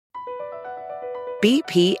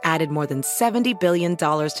BP added more than $70 billion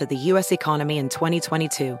to the U.S. economy in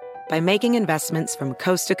 2022 by making investments from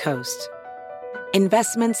coast to coast.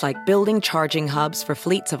 Investments like building charging hubs for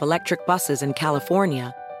fleets of electric buses in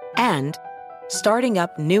California and starting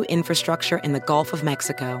up new infrastructure in the Gulf of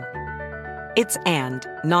Mexico. It's and,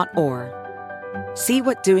 not or. See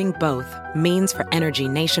what doing both means for energy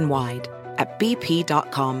nationwide at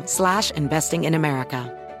bp.com/investing in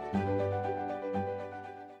America.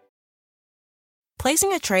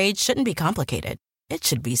 Placing a trade shouldn't be complicated. It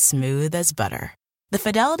should be smooth as butter. The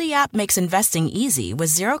Fidelity app makes investing easy with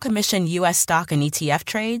zero commission U.S. stock and ETF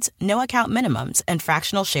trades, no account minimums, and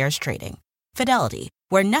fractional shares trading. Fidelity,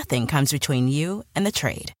 where nothing comes between you and the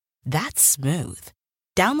trade. That's smooth.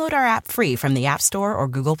 Download our app free from the App Store or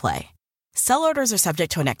Google Play. Sell orders are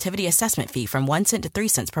subject to an activity assessment fee from 1 cent to 3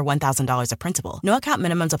 cents per $1,000 of principal. No account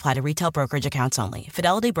minimums apply to retail brokerage accounts only.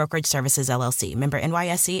 Fidelity Brokerage Services, LLC. Member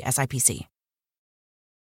NYSE, SIPC.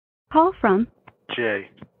 Call from Jay.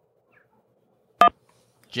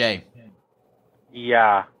 Jay.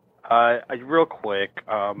 Yeah. Real quick.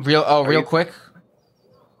 Real quick?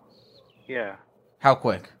 Yeah. How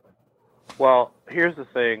quick? Well, here's the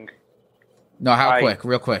thing. No, how quick?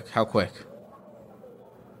 Real quick. How quick?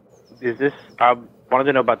 Is this? I wanted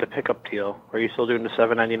to know about the pickup deal. Are you still doing the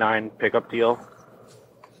 $7.99 pickup deal?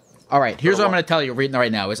 All right. Here's what I'm going to tell you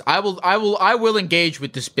right now: is I will engage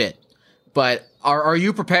with this bit, but are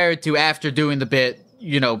you prepared to, after doing the bit,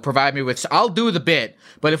 provide me with? I'll do the bit,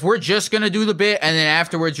 but if we're just going to do the bit and then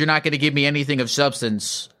afterwards you're not going to give me anything of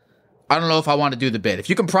substance, I don't know if I want to do the bit. If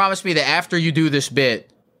you can promise me that after you do this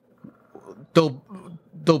bit,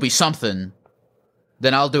 there'll be something,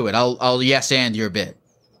 then I'll do it. I'll yes and your bit.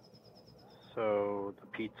 So the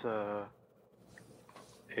pizza,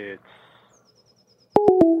 it's.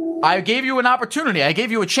 I gave you an opportunity. I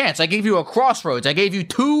gave you a chance. I gave you a crossroads. I gave you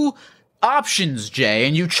two options, Jay,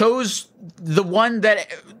 and you chose the one that.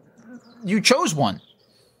 You chose one.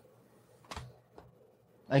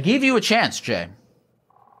 I gave you a chance, Jay.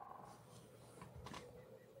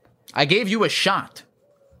 I gave you a shot.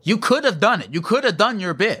 You could have done it. You could have done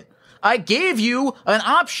your bit. I gave you an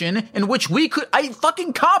option in which I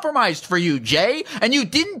fucking compromised for you, Jay, and you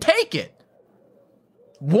didn't take it.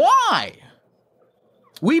 Why?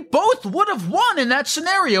 We both would have won in that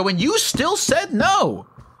scenario, and you still said no.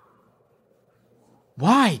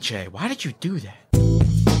 Why, Jay? Why did you do that?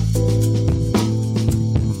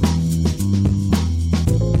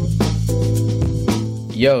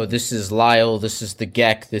 Yo, this is Lyle, this is the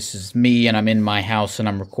Gek, this is me, and I'm in my house, and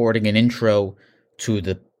I'm recording an intro to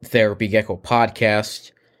the Therapy Gecko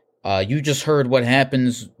podcast. You just heard what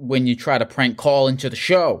happens when you try to prank call into the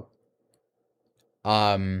show.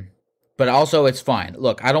 But also, it's fine.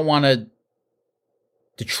 Look, I don't want to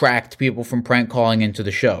detract people from prank calling into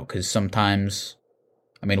the show, because sometimes,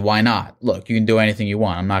 why not? Look, you can do anything you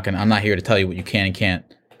want. I'm not here to tell you what you can and can't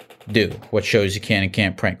do, what shows you can and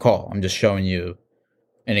can't prank call. I'm just showing you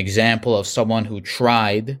an example of someone who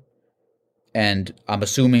tried, and I'm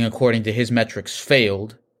assuming according to his metrics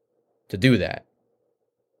failed to do that.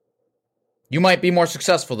 You might be more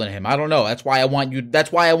successful than him. I don't know. That's why I want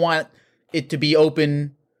it to be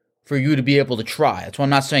open for you to be able to try. That's why I'm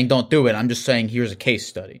not saying don't do it. I'm just saying here's a case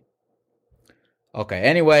study. Okay,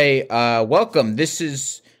 anyway, welcome.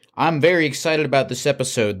 I'm very excited about this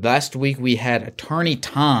episode. Last week we had Attorney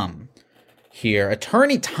Tom here.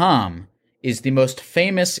 Attorney Tom is the most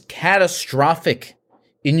famous catastrophic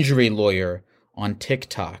injury lawyer on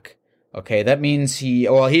TikTok. Okay, that means he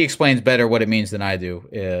explains better what it means than I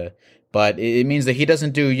do. But it means that he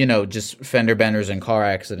doesn't do, just fender benders and car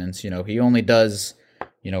accidents. He only does,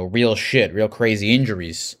 real shit, real crazy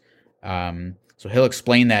injuries. So he'll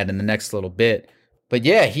explain that in the next little bit. But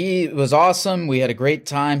yeah, he was awesome. We had a great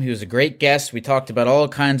time. He was a great guest. We talked about all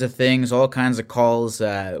kinds of things, all kinds of calls.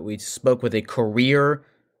 We spoke with a career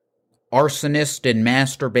arsonist and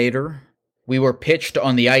masturbator. We were pitched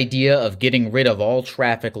on the idea of getting rid of all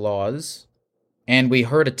traffic laws. And we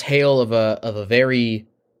heard a tale of a very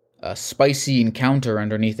spicy encounter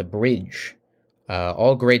underneath a bridge.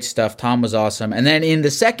 All great stuff. Tom was awesome. And then in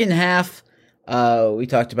the second half, we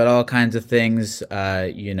talked about all kinds of things.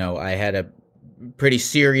 I had a pretty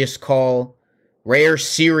serious call, rare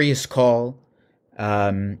serious call,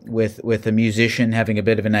 with a musician having a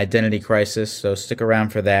bit of an identity crisis. So stick around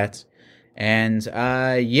for that. And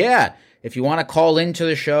if you want to call into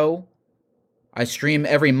the show, I stream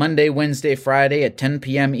every Monday, Wednesday, Friday at 10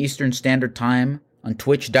 p.m. Eastern Standard Time on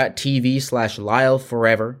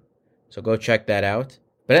twitch.tv/LyleForever. So go check that out.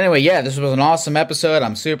 But anyway, this was an awesome episode.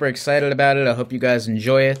 I'm super excited about it. I hope you guys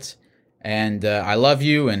enjoy it. And I love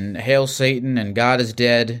you, and hail Satan, and God is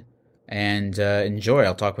dead, and enjoy.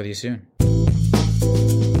 I'll talk with you soon.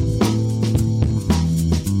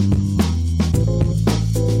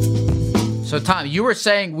 So, Tom, you were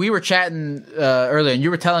saying, we were chatting earlier, and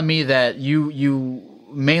you were telling me that you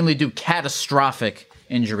mainly do catastrophic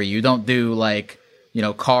injury. You don't do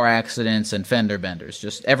car accidents and fender benders.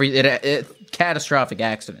 Just catastrophic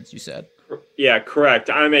accidents, you said. Yeah, correct.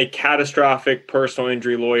 I'm a catastrophic personal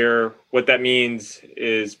injury lawyer. What that means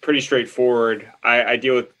is pretty straightforward. I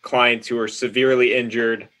deal with clients who are severely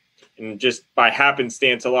injured, and just by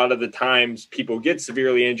happenstance, a lot of the times people get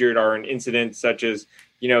severely injured are in incidents such as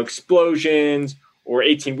explosions or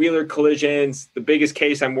 18-wheeler collisions. The biggest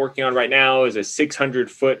case I'm working on right now is a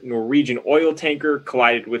 600-foot Norwegian oil tanker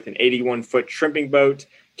collided with an 81-foot shrimping boat,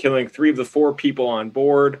 killing 3 of the 4 people on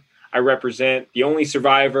board. I represent the only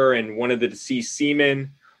survivor and one of the deceased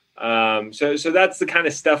seamen. So that's the kind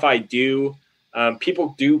of stuff I do.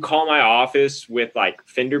 People do call my office with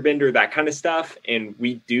fender bender, that kind of stuff. And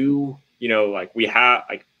we do,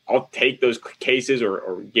 I'll take those cases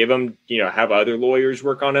or give them, have other lawyers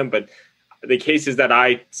work on them. But the cases that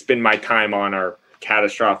I spend my time on are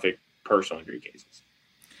catastrophic personal injury cases.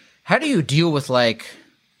 How do you deal with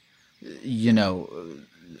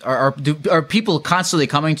are people constantly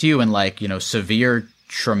coming to you in severe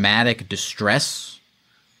traumatic distress?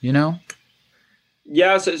 Yeah.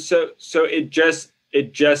 So it just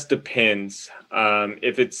depends.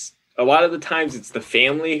 If it's, a lot of the times it's the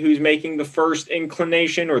family who's making the first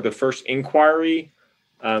inclination or the first inquiry,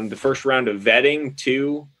 the first round of vetting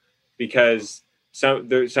too, because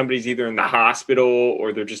somebody's either in the hospital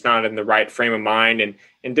or they're just not in the right frame of mind.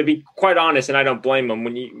 And to be quite honest, and I don't blame them,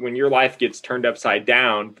 when your life gets turned upside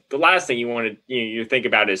down, the last thing you want to you think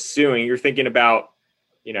about is suing. You're thinking about,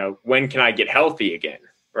 when can I get healthy again,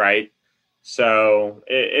 right? So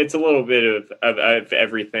it's a little bit of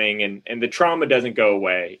everything, and the trauma doesn't go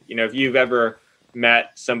away. If you've ever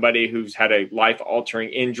met somebody who's had a life-altering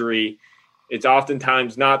injury, it's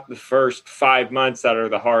oftentimes not the first 5 months that are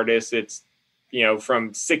the hardest. It's,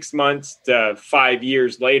 from 6 months to 5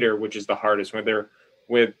 years later, which is the hardest,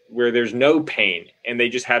 where there's no pain and they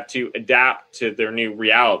just have to adapt to their new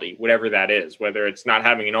reality, whatever that is, whether it's not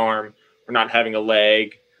having an arm or not having a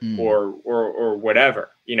leg or whatever.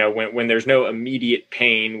 When there's no immediate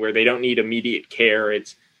pain, where they don't need immediate care,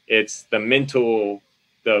 it's the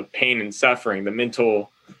pain and suffering, the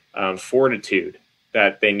mental fortitude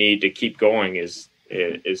that they need to keep going is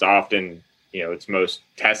often, it's most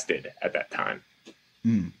tested at that time.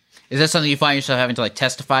 Is that something you find yourself having to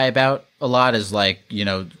testify about a lot, is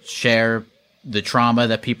share the trauma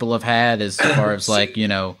that people have had as far as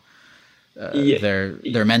their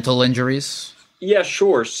mental injuries? Yeah,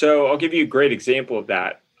 sure. So I'll give you a great example of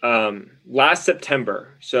that. Last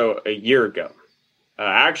September, so a year ago,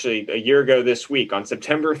 actually a year ago this week, on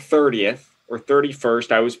September 30th or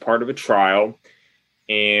 31st, I was part of a trial,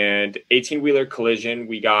 and 18-wheeler collision.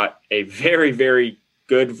 We got a very, very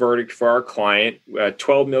good verdict for our client,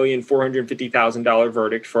 $12,450,000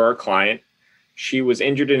 verdict for our client. She was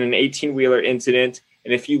injured in an 18-wheeler incident,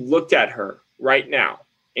 and if you looked at her right now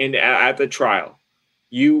and at the trial,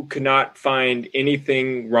 you could not find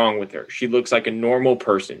anything wrong with her. She looks like a normal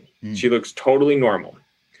person. She looks totally normal.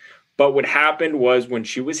 But what happened was, when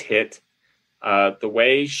she was hit, the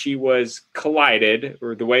way she was collided,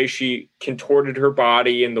 or the way she contorted her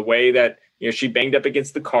body, and the way that she banged up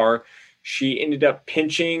against the car, she ended up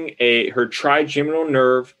pinching her trigeminal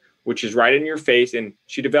nerve, which is right in your face, and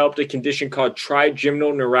she developed a condition called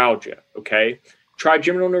trigeminal neuralgia. Okay.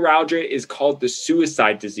 Trigeminal neuralgia is called the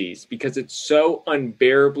suicide disease because it's so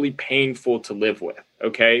unbearably painful to live with.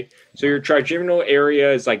 Okay. So your trigeminal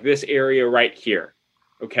area is like this area right here.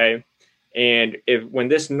 Okay. And when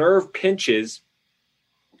this nerve pinches,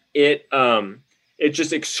 it's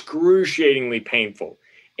just excruciatingly painful,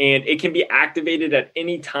 and it can be activated at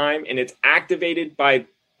any time. And it's activated by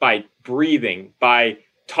breathing, by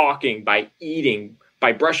talking, by eating,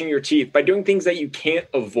 by brushing your teeth, by doing things that you can't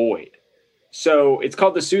avoid. So it's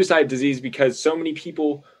called the suicide disease because so many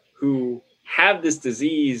people who have this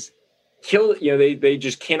disease they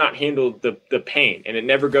just cannot handle the pain, and it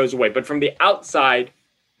never goes away. But from the outside,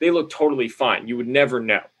 they look totally fine. You would never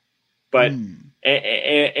know. But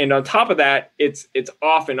and on top of that, it's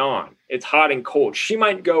off and on. It's hot and cold. She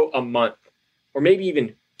might go a month, or maybe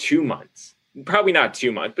even 2 months. Probably not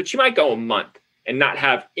 2 months, but she might go a month and not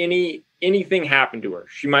have anything happen to her.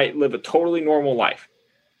 She might live a totally normal life.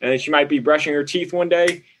 And then she might be brushing her teeth one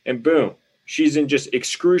day, and boom, she's in just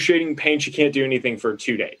excruciating pain. She can't do anything for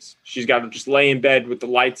 2 days. She's got to just lay in bed with the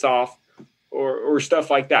lights off, or stuff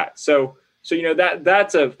like that. So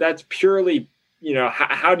that's purely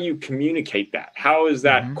how do you communicate that? How is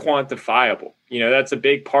that quantifiable? That's a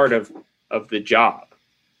big part of the job,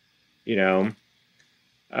 and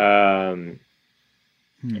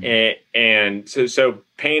so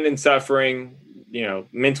pain and suffering,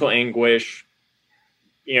 mental anguish,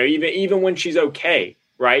 even when she's okay,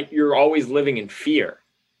 right? You're always living in fear.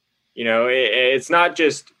 It's not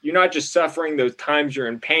just, you're not just suffering those times you're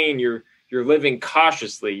in pain. You're living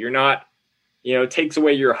cautiously. You're not, it takes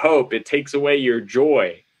away your hope. It takes away your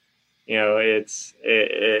joy. There's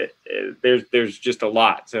just a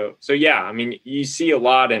lot. So yeah, I mean, you see a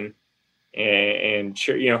lot, and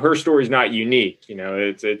her story's not unique.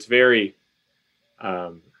 It's very,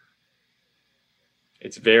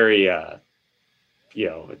 it's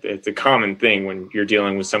a common thing when you're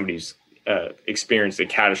dealing with somebody who's experienced a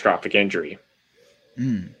catastrophic injury.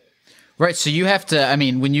 Right. So you have to, I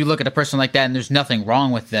mean, when you look at a person like that and there's nothing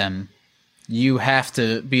wrong with them, you have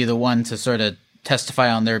to be the one to sort of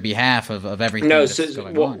testify on their behalf of everything that's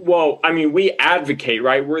going on. Well, I mean, we advocate,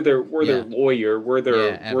 right? We're their lawyer, we're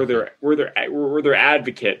their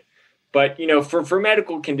advocate. But for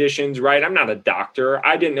medical conditions, right? I'm not a doctor.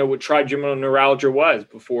 I didn't know what trigeminal neuralgia was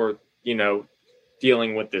before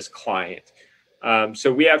dealing with this client.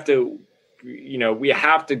 So we have to,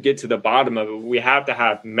 get to the bottom of it. We have to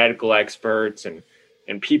have medical experts and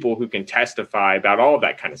people who can testify about all of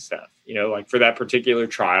that kind of stuff. Like for that particular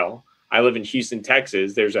trial, I live in Houston,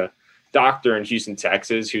 Texas. There's a doctor in Houston,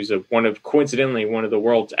 Texas, who's coincidentally one of the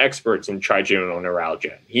world's experts in trigeminal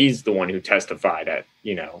neuralgia. He's the one who testified at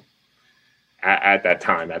that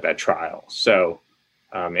time, at that trial. So,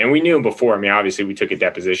 and we knew him before. I mean, obviously we took a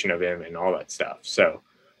deposition of him and all that stuff. So,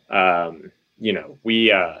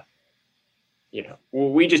 we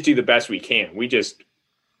just do the best we can.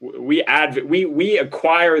 We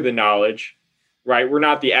acquire the knowledge, right? We're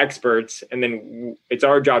not the experts. And then it's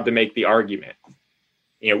our job to make the argument.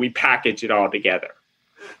 We package it all together.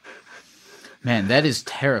 Man, that is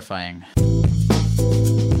terrifying.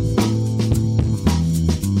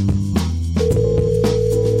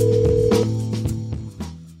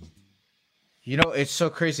 It's so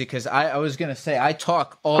crazy because I was going to say I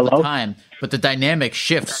talk all the time, but the dynamic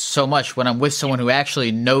shifts so much when I'm with someone who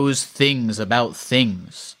actually knows things about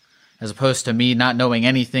things as opposed to me not knowing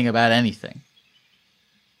anything about anything.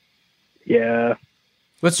 Yeah.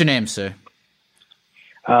 What's your name, sir?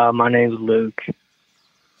 My name's Luke.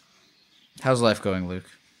 How's life going, Luke?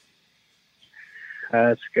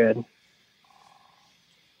 That's good.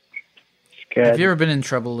 It's good. Have you ever been in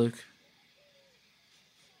trouble, Luke?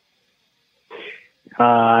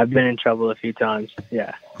 I've been in trouble a few times,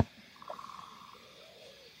 yeah.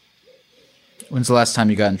 When's the last time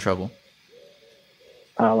you got in trouble?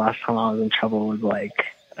 Last time I was in trouble was like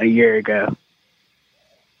a year ago.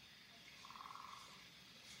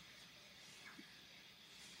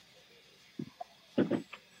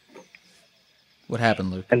 What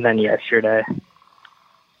happened, Luke? And then yesterday.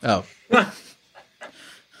 Oh.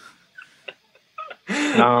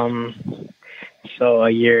 So a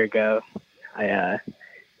year ago, I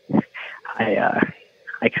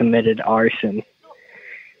committed arson.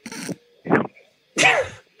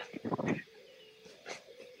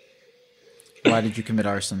 Why did you commit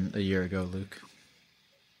arson a year ago, Luke?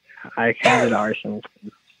 I committed arson.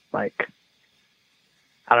 Like,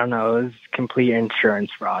 I don't know. It was complete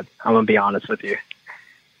insurance fraud. I'm going to be honest with you.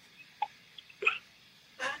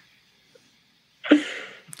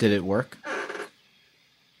 Did it work?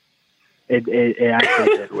 It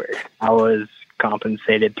actually did work. I was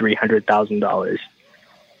compensated $300,000.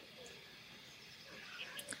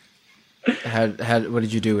 What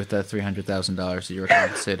did you do with that $300,000 that you were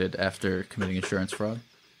compensated after committing insurance fraud?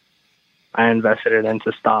 I invested it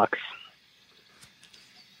into stocks.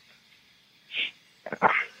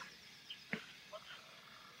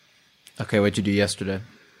 Okay, what'd you do yesterday?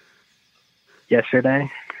 Yesterday,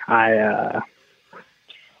 I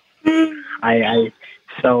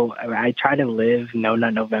try to live No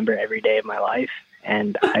Nut November every day of my life,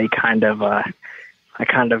 and I kind of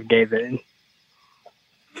gave in.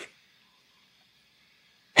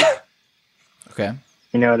 Okay.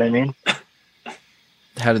 You know what I mean?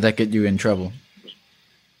 How did that get you in trouble?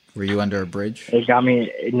 Were you under a bridge? It got me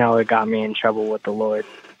in trouble with the Lord.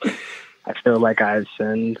 I feel like I've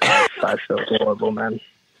sinned. I feel horrible, man.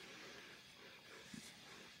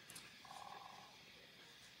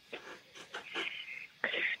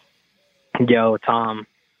 Yo, Tom.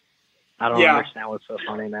 I don't understand what's so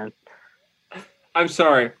funny, man. I'm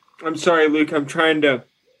sorry, Luke. I'm trying to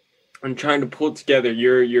pull it together.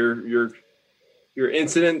 Your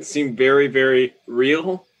incident seemed very, very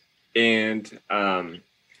real, and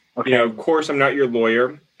okay. of course, I'm not your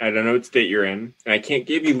lawyer, I don't know what state you're in, and I can't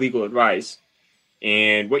give you legal advice.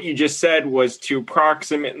 And what you just said was to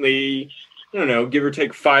approximately, I don't know, give or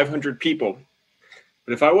take 500 people.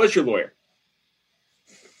 But if I was your lawyer,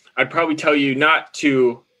 I'd probably tell you not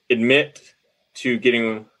to admit to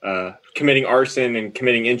committing arson and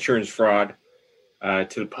committing insurance fraud to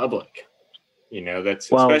the public.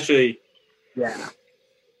 That's especially. Yeah.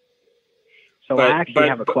 So I actually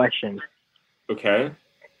have a question. Okay.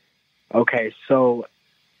 Okay, so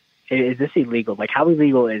is this illegal? Like, how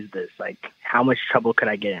illegal is this? Like, how much trouble could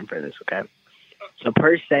I get in for this? Okay. So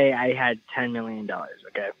per se, I had $10 million.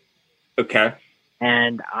 Okay. Okay.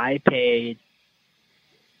 And I paid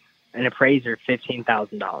an appraiser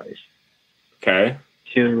 $15,000. Okay.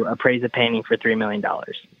 To appraise a painting for $3 million.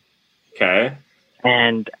 Okay.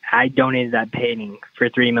 And I donated that painting for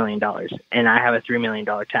 $3 million. And I have a $3 million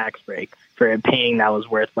tax break for a painting that was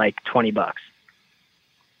worth like $20.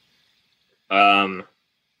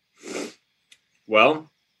 Well,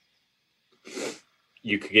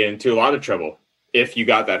 you could get into a lot of trouble if you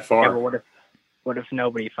got that far. Yeah, but what if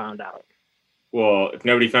nobody found out? Well, if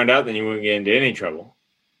nobody found out, then you wouldn't get into any trouble.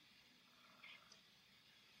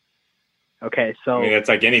 Okay, so I mean, that's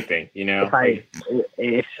like anything,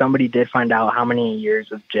 If somebody did find out, how many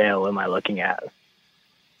years of jail am I looking at?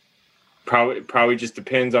 Probably just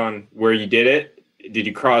depends on where you did it. Did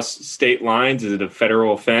you cross state lines? Is it a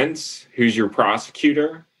federal offense? Who's your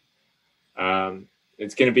prosecutor?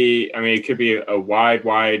 It's going to be. I mean, it could be a wide.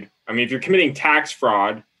 I mean, if you're committing tax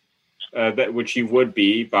fraud, which you would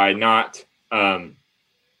be by not paying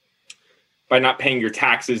your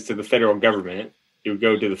taxes to the federal government, you would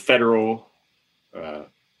go to the federal.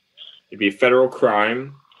 It'd be a federal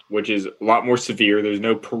crime, which is a lot more severe. There's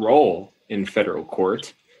no parole in federal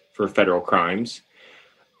court for federal crimes.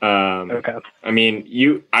 Okay. I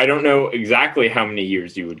mean, I don't know exactly how many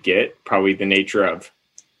years you would get, probably the nature of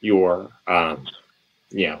your, but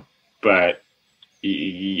I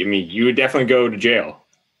mean, you would definitely go to jail.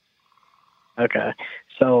 Okay.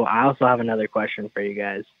 So I also have another question for you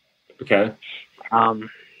guys. Okay.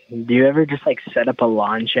 Do you ever just like set up a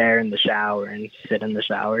lawn chair in the shower and sit in the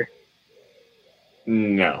shower?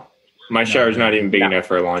 No. My shower's not even big enough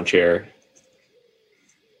for a lawn chair.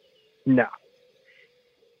 No.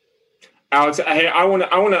 Alex,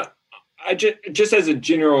 just as a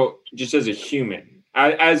human,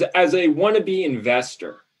 as a wannabe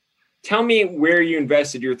investor, tell me where you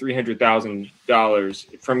invested your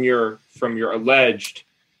 $300,000 from your alleged,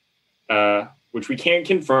 which we can't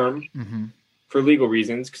confirm for legal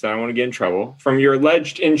reasons because I don't want to get in trouble. From your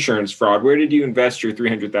alleged insurance fraud, where did you invest your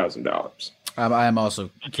 $300,000? I am also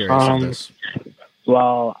curious of this.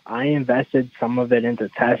 Well, I invested some of it into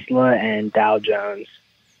Tesla and Dow Jones.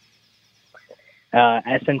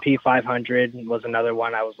 S&P 500 was another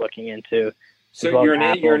one I was looking into. So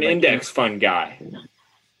you're an index fund guy.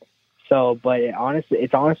 So, but it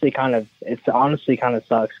honestly kind of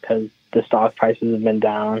sucks because the stock prices have been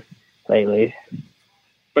down lately.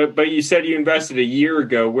 But you said you invested a year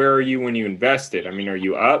ago. Where are you when you invested? I mean, are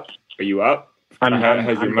you up? Has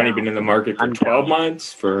your money been in the market for 12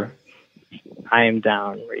 months? I am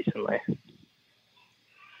down recently.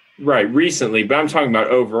 Right, recently, but I'm talking about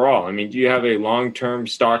overall. I mean, do you have a long-term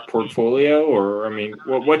stock portfolio, or I mean,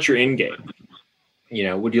 what's your end game?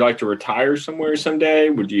 Would you like to retire somewhere someday?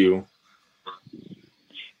 Would you?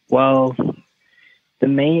 Well, the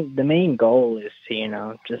main goal is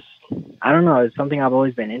to just I don't know. It's something I've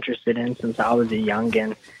always been interested in since I was a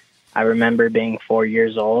youngin. I remember being 4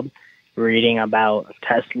 years old, reading about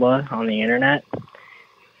Tesla on the internet.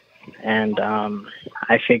 And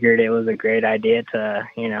I figured it was a great idea to,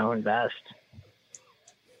 invest.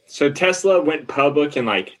 So Tesla went public in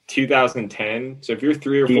like 2010. So if you're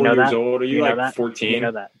 3 or 4 years old, are you like 14? Do you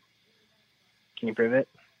know that? Can you prove it?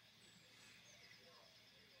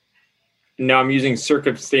 No, I'm using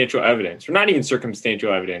circumstantial evidence. Or not even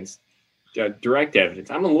circumstantial evidence. Direct evidence.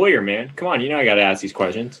 I'm a lawyer, man. Come on, I got to ask these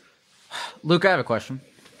questions. Luke, I have a question.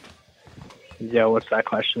 Yo, what's that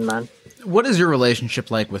question, man? What is your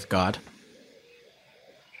relationship like with God?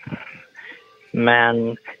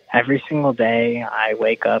 Man, every single day I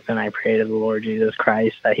wake up and I pray to the Lord Jesus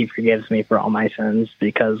Christ that he forgives me for all my sins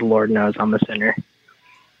because the Lord knows I'm a sinner.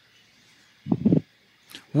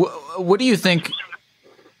 What do you think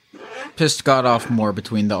pissed God off more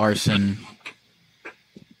between the arson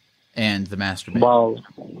and the masturbation? Well,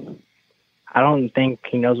 I don't think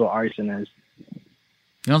he knows what arson is.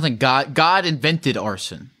 You don't think God invented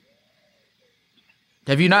arson?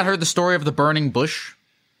 Have you not heard the story of the burning bush?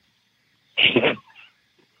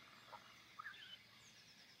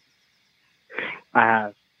 I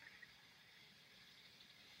have.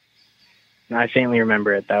 I faintly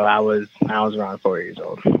remember it though. I was around 4 years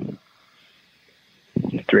old.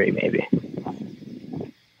 3 maybe.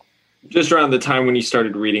 Just around the time when you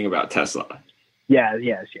started reading about Tesla. Yeah,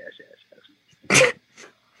 yes.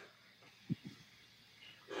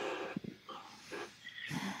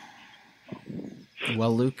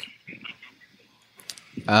 Well, Luke.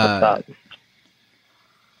 What's up?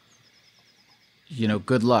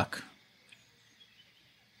 Good luck.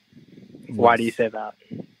 Why do you say that?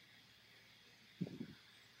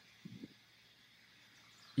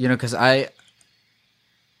 Because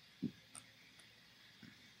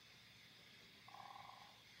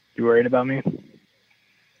You worried about me?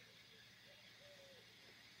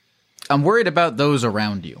 I'm worried about those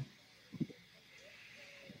around you.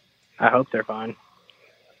 I hope they're fine.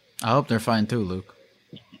 I hope they're fine too, Luke.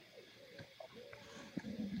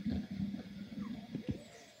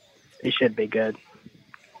 They should be good.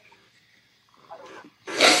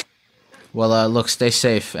 Well, look, stay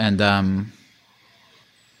safe, and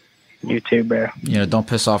You too, bro. don't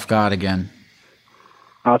piss off God again.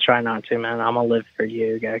 I'll try not to, man. I'm gonna live for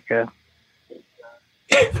you, Gecko.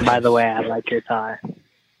 By the way, I like your tie.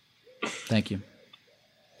 Thank you.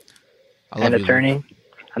 I love And you, attorney, Luke.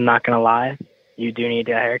 I'm not gonna lie. You do need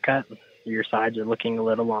a haircut. Your sides are looking a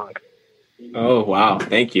little long. Oh, wow.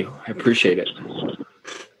 Thank you. I appreciate it.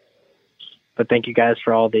 But thank you guys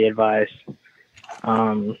for all the advice.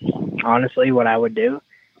 Honestly, what I would do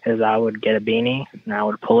is I would get a beanie and I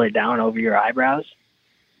would pull it down over your eyebrows.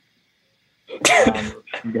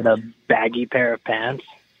 Get a baggy pair of pants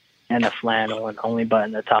and a flannel and only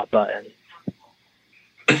button the top button.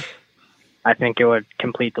 I think it would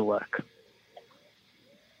complete the look.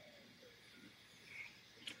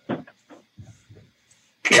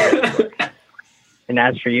 And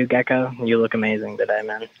as for you, Gecko, you look amazing today,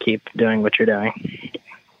 man. Keep doing what you're doing.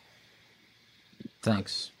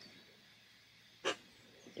 Thanks.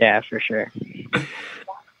 Yeah, for sure.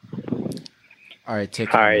 All right, take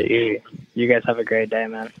care. All right, you guys have a great day,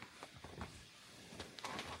 man.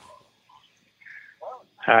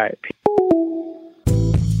 All right.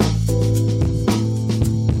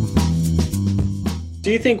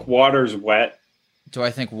 Do you think water's wet? Do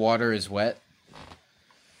I think water is wet?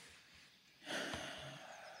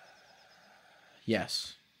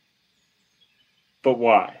 Yes. But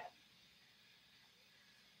why?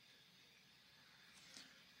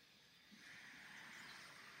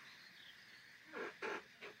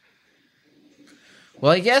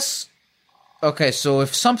 Well, I guess. Okay, so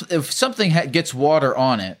if something gets water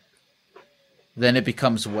on it, then it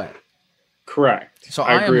becomes wet. Correct. So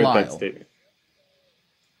I agree with Lyle. that statement.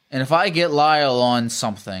 And if I get Lyle on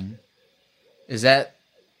something, is that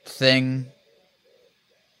thing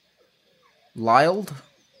Lyled?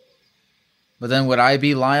 But then would I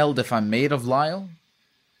be Lyled if I'm made of Lyle?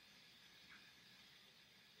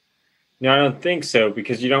 No, I don't think so,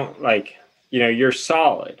 because you don't you're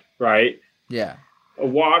solid, right? Yeah.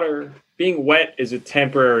 Water being wet is a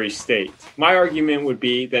temporary state. My argument would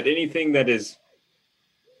be that anything that is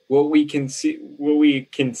what we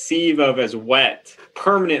conceive of as wet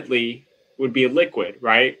permanently would be a liquid,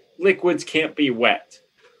 right? Liquids can't be wet.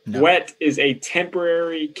 No. Wet is a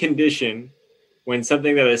temporary condition when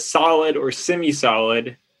something that is solid or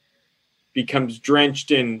semi-solid becomes drenched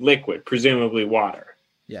in liquid, presumably water.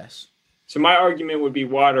 Yes. So my argument would be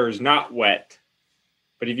water is not wet.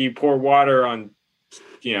 But if you pour water on,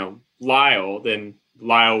 Lyle, then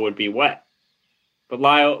Lyle would be wet. But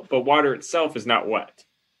water itself is not wet.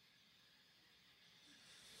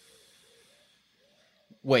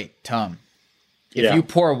 Wait, Tom. If you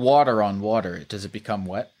pour water on water, does it become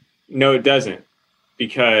wet? No, it doesn't,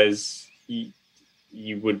 because it's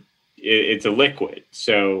a liquid,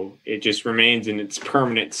 so it just remains in its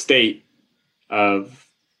permanent state of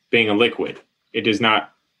being a liquid. It does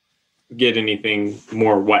not get anything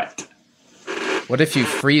more wet. What if you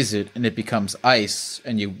freeze it and it becomes ice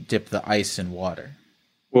and you dip the ice in water?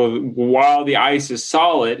 Well, while the ice is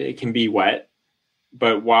solid, it can be wet,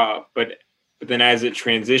 but then as it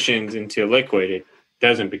transitions into liquid, it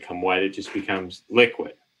doesn't become wet, it just becomes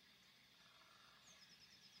liquid.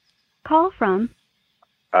 Call from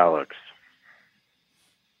Alex.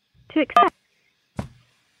 to accept.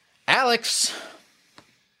 Alex!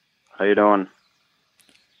 How you doing?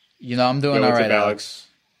 I'm doing Yo, all what's right, up, Alex.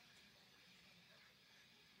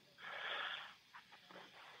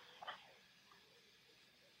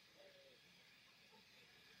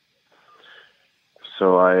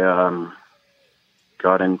 So I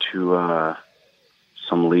got into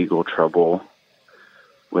some legal trouble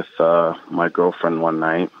with my girlfriend one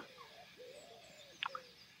night,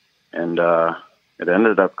 and it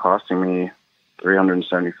ended up costing me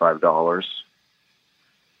 $375.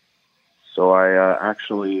 So I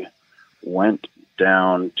actually went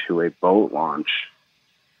down to a boat launch,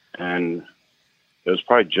 and it was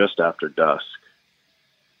probably just after dusk.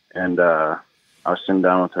 And I was sitting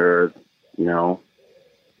down with her,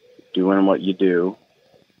 doing what you do.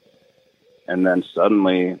 And then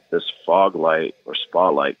suddenly this fog light or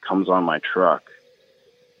spotlight comes on my truck,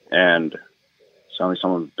 and suddenly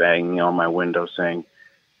someone's banging on my window saying,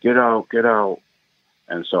 "Get out, get out."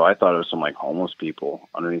 And so I thought it was some homeless people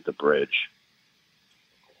underneath the bridge.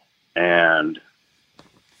 And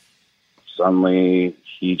suddenly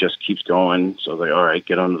he just keeps going. So I was like, all right,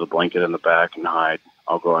 get under the blanket in the back and hide.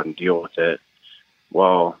 I'll go out and deal with it.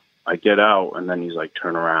 Well, I get out, and then he's like,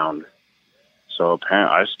 turn around. So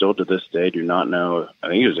apparently, I still to this day do not know. I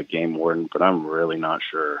think he was a game warden, but I'm really not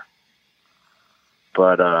sure.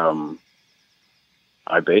 But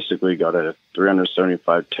I basically got a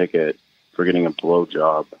 $375 ticket for getting a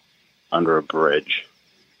blowjob under a bridge.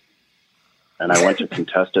 And I went to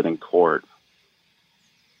contest it in court.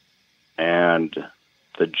 And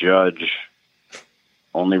the judge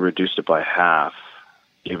only reduced it by half,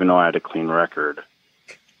 even though I had a clean record.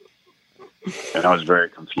 And I was very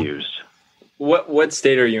confused. What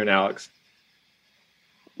state are you in, Alex?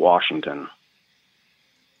 Washington.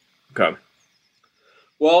 Okay.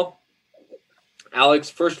 Well, Alex,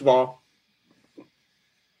 first of all,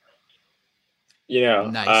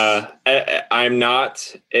 Nice. I'm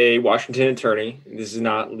not a Washington attorney. This is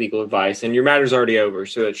not legal advice, and your matter's already over,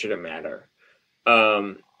 so that shouldn't matter.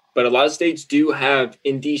 But a lot of states do have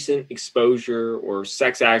indecent exposure or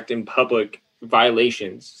sex act in public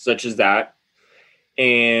violations, such as that.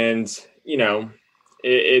 And,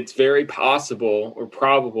 it's very possible or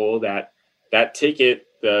probable that that ticket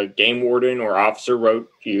the game warden or officer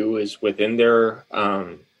wrote you is within their,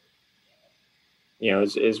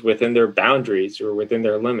 is within their boundaries or within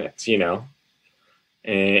their limits,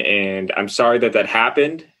 And I'm sorry that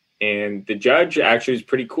happened. And the judge actually was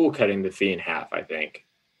pretty cool cutting the fee in half, I think.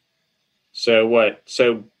 So what?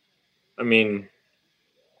 So, I mean,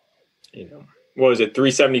 what was it?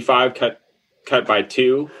 375 cut by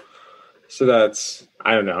 2. So that's,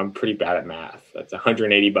 I don't know. I'm pretty bad at math. That's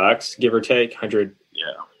 $180, give or take.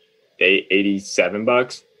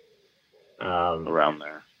 $87. Around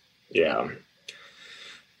there. Yeah.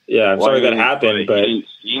 Yeah. I'm sorry that happened, but he didn't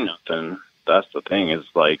see nothing. That's the thing is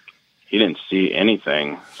he didn't see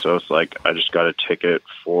anything. So it's I just got a ticket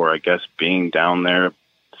for, I guess, being down there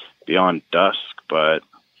beyond dusk, but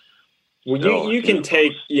well, you can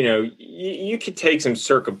take, you could take some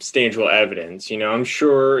circumstantial evidence. I'm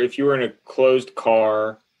sure if you were in a closed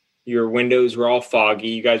car, your windows were all foggy.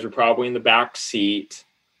 You guys were probably in the back seat.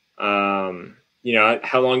 How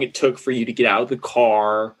long it took for you to get out of the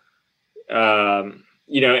car. And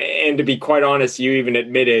to be quite honest, you even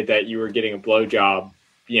admitted that you were getting a blowjob,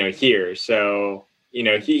 here. So,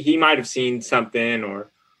 he might have seen something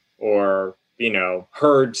or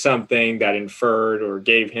heard something that inferred or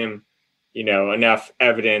gave him, enough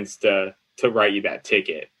evidence to write you that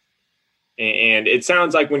ticket. And it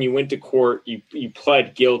sounds like when you went to court, you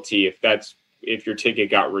pled guilty if your ticket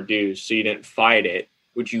got reduced, so you didn't fight it,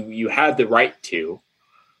 which you had the right to.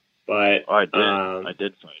 But I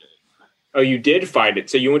did fight it. Oh, you did fight it.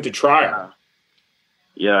 So you went to trial.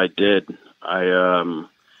 Yeah, I did. I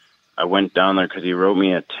went down there because he wrote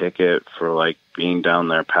me a ticket for being down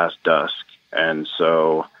there past dusk. And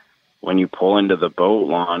so when you pull into the boat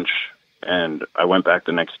launch, and I went back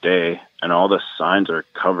the next day, and all the signs are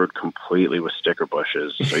covered completely with sticker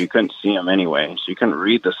bushes. So you couldn't see them anyway. So you couldn't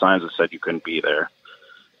read the signs that said you couldn't be there.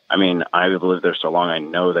 I mean, I've lived there so long, I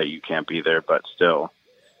know that you can't be there, but still,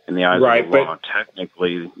 in the eyes of the law,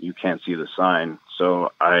 technically, you can't see the sign.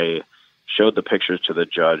 So I showed the pictures to the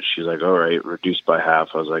judge. She's like, all right, reduced by half.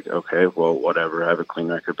 I was like, okay, well, whatever. I have a clean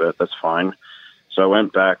record, but that's fine. So I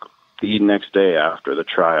went back the next day after the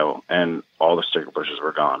trial, and all the sticker bushes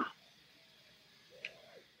were gone.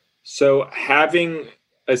 So having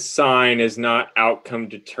a sign is not outcome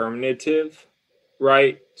determinative,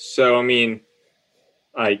 right? So, I mean,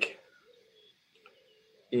 I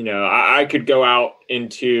could go out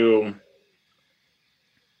into,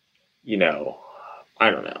 I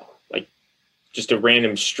don't know, just a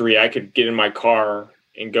random street. I could get in my car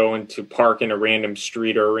and go into park in a random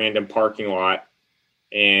street or a random parking lot.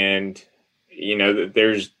 And,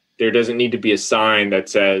 there doesn't need to be a sign that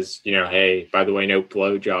says, hey, by the way, no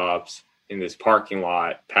blowjobs in this parking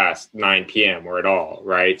lot past 9 p.m. or at all,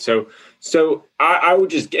 right? So I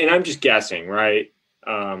would just, and I'm just guessing, right?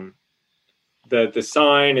 The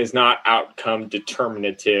sign is not outcome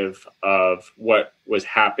determinative of what was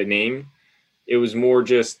happening. It was more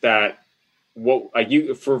just that what, like,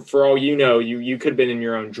 you, for all you know, you could have been in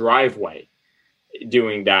your own driveway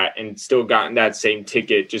doing that and still gotten that same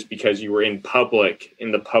ticket just because you were in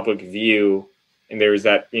the public view. And there's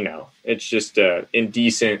that, it's just a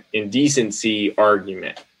indecency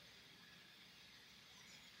argument.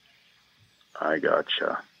 I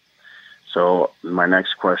gotcha. So my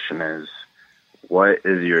next question is, what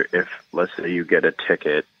is if let's say you get a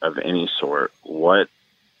ticket of any sort, what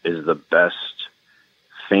is the best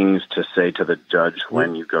things to say to the judge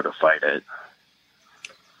when you go to fight it?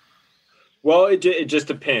 Well, it just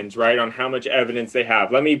depends, right, on how much evidence they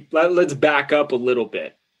have. Let's back up a little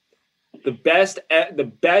bit. The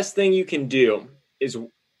best thing you can do is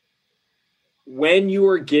when you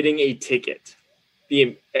are getting a ticket,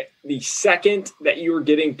 the second that you are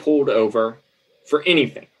getting pulled over for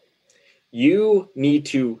anything, you need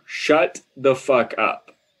to shut the fuck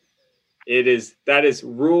up. That is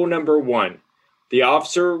rule number one. The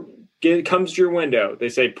officer comes to your window. They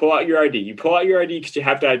say, pull out your ID. You pull out your ID because you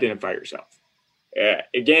have to identify yourself.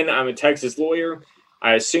 Again, I'm a Texas lawyer.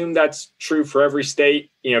 I assume that's true for every state.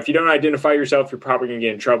 If you don't identify yourself, you're probably going to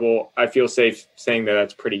get in trouble. I feel safe saying that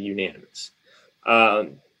that's pretty unanimous.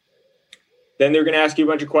 Then they're going to ask you a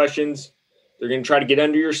bunch of questions. They're going to try to get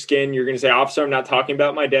under your skin. You're going to say, officer, I'm not talking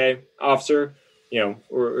about my day. Officer,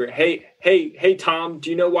 or hey, Tom, do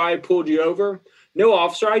you know why I pulled you over? No,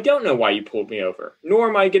 officer, I don't know why you pulled me over, nor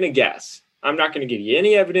am I going to guess. I'm not going to give you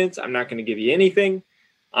any evidence. I'm not going to give you anything.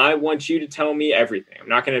 I want you to tell me everything. I'm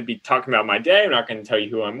not going to be talking about my day. I'm not going to tell you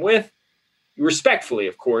who I'm with. Respectfully,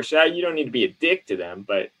 of course. You don't need to be a dick to them,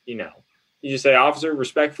 but, you just say, officer,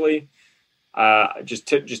 respectfully, just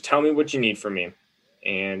tell me what you need from me.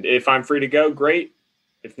 And if I'm free to go, great.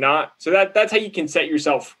 If not, so that's how you can set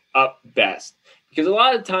yourself up best. Because a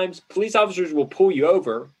lot of times police officers will pull you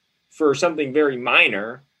over for something very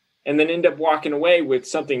minor and then end up walking away with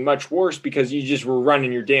something much worse because you just were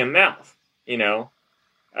running your damn mouth, and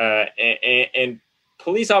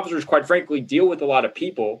police officers, quite frankly, deal with a lot of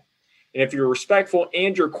people. And if you're respectful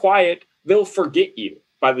and you're quiet, they'll forget you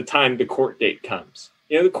by the time the court date comes.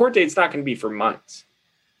 The court date's not going to be for months.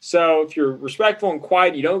 So if you're respectful and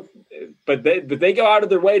quiet, you don't, but they go out of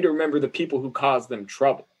their way to remember the people who caused them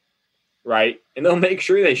trouble, right? And they'll make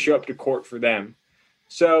sure they show up to court for them.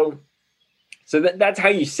 So that's how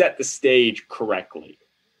you set the stage correctly.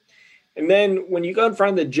 And then when you go in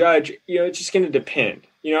front of the judge, it's just going to depend.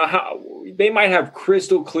 How they might have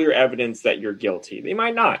crystal clear evidence that you're guilty. They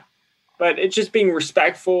might not. But it's just being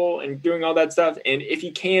respectful and doing all that stuff. And if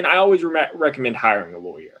you can, I always recommend hiring a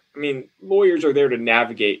lawyer. I mean, lawyers are there to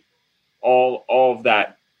navigate all of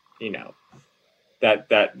that,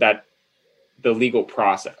 that the legal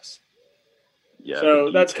process. Yeah.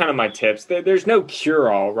 So that's kind of my tips. There's no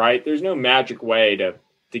cure-all, right? There's no magic way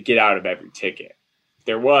to get out of every ticket. If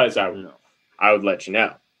there was, I would let you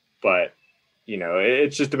know. But,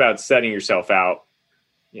 it's just about setting yourself out,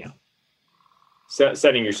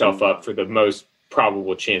 setting yourself up for the most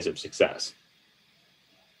probable chance of success.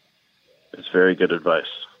 It's very good advice.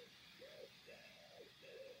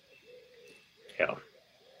 Yeah.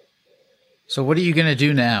 So what are you going to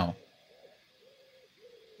do now?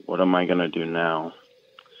 What am I going to do now?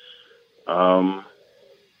 I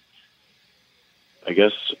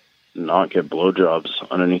guess not get blowjobs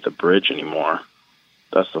underneath a bridge anymore.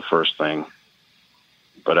 That's the first thing.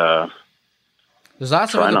 But there's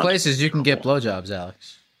lots of other places you can get blowjobs,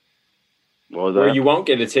 Alex. What was that? Where you won't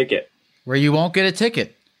get a ticket. Where you won't get a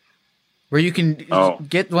ticket. Where you can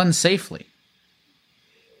get one safely.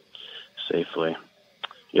 Safely.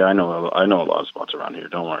 Yeah, I know a lot of spots around here.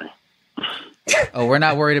 Don't worry. Oh, we're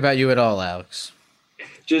not worried about you at all, Alex.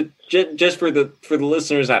 Just for the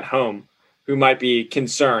listeners at home who might be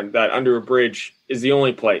concerned that under a bridge is the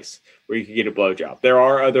only place where you can get a blowjob. There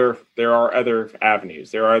are other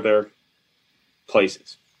avenues. There are other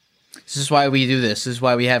places. This is why we do this. This is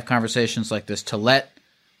why we have conversations like this, to let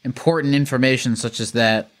important information such as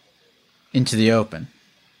that into the open.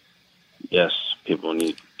 Yes,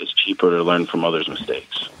 it's cheaper to learn from others'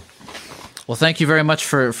 mistakes. Well, thank you very much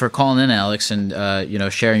for calling in, Alex, and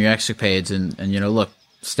sharing your escapades, and look,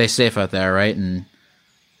 stay safe out there, right? And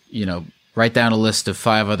write down a list of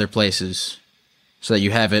 5 other places so that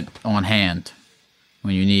you have it on hand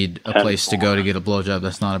when you need a place to go to get a blowjob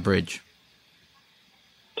that's not a bridge.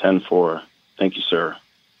 10-4. Thank you, sir.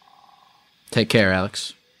 Take care,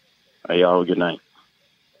 Alex. Y'all have a good night.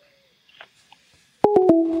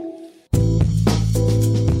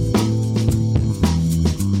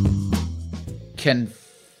 Can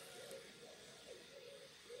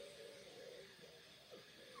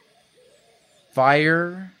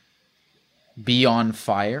fire be on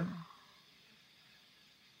fire?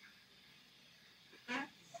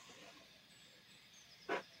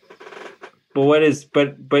 But what is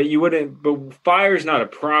but you wouldn't but fire is not a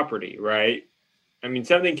property, right? I mean,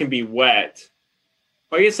 something can be wet.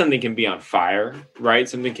 Well, I guess something can be on fire, right?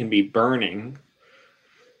 Something can be burning.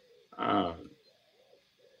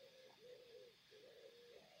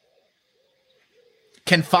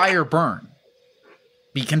 Can fire burn?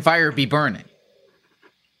 Can fire be burning?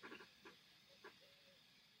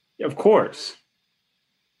 Of course.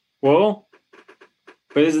 Well,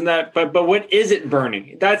 but isn't that but what is it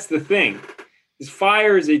burning? That's the thing. Is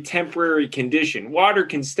fire is a temporary condition. Water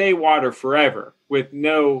can stay water forever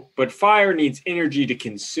but fire needs energy to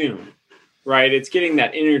consume, right? It's getting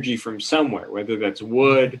that energy from somewhere, whether that's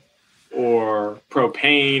wood or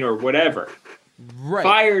propane or whatever. Right.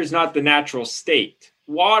 Fire is not the natural state.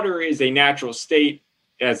 Water is a natural state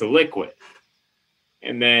as a liquid.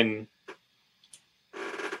 And then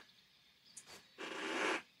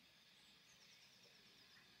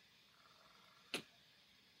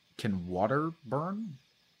can water burn?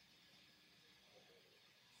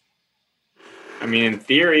 I mean, in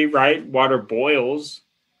theory, right? Water boils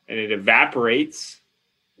and it evaporates.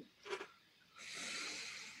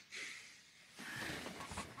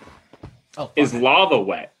 Oh, is lava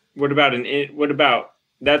wet? What about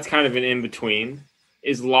that's kind of an in between?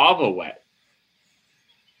 Is lava wet?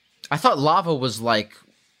 I thought lava was like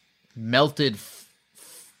melted.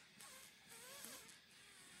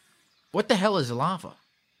 What the hell is lava?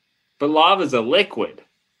 But lava is a liquid,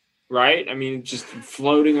 right? I mean, just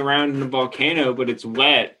floating around in a volcano, but it's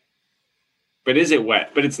wet. But is it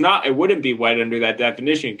wet? But it's not. It wouldn't be wet under that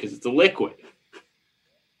definition because it's a liquid.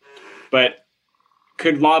 But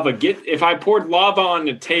could lava if I poured lava on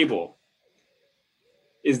the table,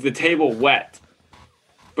 is the table wet?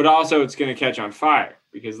 But also it's going to catch on fire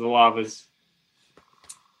because the lava's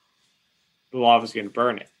going to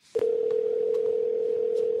burn it.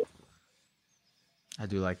 I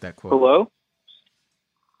do like that quote. Hello?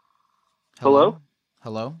 Hello?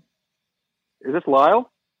 Hello? Is this Lyle?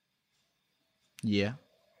 Yeah.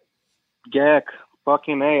 Gak,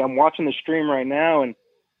 fucking A. I'm watching the stream right now, and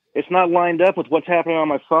it's not lined up with what's happening on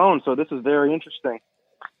my phone, so this is very interesting.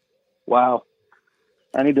 Wow.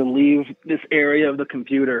 I need to leave this area of the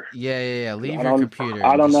computer. Yeah. Leave your computer.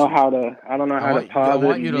 I don't know how to pause it. I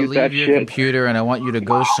want you to leave your computer, and I want you to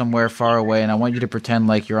go somewhere far away, and I want you to pretend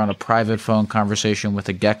like you're on a private phone conversation with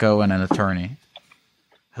a gecko and an attorney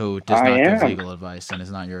who does not give legal advice and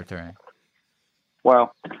is not your attorney.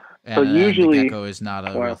 Wow. So And usually the gecko is not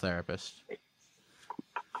a real therapist.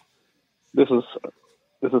 This is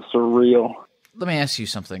surreal. Let me ask you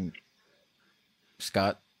something,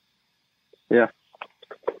 Scott. Yeah.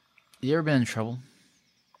 You ever been in trouble?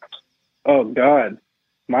 Oh, God.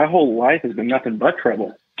 My whole life has been nothing but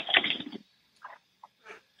trouble.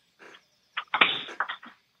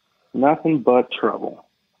 Nothing but trouble.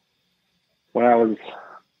 When I was,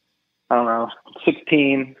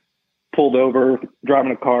 16, pulled over,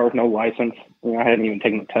 driving a car with no license. I hadn't even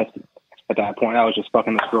taken the test at that point. I was just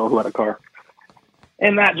fucking this girl who had a car.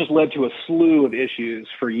 And that just led to a slew of issues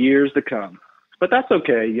for years to come. But that's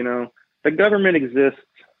okay, The government exists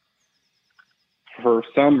for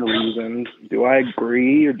some reason. Do I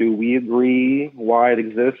agree or do we agree why it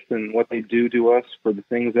exists and what they do to us for the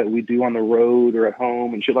things that we do on the road or at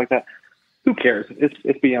home and shit like that? Who cares?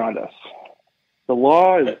 It's beyond us. The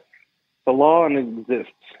law and it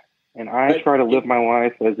exists. And I try to live my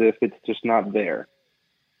life as if it's just not there.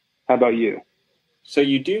 How about you? So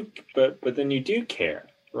you do, but then you do care,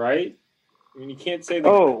 right? I mean, you can't say that.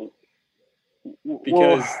 Oh,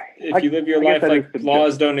 because if you live your life like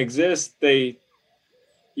laws don't exist,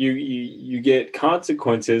 you get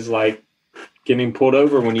consequences like getting pulled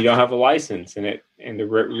over when you don't have a license and the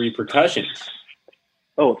repercussions.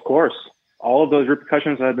 Oh, of course, all of those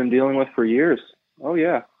repercussions I've been dealing with for years. Oh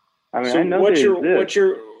yeah, I mean, so I know they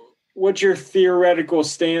exist. What's your theoretical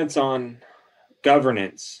stance on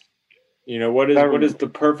governance? What is the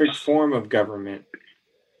perfect form of government?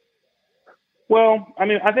 Well, I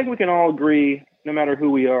mean, I think we can all agree, no matter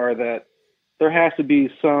who we are, that there has to be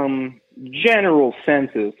some general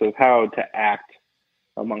census of how to act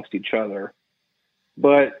amongst each other.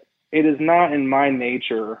 But it is not in my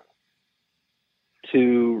nature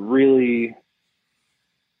to really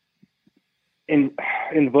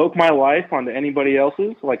invoke my life onto anybody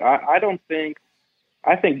else's. Like, I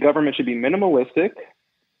think government should be minimalistic,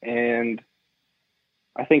 and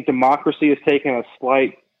I think democracy has taken a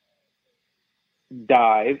slight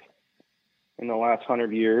dive in the last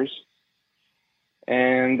 100 years.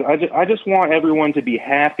 And I just want everyone to be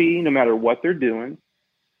happy no matter what they're doing.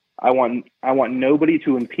 I want nobody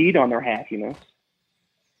to impede on their happiness.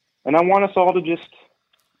 And I want us all to just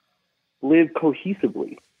live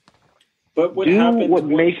cohesively. But what do happens? what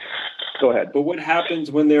makes. Go ahead. But what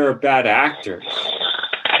happens when there are bad actors?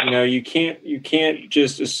 You can't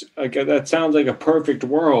just. That sounds like a perfect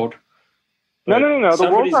world. No. The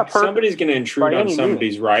world's not perfect. Somebody's going to intrude on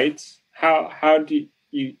somebody's rights. How do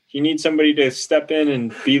you need somebody to step in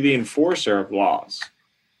and be the enforcer of laws?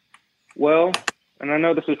 Well, and I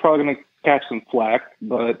know this is probably going to catch some flack,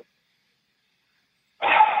 but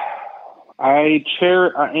I'm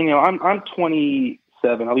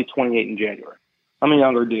 27. I'll be 28 in January. I'm a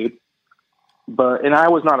younger dude, and I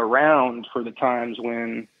was not around for the times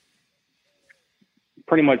when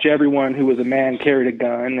pretty much everyone who was a man carried a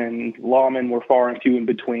gun, and lawmen were far and few in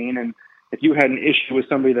between. And if you had an issue with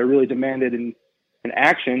somebody that really demanded an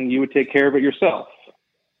action, you would take care of it yourself.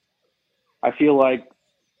 I feel like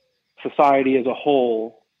society as a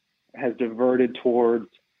whole has diverted towards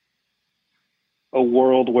a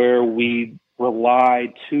world where we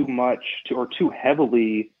rely too much or too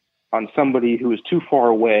heavily on somebody who is too far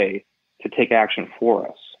away to take action for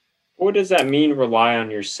us. What does that mean, rely on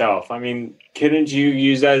yourself? I mean, couldn't you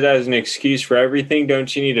use that as an excuse for everything?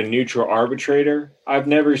 Don't you need a neutral arbitrator? I've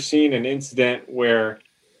never seen an incident where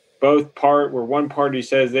one party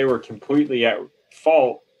says they were completely at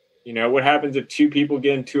fault. What happens if two people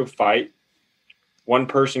get into a fight? One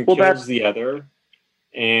person kills the other,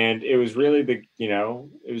 and it was really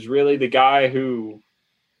the guy who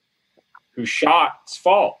shot's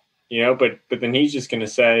fault. But then he's just going to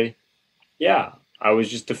say, yeah, I was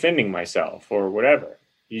just defending myself or whatever.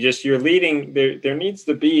 You're leading. There needs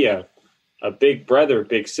to be a big brother,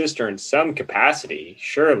 big sister in some capacity,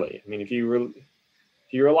 surely. I mean, if you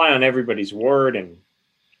rely on everybody's word and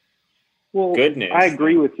goodness. I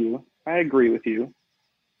agree with you.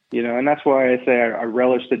 And that's why I say I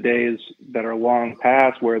relish the days that are long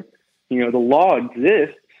past where, the law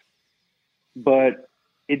exists, but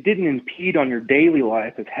it didn't impede on your daily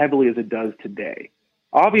life as heavily as it does today.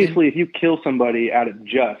 Obviously, if you kill somebody out of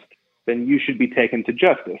just, then you should be taken to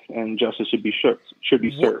justice, and justice should be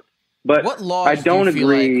served. But what laws I don't do you feel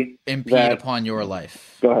agree like impede upon your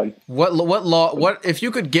life? Go ahead. What law? What if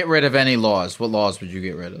you could get rid of any laws? What laws would you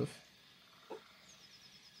get rid of?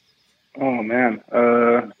 Oh man,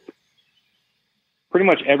 pretty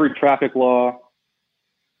much every traffic law.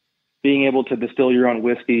 Being able to distill your own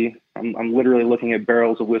whiskey. I'm literally looking at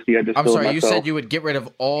barrels of whiskey I distilled myself. You said you would get rid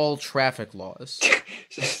of all traffic laws.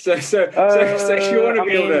 so you want to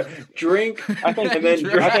be able to drink? I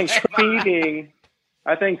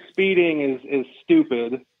think speeding is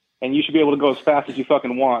stupid, and you should be able to go as fast as you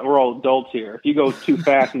fucking want. We're all adults here. If you go too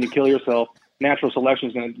fast and you kill yourself, natural selection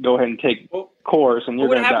is going to go ahead and take course, and you're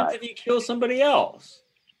going to die. What happens if you kill somebody else?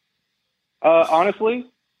 Honestly,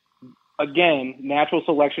 again, natural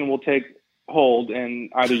selection will take hold,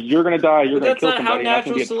 and either you're going to die or you're going to kill somebody. That's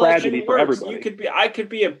going to be a tragedy for everybody. I could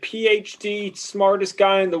be a PhD, smartest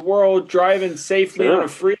guy in the world, driving safely on a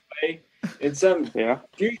freeway, and some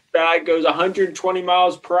douchebag goes 120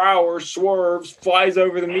 miles per hour, swerves, flies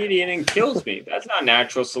over the median, and kills me. That's not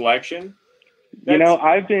natural selection.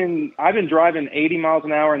 I've been driving 80 miles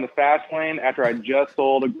an hour in the fast lane after I just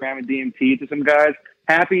sold a gram of DMT to some guys,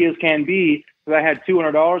 happy as can be, because I had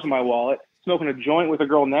 $200 in my wallet, smoking a joint with a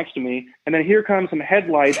girl next to me, and then here comes some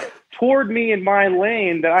headlights toward me in my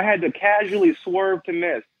lane that I had to casually swerve to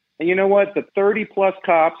miss. And you know what? The 30-plus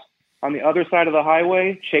cops on the other side of the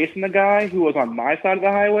highway chasing the guy who was on my side of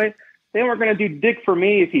the highway, they weren't going to do dick for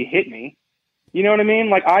me if he hit me. You know what I mean?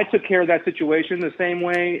 Like, I took care of that situation the same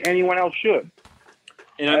way anyone else should.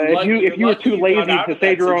 And if you were too lazy to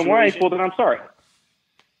save your own life, well, then I'm sorry.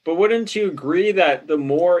 But wouldn't you agree that the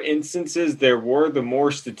more instances there were, the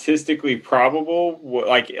more statistically probable?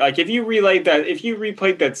 Like if you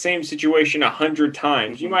replayed that same situation 100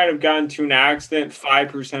 times, you might have gotten to an accident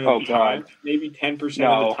 5% of the time, maybe 10%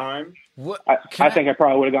 of the time. I think I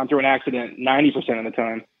probably would have gone through an accident 90% of the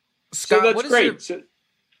time. Scott, so that's great.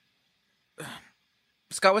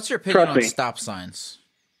 Scott, what's your opinion on stop signs?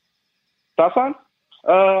 Stop signs?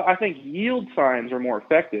 I think yield signs are more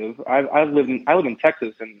effective. I live in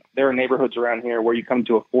Texas, and there are neighborhoods around here where you come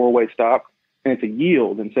to a four-way stop, and it's a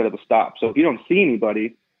yield instead of a stop. So if you don't see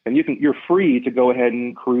anybody, then you're free to go ahead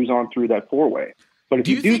and cruise on through that four-way. But if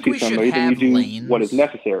you do see somebody, then you do what is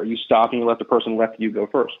necessary. You stop and you let the person left you go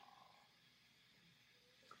first.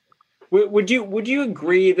 Would you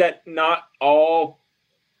agree that not all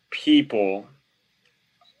people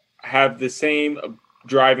have the same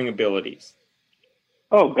driving abilities?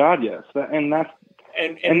 Oh God, yes, and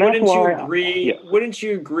wouldn't you agree? Yes. Wouldn't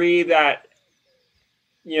you agree that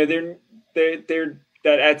they're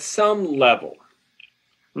that at some level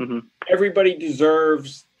Everybody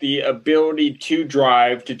deserves the ability to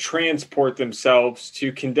drive, to transport themselves,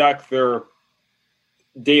 to conduct their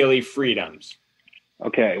daily freedoms.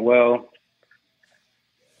 Okay, well,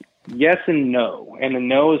 yes and no. And the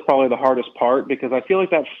no is probably the hardest part because I feel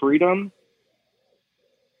like that freedom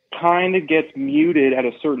kind of gets muted at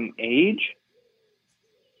a certain age.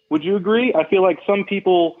 Would you agree? I feel like some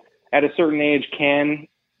people at a certain age can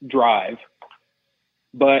drive,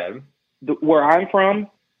 but where I'm from,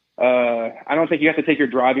 I don't think you have to take your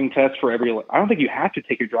driving test I don't think you have to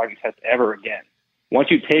take your driving test ever again.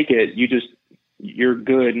 Once you take it, you're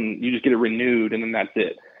good and you just get it renewed and then that's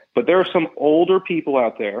it. But there are some older people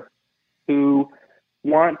out there who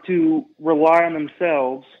want to rely on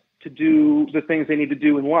themselves to do the things they need to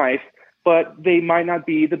do in life, but they might not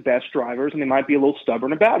be the best drivers and they might be a little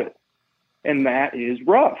stubborn about it. And that is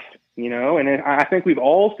rough, And I think we've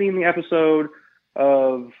all seen the episode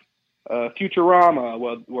of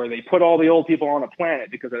Futurama where they put all the old people on a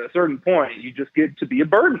planet because at a certain point you just get to be a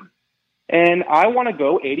burden. And I want to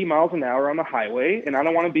go 80 miles an hour on the highway, and I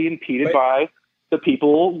don't want to be impeded by the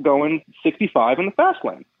people going 65 in the fast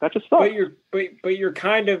lane. That just sucks. But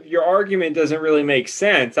your argument doesn't really make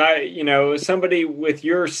sense. Somebody with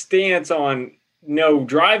your stance on no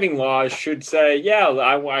driving laws should say,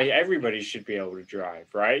 everybody should be able to drive,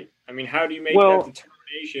 right? I mean, how do you make that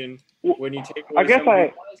determination when you take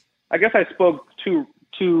away I guess I spoke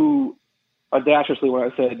too audaciously when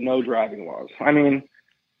I said no driving laws. I mean,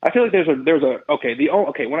 I feel like if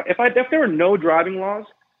there were no driving laws,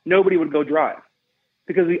 nobody would go drive.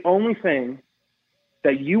 Because the only thing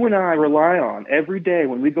that you and I rely on every day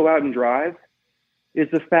when we go out and drive is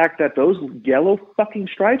the fact that those yellow fucking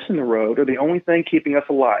stripes in the road are the only thing keeping us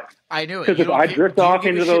alive. I knew it. Because if I drift off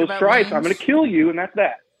into those stripes, I'm going to kill you, and that's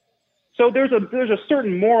that. So there's a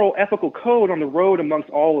certain moral, ethical code on the road amongst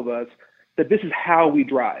all of us that this is how we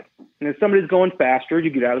drive. And if somebody's going faster, you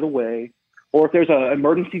get out of the way. Or if there's an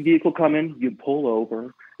emergency vehicle coming, you pull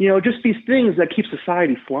over. Just these things that keep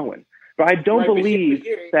society flowing. But I don't believe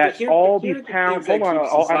that all these towns. Hold on,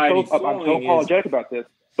 I'm so apologetic about this.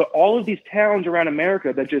 But all of these towns around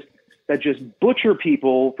America that just butcher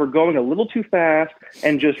people for going a little too fast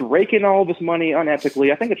and just raking all this money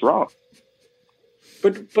unethically, I think it's wrong.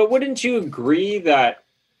 But wouldn't you agree that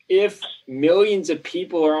if millions of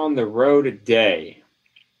people are on the road a day,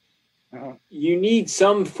 you need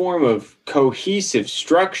some form of cohesive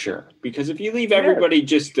structure? Because if you leave everybody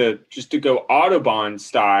just to go Autobahn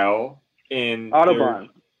style in Autobahn,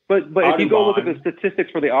 but if you go look at the statistics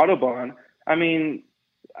for the Autobahn, I mean,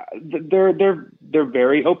 they're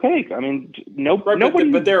very opaque. I mean, nobody's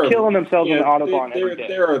killing themselves on the Autobahn every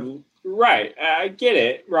day. Right, I get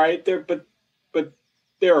it. Right there, but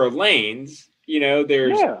there are lanes.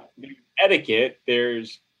 There's etiquette.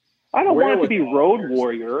 I don't want it to be road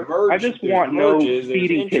warrior. I just want no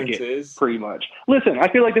speeding tickets, pretty much. Listen,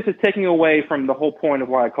 I feel like this is taking away from the whole point of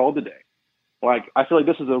why I called today. Like, I feel like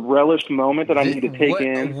this is a relished moment that I need to take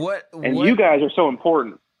in. And you guys are so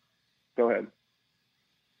important. Go ahead.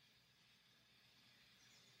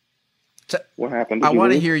 What happened? I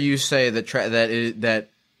want to hear you say that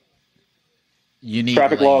you need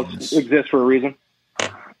traffic lanes. Laws exist for a reason.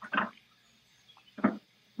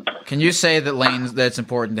 Can you say that it's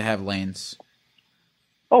important to have lanes?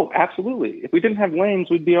 Oh, absolutely. If we didn't have lanes,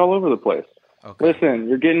 we'd be all over the place. Okay. Listen,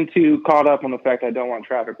 you're getting too caught up on the fact I don't want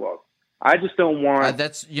traffic laws. I just don't want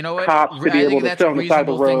cops to be able to sit on the side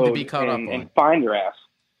of the road and find your ass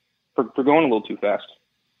for going a little too fast.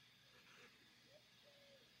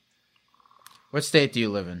 What state do you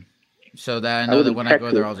live in? So that I know that when I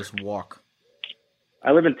go there, I'll just walk.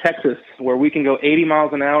 I live in Texas, where we can go 80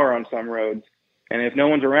 miles an hour on some roads. And if no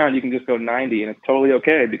one's around, you can just go 90, and it's totally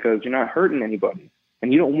okay because you're not hurting anybody.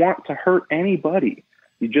 And you don't want to hurt anybody.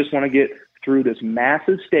 You just want to get through this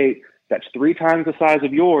massive state that's 3 times the size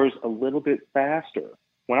of yours a little bit faster.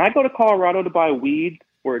 When I go to Colorado to buy weed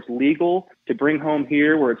where it's legal to bring home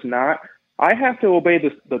here where it's not, I have to obey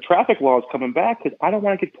the traffic laws coming back because I don't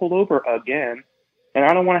want to get pulled over again. And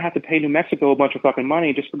I don't want to have to pay New Mexico a bunch of fucking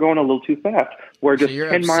money just for going a little too fast. Where just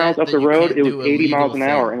 10 miles up the road, it was 80 miles an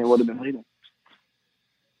hour and it would have been legal.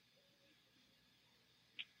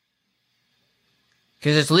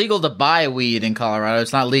 Because it's legal to buy weed in Colorado.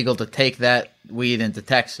 It's not legal to take that weed into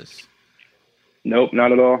Texas. Nope,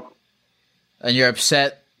 not at all. And you're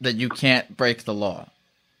upset that you can't break the law.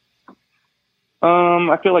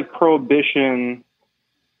 I feel like prohibition,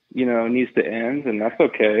 needs to end, and that's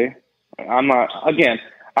okay.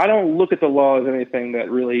 I don't look at the law as anything that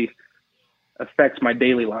really affects my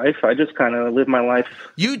daily life. I just kind of live my life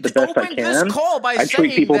the best I can. This call by I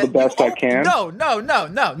treat people the best I can.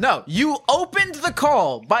 No. You opened the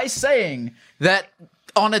call by saying that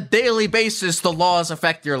on a daily basis the laws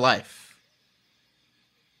affect your life.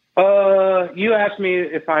 You asked me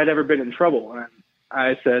if I had ever been in trouble, and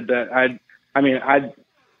I said that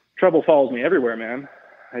trouble follows me everywhere, man.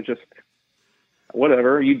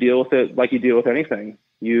 Whatever, you deal with it like you deal with anything.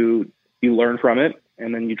 You learn from it,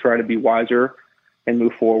 and then you try to be wiser and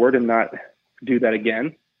move forward and not do that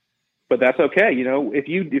again. But that's okay. You know, if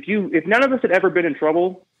none of us had ever been in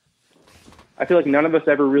trouble, I feel like none of us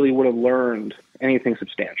ever really would have learned anything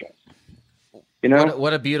substantial. You know,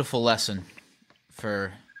 what a beautiful lesson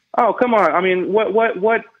for. Oh, come on. I mean,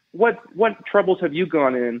 what troubles have you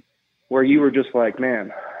gone in where you were just like,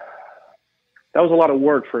 man, that was a lot of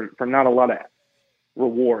work for not a lot of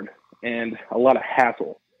reward and a lot of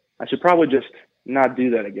hassle. I should probably just not do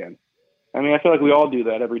that again. I mean, I feel like we all do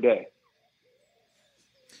that every day.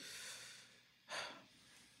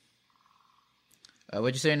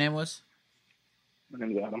 What'd you say your name was? My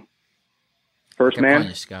name's Adam. First man.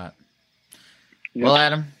 You, Scott. Yep. Well,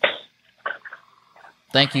 Adam,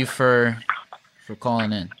 thank you for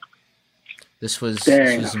calling in. This was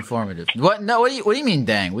informative. What? No. What do you mean?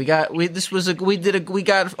 Dang. We got a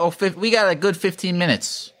good 15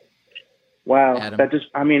 minutes. Wow. Adam. That just.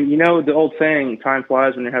 I mean, you know the old saying, "Time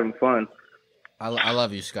flies when you're having fun." I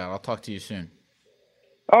love you, Scott. I'll talk to you soon.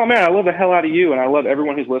 Oh man, I love the hell out of you, and I love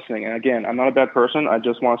everyone who's listening. And again, I'm not a bad person. I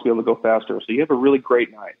just want us to be able to go faster. So you have a really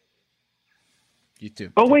great night. You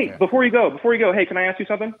too. Oh wait, before you go, hey, can I ask you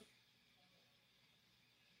something?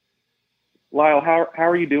 Lyle, how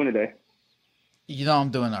are you doing today? You know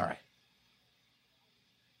I'm doing all right.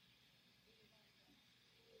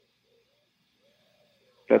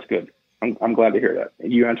 That's good. I'm glad to hear that.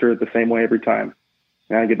 You answer it the same way every time.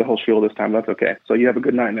 And I get the whole spiel this time. That's okay. So you have a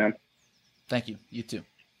good night, man. Thank you. You too.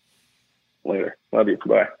 Later. Love you.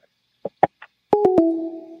 Bye.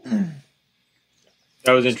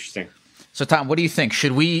 That was interesting. So, Tom, what do you think?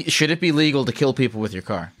 Should it be legal to kill people with your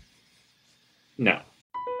car? No.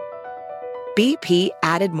 BP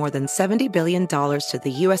added more than $70 billion to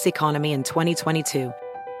the U.S. economy in 2022.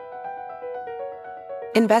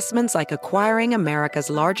 Investments like acquiring America's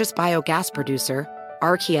largest biogas producer,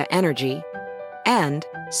 Archaea Energy, and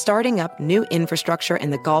starting up new infrastructure in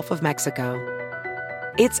the Gulf of Mexico.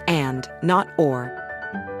 It's and, not or.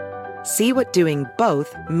 See what doing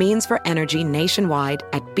both means for energy nationwide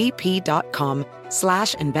at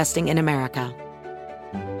bp.com/investing in America.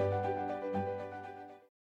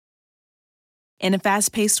 In a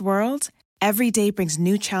fast-paced world, every day brings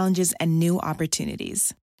new challenges and new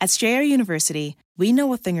opportunities. At Strayer University, we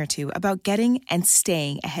know a thing or two about getting and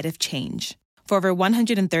staying ahead of change. For over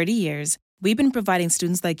 130 years, we've been providing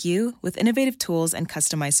students like you with innovative tools and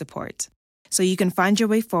customized support, so you can find your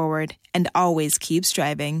way forward and always keep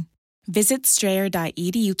striving. Visit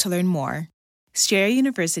strayer.edu to learn more. Strayer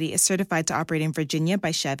University is certified to operate in Virginia by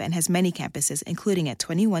Chev and has many campuses, including at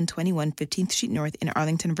 2121 15th Street North in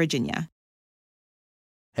Arlington, Virginia.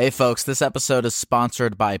 Hey folks, this episode is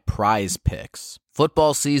sponsored by Prize Picks.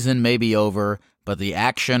 Football season may be over, but the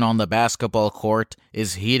action on the basketball court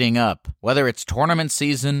is heating up. Whether it's tournament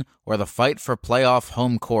season or the fight for playoff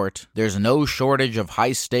home court, there's no shortage of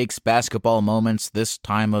high-stakes basketball moments this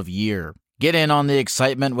time of year. Get in on the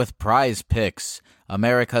excitement with Prize Picks,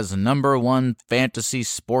 America's #1 fantasy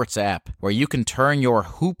sports app, where you can turn your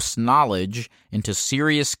hoops knowledge into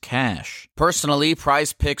serious cash. Personally,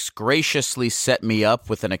 Prize Picks graciously set me up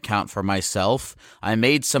with an account for myself. I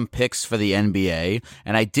made some picks for the NBA,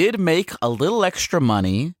 and I did make a little extra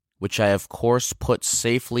money, which I of course put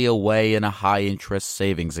safely away in a high-interest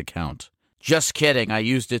savings account. Just kidding, I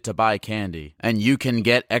used it to buy candy. And you can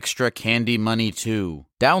get extra candy money too.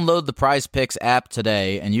 Download the Prize Picks app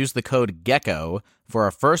today and use the code GECKO for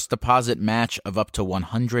a first deposit match of up to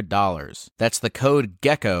 $100. That's the code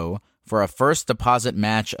GECKO for a first deposit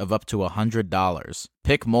match of up to $100.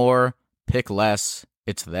 Pick more, pick less.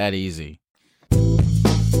 It's that easy.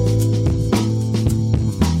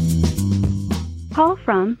 Call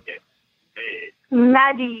from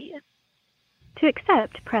Maddie. To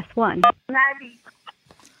accept, press 1.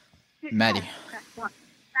 Maddie.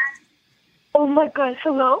 Oh my God,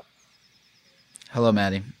 hello? Hello,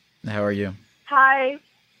 Maddie. How are you? Hi.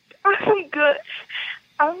 I'm good.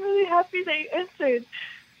 I'm really happy that you answered.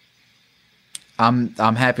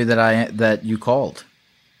 I'm happy that you called.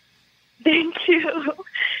 Thank you.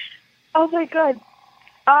 Oh my God.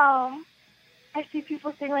 I see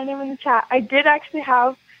people saying my name in the chat. I did actually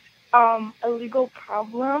have a legal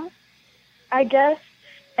problem, I guess,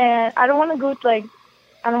 and I don't want to go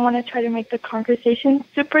I don't want to try to make the conversation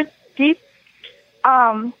super deep.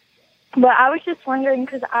 But I was just wondering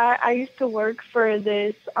because I used to work for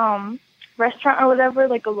this restaurant or whatever,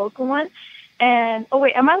 like a local one. And, oh,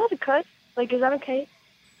 wait, am I allowed to cuss? Like, is that okay?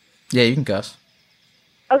 Yeah, you can cuss.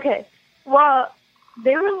 Okay. Well,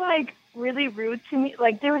 they were, like, really rude to me.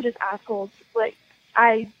 Like, they were just assholes. Like,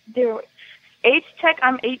 they were, age check,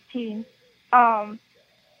 I'm 18.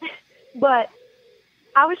 But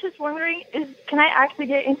I was just wondering, can I actually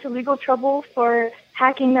get into legal trouble for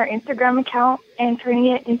hacking their Instagram account and turning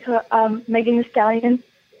it into Megan Thee Stallion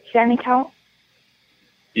fan account?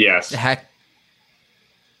 Yes.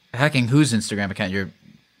 Hacking whose Instagram account?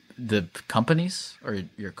 The company's or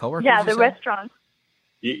your coworkers? Yeah, the restaurants.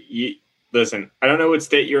 Listen, I don't know what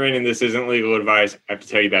state you're in, and this isn't legal advice. I have to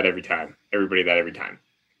tell you that every time. Everybody that every time.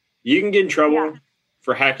 You can get in trouble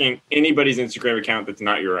for hacking anybody's Instagram account that's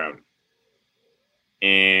not your own.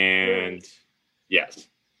 And yes.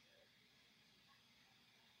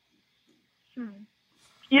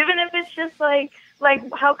 Even if it's just like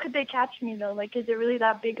how could they catch me though? Like, is it really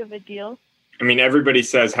that big of a deal? I mean, everybody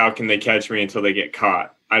says, "How can they catch me?" until they get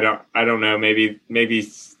caught. I don't know. Maybe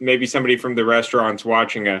somebody from the restaurant's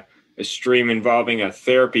watching a stream involving a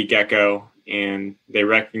therapy gecko, and they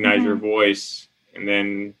recognize your voice, and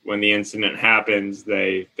then when the incident happens,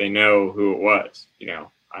 they know who it was. You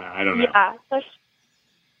know, I don't know. Yeah,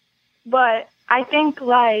 but I think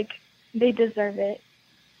like they deserve it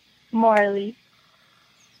morally.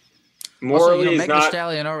 Also, Megan Thee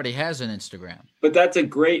Stallion already has an Instagram. But that's a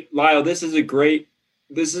great, Lyle. This is a great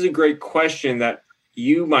question that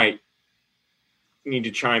you might need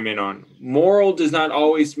to chime in on. Moral does not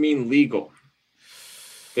always mean legal.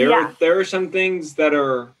 There are some things that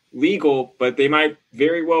are legal, but they might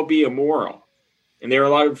very well be immoral, and there are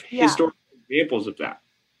a lot of historical examples of that.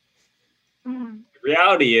 Mm-hmm. The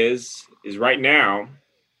reality is right now,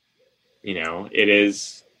 you know, it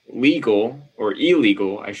is legal or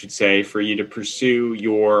illegal, I should say, for you to pursue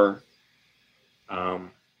your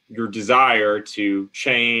desire to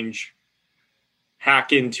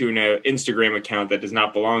hack into an Instagram account that does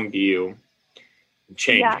not belong to you, and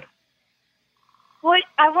change it. Well,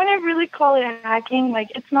 I wouldn't really call it hacking.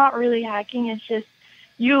 Like, it's not really hacking. It's just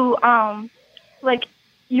you,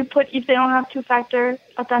 you put, if they don't have two-factor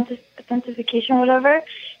authentication or whatever,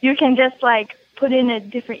 you can just, like, put in a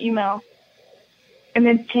different email and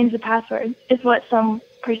then change the password, is what some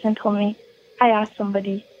person told me. I asked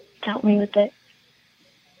somebody to help me with it.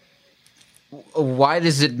 Why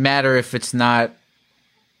does it matter if it's not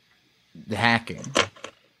hacking?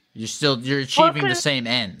 You're achieving the same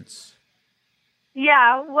ends.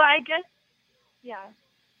 Yeah, well, I guess,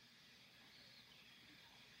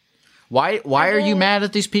 Why are you mad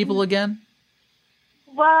at these people again?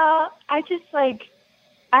 Well, I just, I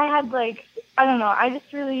don't know, I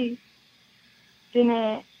just really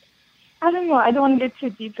didn't, I don't know, I don't want to get too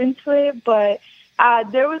deep into it, but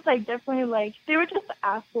there was, definitely, they were just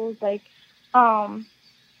assholes, I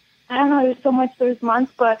don't know, there's so much, there's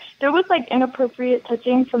months, but there was, inappropriate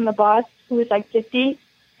touching from the boss who was, 50,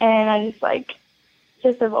 and I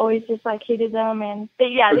just have always just, hated them, and,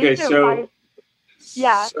 okay, So,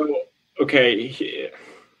 okay,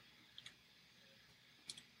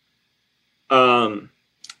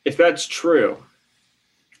 if that's true,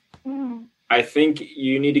 I think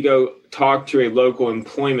you need to go talk to a local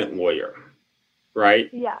employment lawyer, right?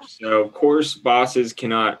 Yeah. So, of course, bosses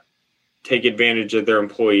cannot take advantage of their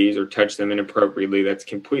employees or touch them inappropriately. That's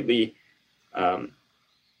completely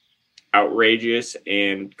outrageous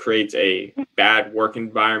and creates a bad work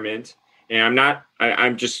environment. And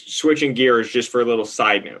I'm just switching gears just for a little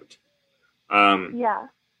side note.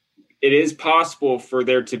 It is possible for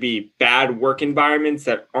there to be bad work environments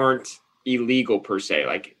that aren't illegal per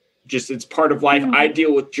se. It's part of life. I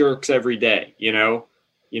deal with jerks every day,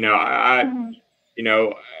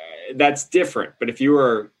 that's different. But if you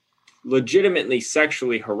are legitimately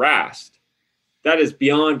sexually harassed, that is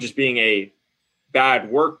beyond just being a bad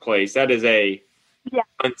workplace. That is a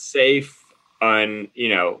unsafe,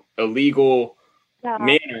 illegal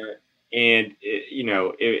manner. And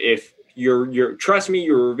if your trust me,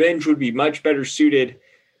 your revenge would be much better suited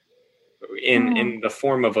in the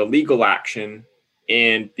form of a legal action.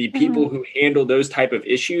 And the people who handle those type of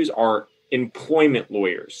issues are employment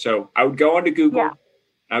lawyers. So I would go onto Google.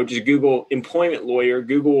 I would just Google employment lawyer.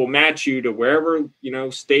 Google will match you to wherever,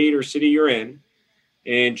 state or city you're in,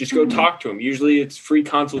 and just go talk to them. Usually it's free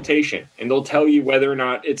consultation, and they'll tell you whether or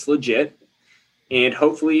not it's legit. And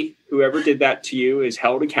hopefully whoever did that to you is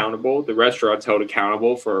held accountable. The restaurant's held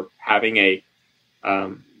accountable for having a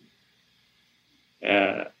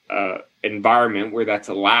environment where that's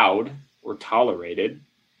allowed or tolerated.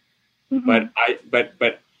 but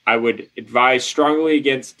I would advise strongly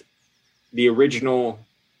against the original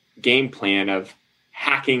game plan of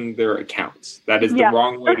hacking their accounts. That is the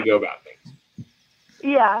wrong way to go about things.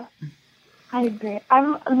 Yeah, I agree.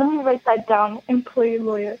 Let me write that down.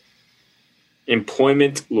 Employment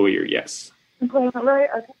lawyer, yes. Employment lawyer,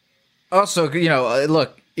 okay. Also,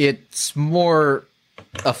 look, it's more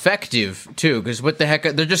effective too, because what the heck,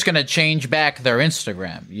 they're just going to change back their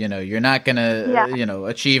Instagram. You're not going to,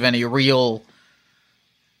 achieve any real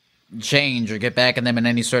change or get back at them in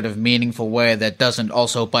any sort of meaningful way that doesn't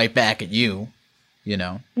also bite back at you,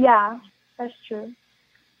 Yeah, that's true.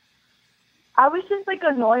 I was just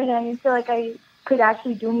annoyed, and I didn't feel like I could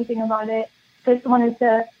actually do anything about it. Just wanted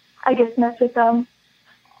to, I guess, mess with them.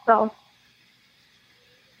 So,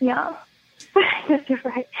 yeah. Yes, you're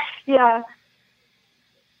right. Yeah.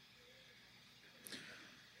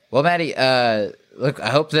 Well, Maddie, look, I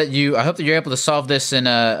hope that you're able to solve this in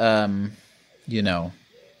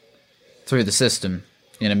through the system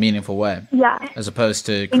in a meaningful way. Yeah. As opposed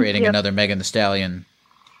to creating another Megan Thee Stallion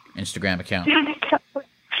Instagram account.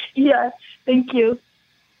 Yeah. Thank you.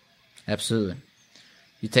 Absolutely.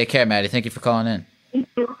 You take care, Maddie. Thank you for calling in. Thank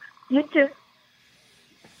you. You too.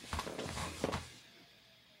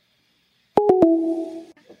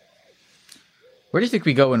 Where do you think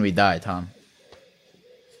we go when we die, Tom?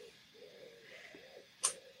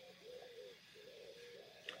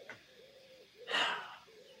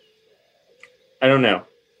 I don't know.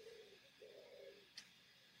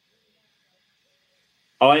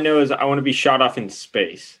 All I know is I want to be shot off into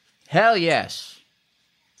space. Hell yes.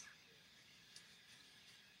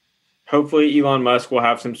 Hopefully Elon Musk will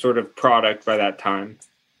have some sort of product by that time.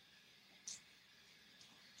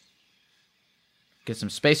 Get some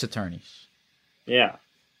space attorneys. Yeah.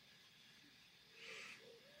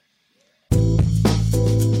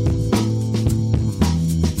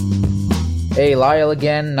 Hey, Lyle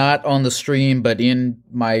again, not on the stream, but in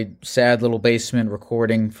my sad little basement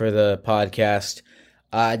recording for the podcast.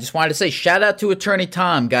 I just wanted to say shout out to Attorney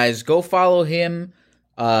Tom, guys. Go follow him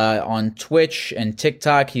on Twitch and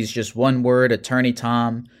TikTok. He's just one word, Attorney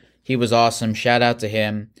Tom. He was awesome. Shout out to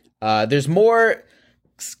him. There's more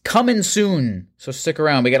coming soon, so stick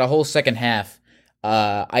around. We got a whole second half.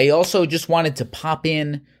 I also just wanted to pop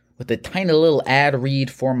in with a tiny little ad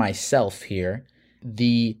read for myself here.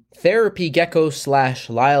 The Therapy Gecko /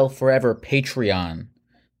 Lyle Forever Patreon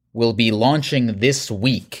will be launching this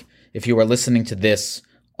week. If you are listening to this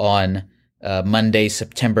on Monday,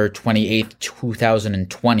 September 28th,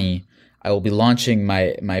 2020, I will be launching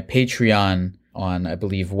my Patreon on, I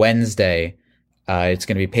believe, Wednesday. It's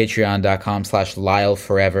going to be patreon.com / Lyle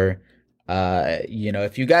Forever.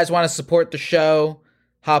 If you guys want to support the show,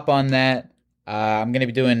 hop on that. I'm going to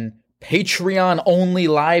be doing Patreon-only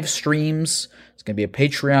live streams. It's going to be a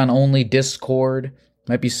Patreon-only Discord.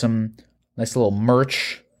 Might be some nice little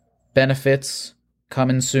merch benefits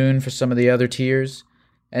coming soon for some of the other tiers.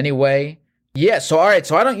 Anyway, yeah, so I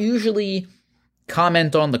don't usually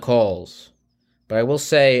comment on the calls, but I will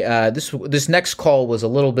say this next call was a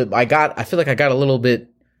little bit, I feel like I got a little bit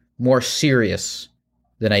more serious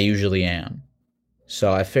than I usually am.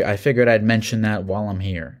 So I figured I'd mention that while I'm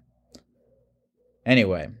here.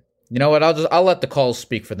 Anyway, you know what? I'll let the calls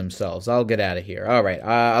speak for themselves. I'll get out of here. All right.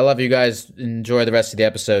 I love you guys. Enjoy the rest of the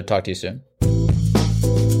episode. Talk to you soon.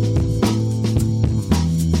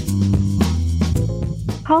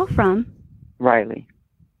 Call from Riley.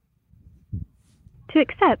 To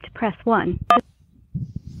accept, press 1.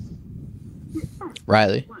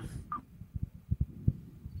 Riley.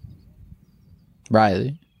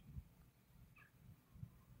 Riley.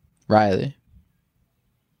 Riley.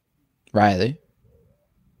 Riley.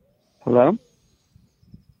 Hello?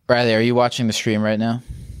 Riley, are you watching the stream right now?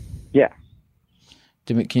 Yeah.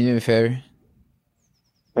 Can you do me a favor?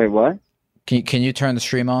 Wait, what? Can you turn the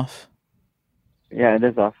stream off? Yeah, it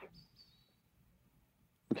is off.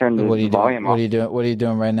 Turn the volume off. What are you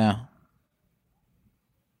doing right now?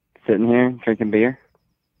 Sitting here, drinking beer.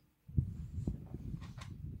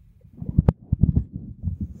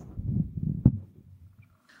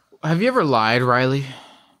 Have you ever lied, Riley?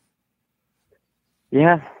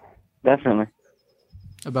 Yeah, definitely.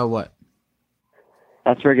 About what?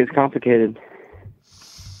 That's where it gets complicated.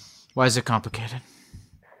 Why is it complicated?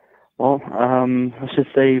 Well, let's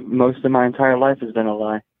just say most of my entire life has been a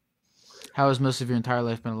lie. How has most of your entire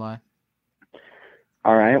life been a lie?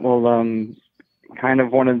 All right, well, I'm kind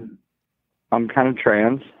of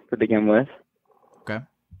trans to begin with. Okay.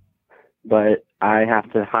 But I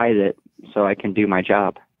have to hide it so I can do my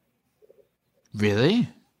job. Really?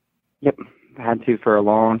 Yep. I had to for a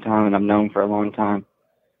long time, and I've known for a long time.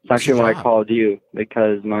 It's actually when I called you,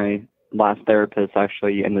 because my last therapist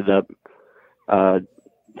actually ended up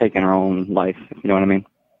taking her own life, if you know what I mean.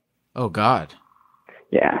 Oh, God.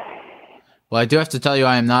 Yeah. Well, I do have to tell you,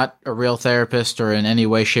 I am not a real therapist or in any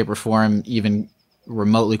way, shape, or form even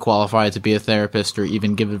remotely qualified to be a therapist or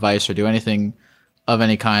even give advice or do anything of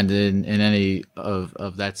any kind in any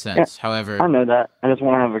of that sense. Yeah, However, I know that. I just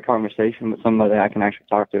want to have a conversation with somebody I can actually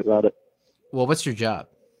talk to about it. well, what's your job?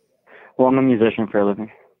 Well, I'm a musician for a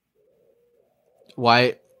living.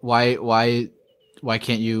 Why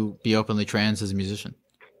can't you be openly trans as a musician?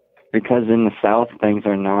 Because in the South, things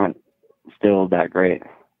are not still that great.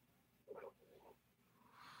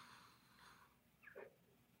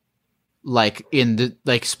 Like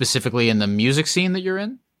specifically in the music scene that you're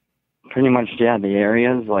in? Pretty much, yeah. The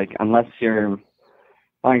areas, like, unless you're,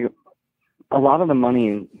 like, a lot of the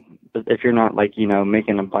money, if you're not, like, you know,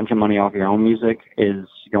 making a bunch of money off your own music, is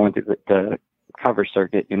going through the cover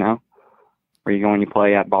circuit, you know, where you go and you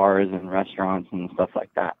play at bars and restaurants and stuff like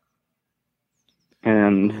that.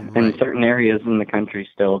 And in certain areas in the country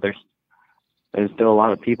still, there's still a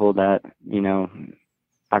lot of people that, you know,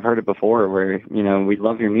 I've heard it before where, you know, we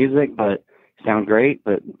love your music, but sound great,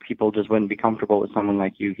 but people just wouldn't be comfortable with someone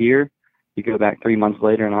like you here. You go back 3 months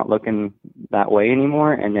later, not looking that way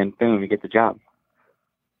anymore, and then boom, you get the job.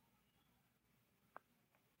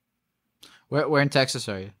 Where in Texas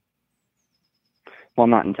are you? Well,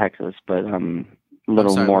 not in Texas, but a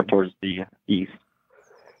little more towards the east.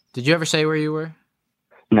 Did you ever say where you were?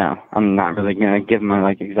 No, I'm not really gonna give my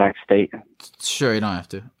like exact state. Sure, you don't have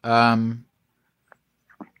to.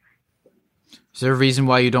 Is there a reason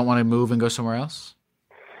why you don't want to move and go somewhere else?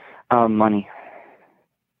 Money.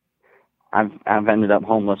 I've ended up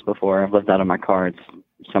homeless before. I've lived out of my car. It's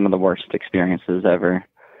some of the worst experiences ever.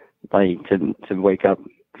 Like to wake up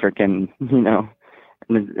freaking, you know,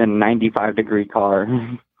 in a 95-degree car.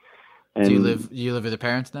 And do you live with your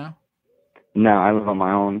parents now? No, I live on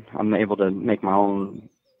my own. I'm able to make my own.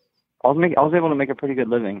 I was able to make a pretty good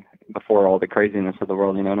living before all the craziness of the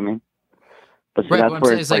world. You know what I mean? But so that's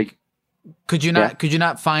where it's like, could you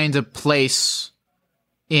not find a place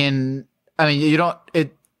in? I mean,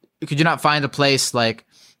 could you not find a place like?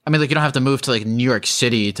 I mean, like you don't have to move to like New York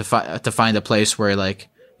City to find a place where like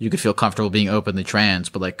you could feel comfortable being openly trans.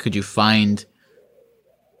 But like, could you find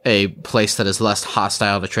a place that is less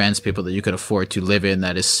hostile to trans people that you could afford to live in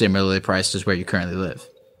that is similarly priced as where you currently live?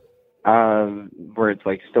 Where it's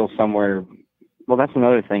like still somewhere. Well, that's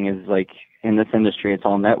another thing is like in this industry, it's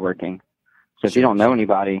all networking. So if you don't know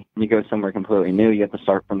anybody and you go somewhere completely new, you have to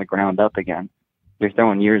start from the ground up again. You're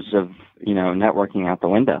throwing years of, you know, networking out the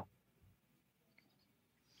window.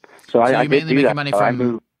 So I did do that. So I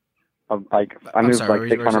moved like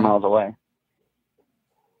 600 miles away.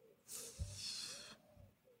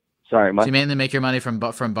 Sorry, what? So you mainly make your money from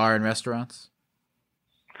bar and restaurants?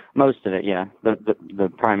 Most of it, yeah.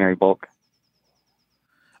 The primary bulk.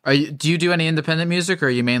 Do you do any independent music, or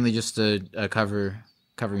are you mainly just a cover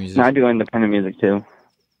music? No, I do independent music too.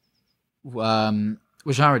 What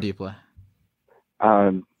genre do you play?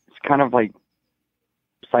 It's kind of like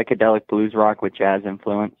psychedelic blues rock with jazz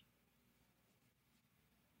influence.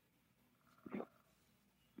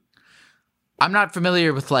 I'm not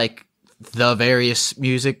familiar with like the various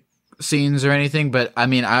music scenes or anything, but I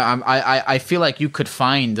mean, I feel like you could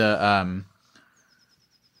find I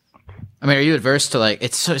mean, are you adverse to like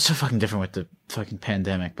it's so fucking different with the fucking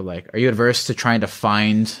pandemic, but like, are you adverse to trying to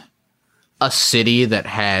find a city that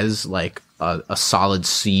has like a solid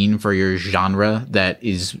scene for your genre that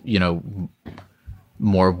is, you know,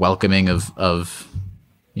 more welcoming of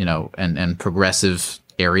you know, and progressive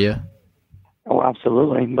area? Oh,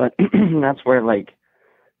 absolutely. But that's where like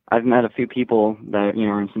I've met a few people that, you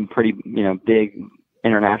know, are in some pretty, you know, big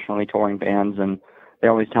internationally touring bands, and they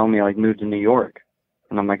always tell me like move to New York.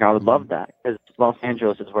 And I'm like, I would love that, because Los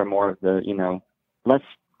Angeles is where more of the, you know, less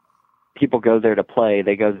people go there to play.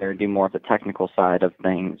 They go there to do more of the technical side of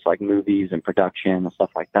things, like movies and production and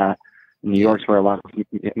stuff like that. New York's where a lot of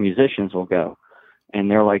musicians will go.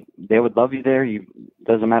 And they're like, they would love you there.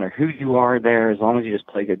 Doesn't matter who you are there, as long as you just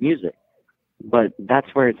play good music. But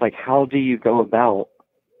that's where it's like, how do you go about,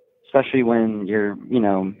 especially when you're, you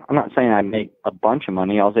know, I'm not saying I make a bunch of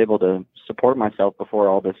money. I was able to support myself before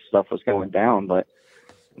all this stuff was going down, but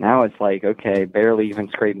now it's like, okay, barely even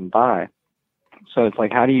scraping by. So it's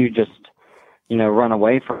like, how do you just, you know, run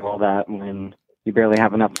away from all that when you barely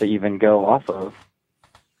have enough to even go off of?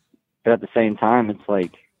 But at the same time, it's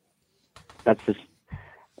like, that's just,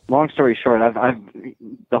 long story short, I've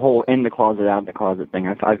the whole in the closet, out the closet thing,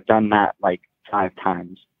 I've done that like 5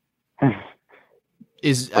 times. How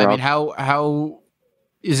is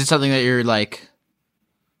it something that you're like,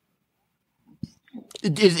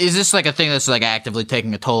 Is this like a thing that's like actively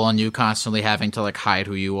taking a toll on you, constantly having to like hide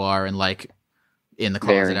who you are and like in the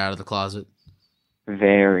closet, Very. out of the closet?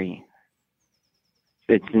 Very.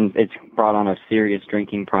 It's brought on a serious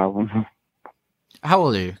drinking problem. How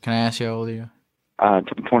old are you? Can I ask you how old are you?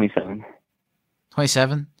 27.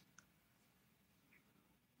 27?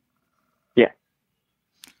 Yeah.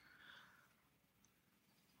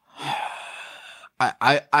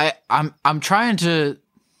 I'm trying to.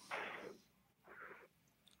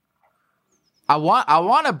 I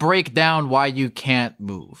want to break down why you can't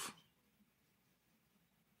move.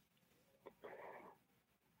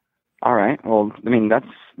 All right. Well, I mean,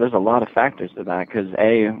 there's a lot of factors to that because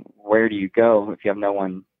where do you go if you have no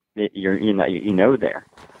one that you know there?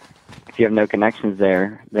 If you have no connections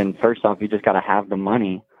there, then first off, you just got to have the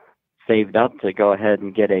money saved up to go ahead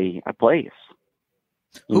and get a place.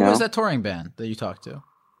 Who is that touring band that you talked to?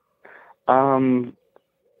 Some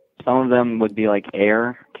of them would be like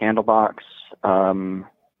Air, Candlebox. Then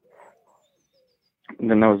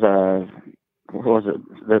there was what was it?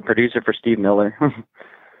 The producer for Steve Miller.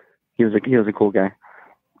 He was a cool guy.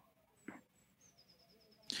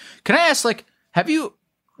 Can I ask, like, have you?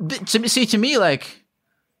 To me, like,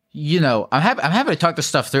 you know, I'm happy to talk this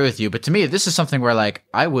stuff through with you, but to me, this is something where like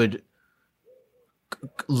I'd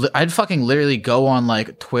fucking literally go on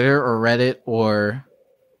like Twitter or Reddit, or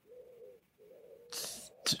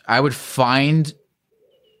I would find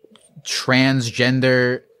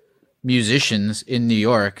transgender musicians in New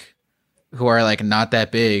York who are like not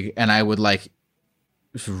that big, and I would like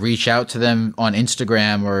reach out to them on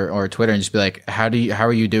Instagram or Twitter and just be like, how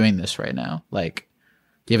are you doing this right now? Like,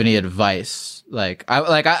 do you have any advice?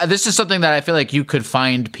 This is something that I feel like you could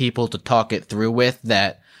find people to talk it through with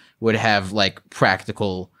that would have like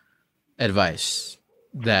practical advice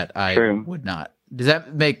that I would not. Does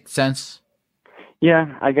that make sense?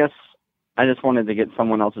 Yeah, I guess I just wanted to get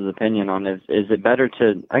someone else's opinion on it. Is it better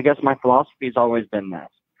to, I guess my philosophy has always been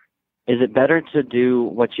that. Is it better to do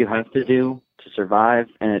what you have to do to survive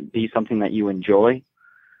and it be something that you enjoy?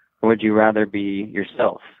 Or would you rather be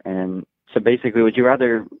yourself? And so basically, would you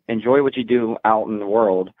rather enjoy what you do out in the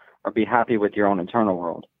world or be happy with your own internal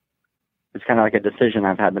world? It's kind of like a decision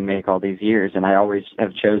I've had to make all these years. And I always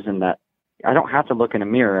have chosen that I don't have to look in a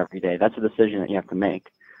mirror every day. That's a decision that you have to make.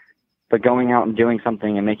 But going out and doing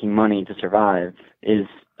something and making money to survive it's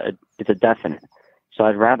a definite. So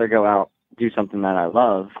I'd rather go out, do something that I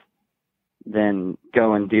love, than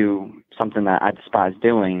go and do something that I despise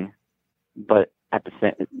doing. But at the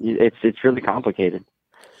same, it's really complicated.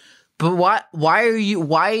 But why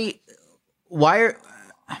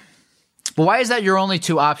is that your only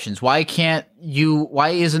two options? Why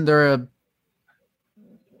isn't there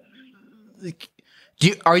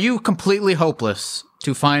are you completely hopeless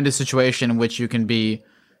to find a situation in which you can be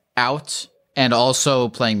out and also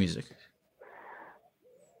playing music?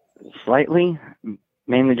 Slightly,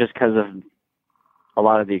 mainly just because of a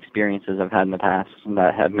lot of the experiences I've had in the past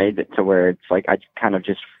that have made it to where it's like I kind of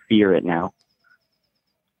just fear it now.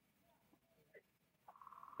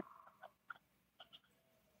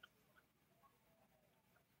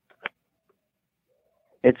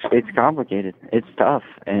 It's complicated. It's tough,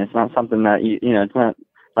 and it's not something that you know. It's not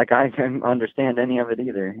like I can understand any of it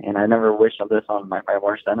either, and I never wish this on my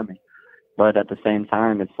worst enemy. But at the same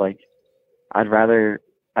time, it's like I'd rather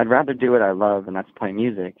do what I love, and that's play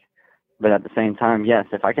music. But at the same time, yes,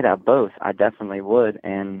 if I could have both, I definitely would,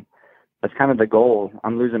 and that's kind of the goal.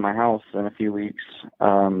 I'm losing my house in a few weeks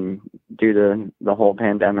due to the whole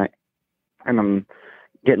pandemic, and I'm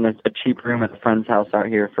getting a cheap room at a friend's house out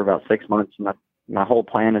here for about 6 months, and my whole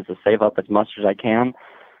plan is to save up as much as I can,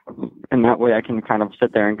 and that way I can kind of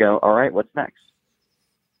sit there and go, all right, what's next?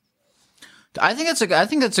 I think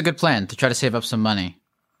that's a good plan to try to save up some money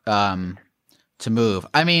to move.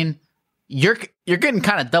 I mean, you're getting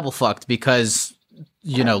kind of double fucked because,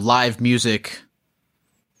 you know, live music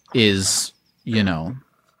is, you know,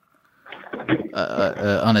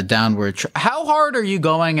 on a downward how hard are you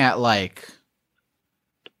going at, like,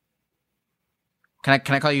 can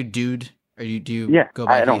I call you dude? Or do you go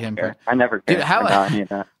by I don't him? care. I never care. Dude, how about any of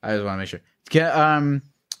that. I just want to make sure.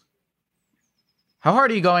 How hard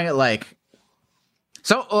are you going at, like?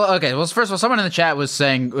 So okay. Well, first of all, someone in the chat was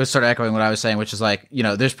sort of echoing what I was saying, which is like, you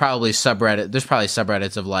know, there's probably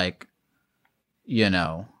subreddits of, like, you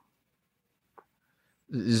know,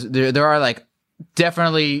 there are like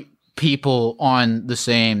definitely people on the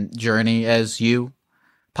same journey as you,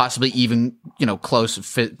 possibly even, you know,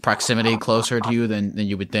 proximity closer to you than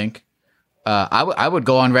you would think. I would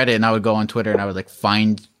go on Reddit and I would go on Twitter and I would like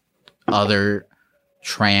find other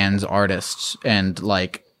trans artists and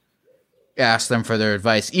like ask them for their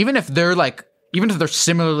advice, even if they're like even if they're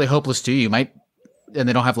similarly hopeless to you, and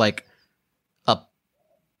they don't have like a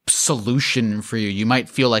solution for you, you might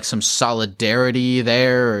feel like some solidarity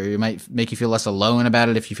there, or it might make you feel less alone about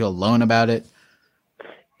it if you feel alone about it.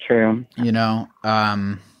 True. You know,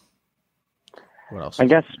 what else? I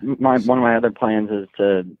guess one of my other plans is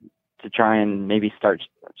to try and maybe start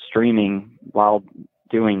streaming while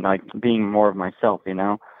doing, like, being more of myself, you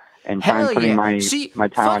know, and try and putting my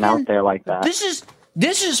talent out there like that.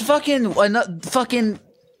 This is fucking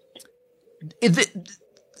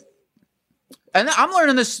and I'm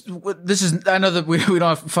learning this. This is, I know that we don't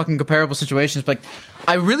have fucking comparable situations, but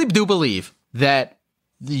I really do believe that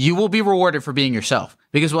you will be rewarded for being yourself.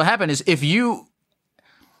 Because what happened is, if you,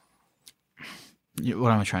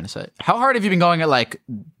 what am I trying to say? How hard have you been going at like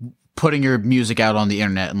putting your music out on the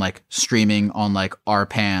internet and like streaming on like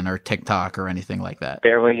RPan or TikTok or anything like that?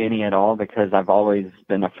 Barely any at all, because I've always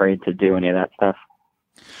been afraid to do any of that stuff.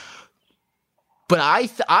 But I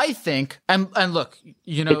think, and look,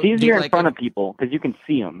 you know, it's easier in front of people because you can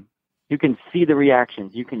see them. You can see the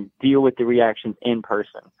reactions. You can deal with the reactions in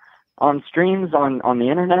person. On streams on the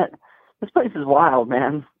internet, this place is wild,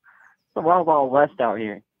 man. It's a wild, wild west out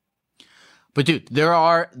here. But dude, there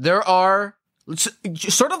are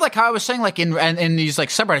sort of like how I was saying, like in these like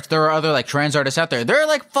subreddits, there are other like trans artists out there. There are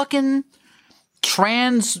like fucking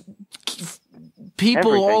trans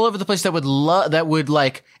people all over the place that would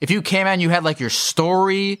like, if you came out and you had like your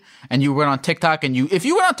story and you went on TikTok and if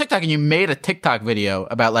you went on TikTok and you made a TikTok video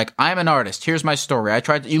about like, I'm an artist, here's my story.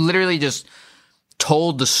 You literally just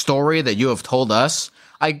told the story that you have told us.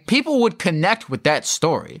 People would connect with that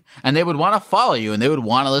story and they would want to follow you and they would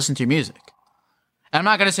want to listen to your music. And I'm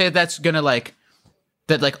not going to say that's going to like,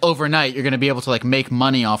 that like overnight you're going to be able to like make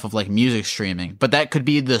money off of like music streaming, but that could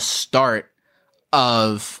be the start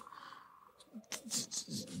of,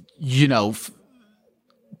 you know,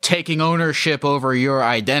 taking ownership over your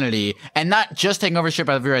identity, and not just taking ownership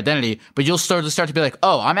of your identity, but you'll start to be like,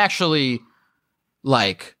 oh, I'm actually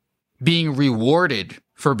like being rewarded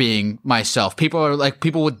for being myself. People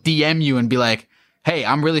would DM you and be like, hey,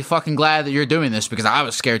 I'm really fucking glad that you're doing this because I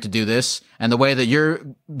was scared to do this. And the way that you're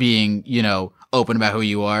being, you know, open about who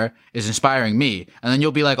you are is inspiring me. And then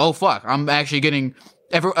you'll be like, oh fuck, I'm actually getting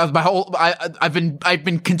I've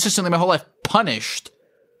been consistently my whole life punished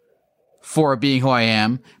for being who I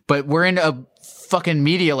am, but we're in a fucking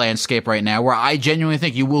media landscape right now where I genuinely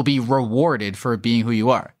think you will be rewarded for being who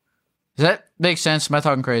you are. Does that make sense? Am I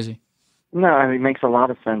talking crazy? No, I mean, it makes a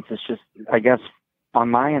lot of sense. It's just, I guess, on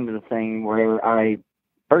my end of the thing, where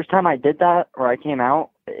first time I did that, or I came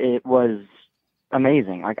out, it was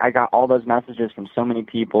amazing. Like, I got all those messages from so many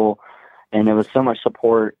people, and it was so much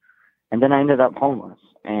support. And then I ended up homeless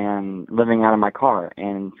and living out of my car,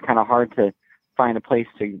 and it's kind of hard to find a place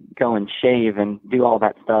to go and shave and do all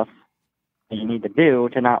that stuff that you need to do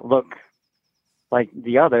to not look like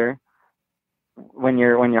the other when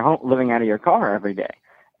you're living out of your car every day.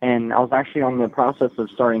 And I was actually on the process of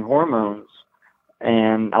starting hormones,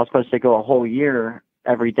 and I was supposed to go a whole year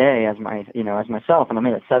every day as myself, and I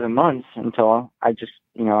made it 7 months until I just,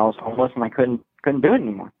 I was homeless and I couldn't do it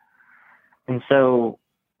anymore. And so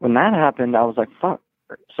when that happened, I was like, fuck,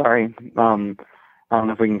 sorry. I don't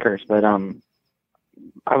know if we can curse, but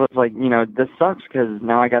I was like, this sucks because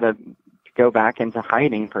now I got to go back into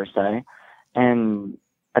hiding per se. And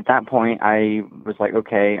at that point, I was like,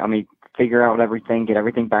 okay, let me figure out everything, get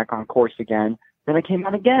everything back on course again. Then I came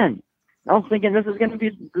out again. I was thinking this is going to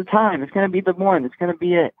be the time. It's going to be the one. It's going to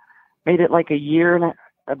be it. Made it like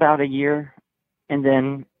about a year, and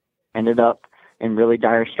then ended up in really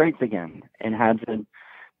dire straits again and had to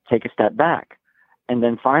take a step back. And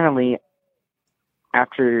then finally,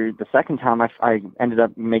 after the second time, I ended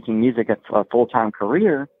up making music a full-time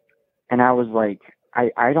career, and I was like,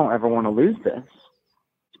 I don't ever want to lose this.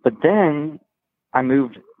 But then I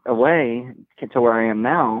moved away to where I am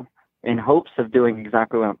now in hopes of doing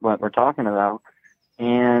exactly what we're talking about,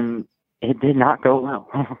 and it did not go well.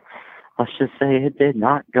 Let's just say it did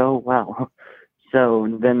not go well.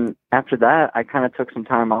 So then after that, I kind of took some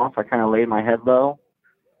time off. I kind of laid my head low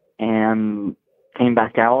and came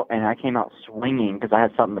back out, and I came out swinging because I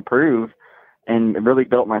had something to prove, and really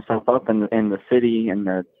built myself up in the city and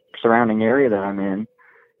the surrounding area that I'm in.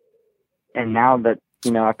 And now that,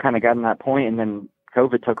 I've kind of gotten that point, and then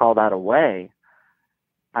COVID took all that away,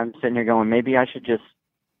 I'm sitting here going, maybe I should just,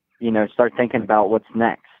 start thinking about what's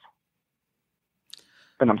next.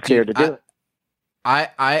 But I'm scared to do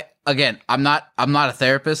it. Again, I'm not a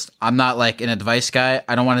therapist. I'm not like an advice guy.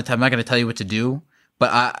 I'm not going to tell you what to do.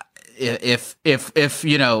 But if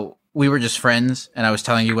we were just friends and I was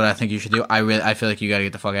telling you what I think you should do, I feel like you got to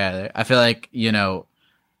get the fuck out of there. I feel like,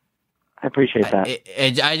 I appreciate that.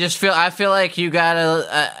 I feel like you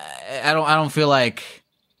gotta. I don't feel like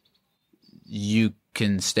you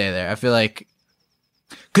can stay there. I feel like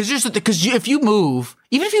because if you move,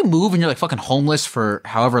 even if you move and you're like fucking homeless for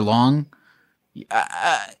however long,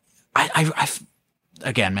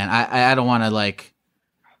 again, man, I don't want to like.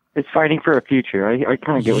 It's fighting for a future. I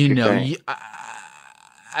kind of get what you're saying.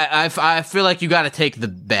 I feel like you got to take the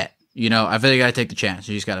bet. You know, I feel like you got to take the chance.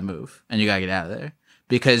 You just got to move and you got to get out of there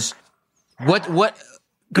because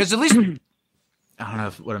because at least I don't know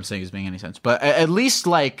if what I'm saying is making any sense, but at least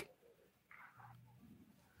like.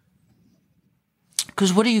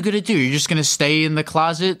 Because what are you going to do? You're just going to stay in the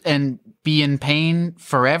closet and be in pain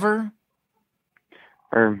forever?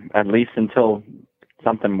 Or at least until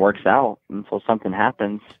something works out, until something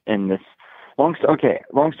happens in this. Long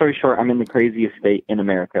story short, I'm in the craziest state in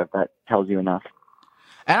America, if that tells you enough.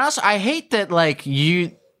 And also, I hate that, like,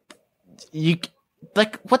 you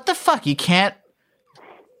like, what the fuck? You can't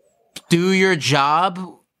do your job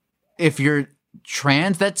if you're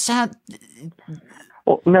trans?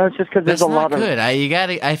 Well, no, it's just because there's a lot of... That's not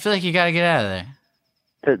good. I feel like you gotta get out of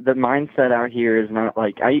there. The mindset out here is not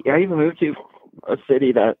like... I even moved to a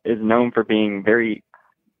city that is known for being very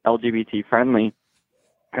LGBT friendly,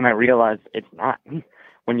 and I realized it's not.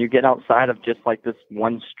 When you get outside of just like this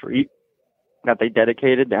one street that they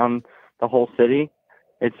dedicated down the whole city,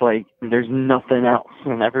 it's like there's nothing else,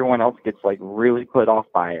 and everyone else gets like really put off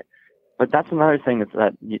by it. But that's another thing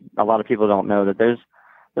that a lot of people don't know, that there's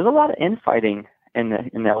a lot of infighting in the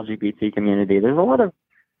LGBT community. There's a lot of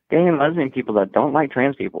gay and lesbian people that don't like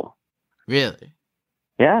trans people. Really?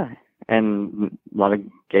 Yeah, and a lot of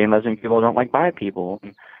gay and lesbian people don't like bi people.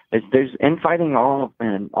 There's infighting all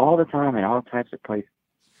the time in all types of places.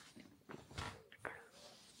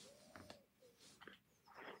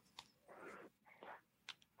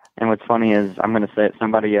 And what's funny is, I'm going to say it,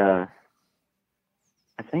 somebody, I'm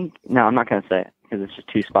not going to say it because it's just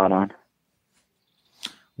too spot on.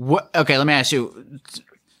 What? Okay, let me ask you.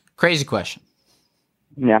 Crazy question.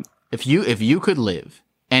 Yeah. If you could live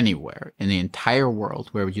anywhere in the entire world,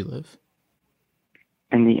 where would you live?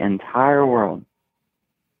 In the entire world.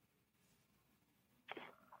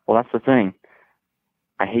 Well, that's the thing.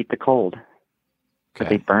 I hate the cold.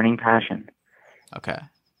 With a burning passion. Okay.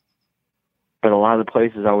 But a lot of the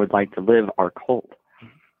places I would like to live are cold.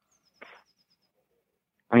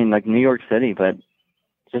 I mean, like New York City, but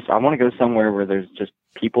just I want to go somewhere where there's just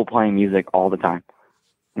people playing music all the time.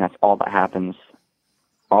 And that's all that happens.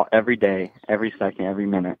 Every day, every second, every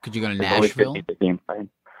minute. Could you go to There's always Nashville? good music being played.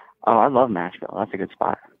 Oh, I love Nashville. That's a good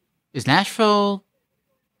spot. Is Nashville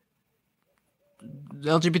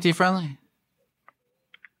LGBT friendly?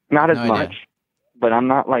 Not as No much. idea. But I'm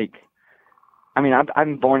not like... I mean,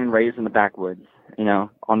 I'm born and raised in the backwoods,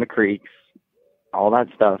 on the creeks, all that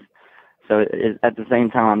stuff. So at the same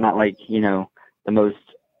time, I'm not like, the most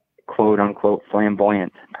quote-unquote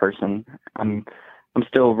flamboyant person. I'm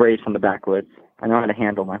still raised from the backwoods. I know how to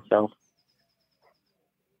handle myself.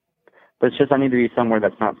 But it's just I need to be somewhere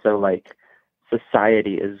that's not so, like,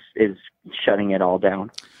 society is shutting it all down.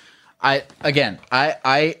 I'm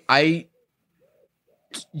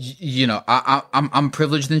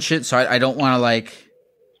privileged and shit, so I don't want to like.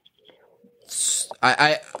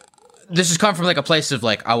 This has come from like a place of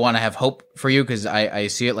like I want to have hope for you because I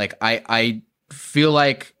see it like I feel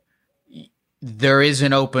like there is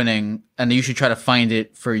an opening and you should try to find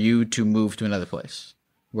it for you to move to another place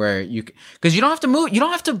where you because you don't have to move. You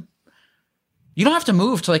don't have to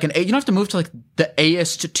move to like you don't have to move to like the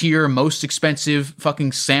A-ist tier most expensive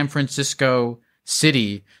fucking San Francisco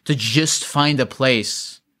city to just find a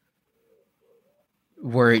place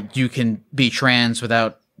where you can be trans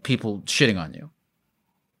without people shitting on you.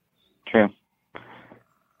 True.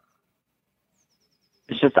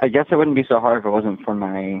 It's just, I guess it wouldn't be so hard if it wasn't for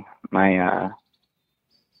my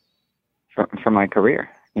career,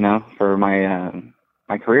 for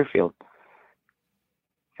my career field.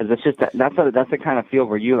 Because it's just that's the kind of field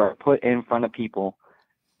where you are put in front of people,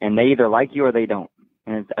 and they either like you or they don't.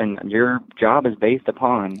 And your job is based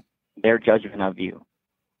upon their judgment of you.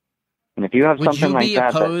 And if you have something like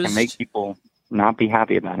that can make people not be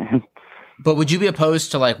happy about it. But would you be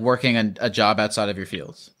opposed to like working a job outside of your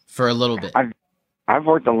fields for a little bit? I've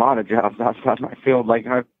worked a lot of jobs outside my field. Like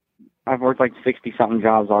I've worked like 60-something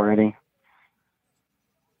jobs already.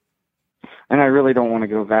 And I really don't want to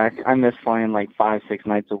go back. I miss flying like 5-6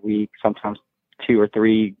 nights a week, sometimes 2 or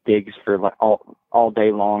 3 gigs for like all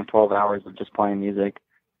day long, 12 hours of just playing music.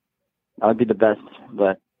 That would be the best,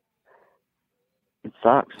 but it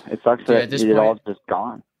sucks. It sucks that it all just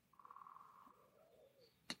gone.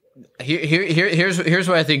 Here's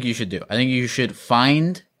what I think you should do. I think you should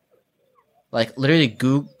find Like literally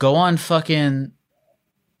go on fucking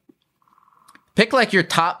pick like your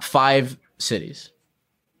top 5 cities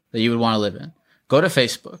that you would want to live in. Go to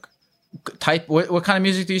Facebook. Type what kind of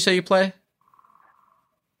music do you say you play?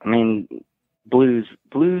 I mean, blues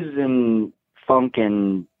and funk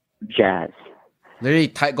and jazz. Literally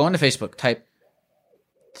go into Facebook, type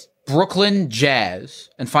Brooklyn Jazz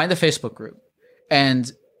and find the Facebook group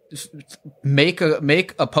and make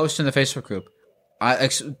a post in the Facebook group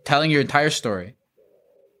telling your entire story.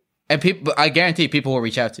 And people, I guarantee people will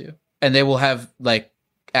reach out to you and they will have like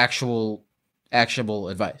actionable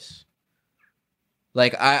advice.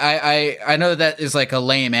 Like I know that is like a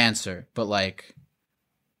lame answer, but like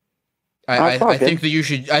I think that you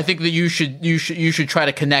should try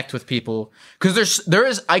to connect with people because there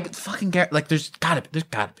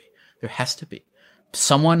has to be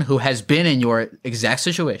someone who has been in your exact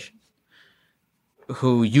situation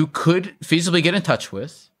who you could feasibly get in touch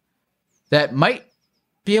with that might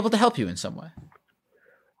be able to help you in some way.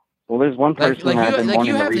 Well, there's one person I've been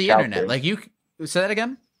wanting to reach out to. Like you say that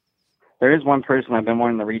again? There is one person I've been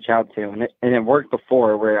wanting to reach out to, and it worked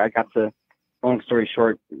before where I got to, long story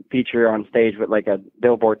short, feature on stage with like a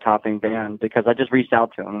Billboard topping band because I just reached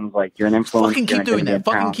out to him and was like, "You're an influencer." Fucking keep doing that.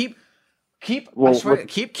 Fucking keep. Well, I swear,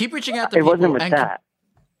 keep reaching out to it people. It wasn't with that.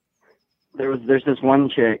 There's this one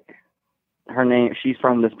chick. Her name. She's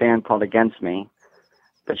from this band called Against Me,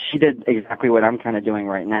 but she did exactly what I'm kind of doing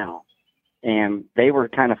right now, and they were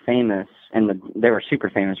kind of famous, and they were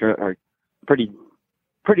super famous or pretty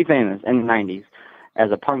famous in the 90s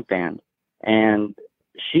as a punk band, and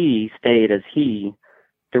she stayed as he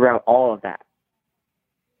throughout all of that.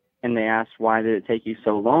 And they asked, why did it take you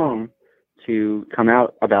so long to come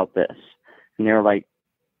out about this? And they were like,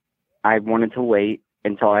 I wanted to wait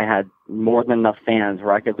until I had more than enough fans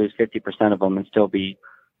where I could lose 50% of them and still be,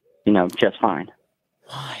 just fine.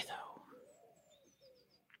 Why though?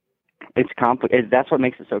 It's complicated. That's what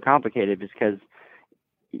makes it so complicated because,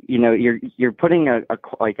 you're putting a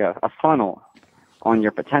funnel on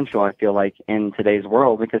your potential, I feel like, in today's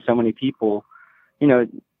world because so many people,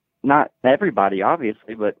 not everybody,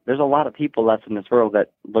 obviously, but there's a lot of people left in this world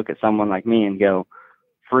that look at someone like me and go,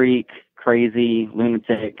 freak, crazy,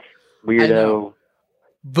 lunatic, weirdo.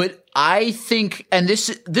 But I think, and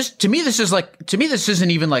this to me, this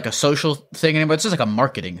isn't even like a social thing anymore. It's just like a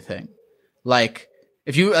marketing thing. Like,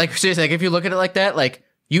 if you, like, seriously, like, if you look at it like that, like,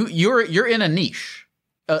 you're in a niche,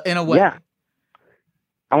 in a way. Yeah.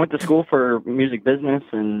 I went to school for music business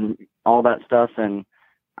and all that stuff, and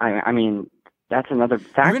I mean that's another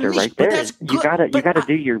factor right there. You gotta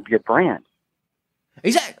do your brand.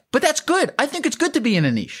 Exactly, but that's good. I think it's good to be in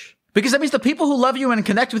a niche because that means the people who love you and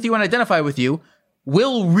connect with you and identify with you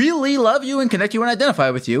will really love you and connect you and identify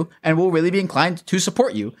with you, and will really be inclined to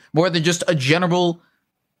support you more than just a general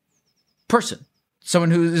person,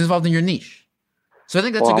 someone who is involved in your niche. So I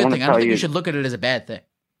think that's a good thing. I don't think you should look at it as a bad thing.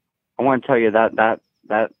 I want to tell you that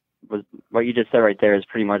was what you just said right there is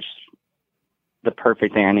pretty much the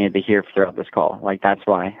perfect thing I needed to hear throughout this call. Like, that's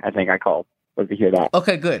why I think I called, was to hear that.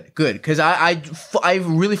 Okay, good. Because I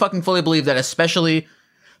really fucking fully believe that, especially,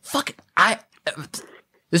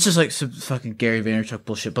 this is like some fucking Gary Vaynerchuk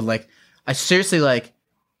bullshit, but like, I seriously, like,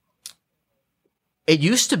 it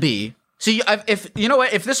used to be, see, if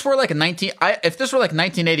this were like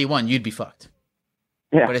 1981, you'd be fucked.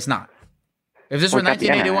 Yeah. But it's not. If this were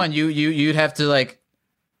 1981, you'd have to like,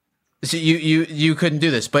 so you couldn't do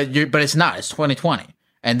this. But it's not. It's 2020,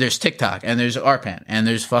 and there's TikTok, and there's RPAN, and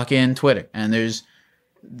there's fucking Twitter, and there's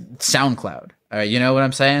SoundCloud. All right, you know what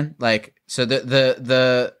I'm saying? Like, so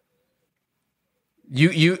the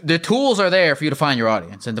tools are there for you to find your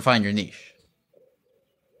audience and to find your niche.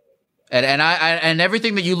 And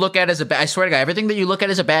everything that you look at as I swear to God, everything that you look at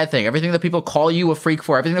as a bad thing, everything that people call you a freak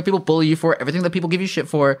for, everything that people bully you for, everything that people give you shit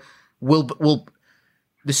for, will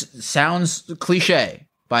this sounds cliche,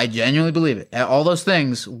 but I genuinely believe it. All those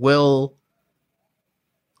things will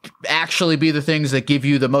actually be the things that give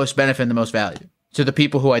you the most benefit and the most value to the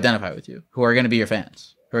people who identify with you, who are going to be your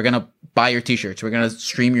fans, who are going to buy your t-shirts, who are going to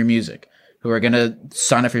stream your music, who are going to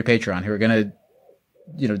sign up for your Patreon, who are going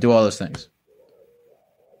to, do all those things.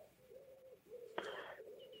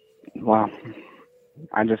 Wow.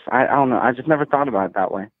 I don't know. I just never thought about it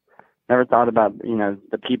that way. Never thought about,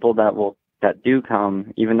 the people that do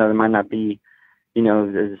come, even though there might not be, it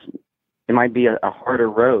might be a harder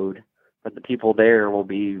road, but the people there will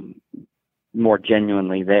be more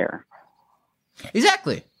genuinely there.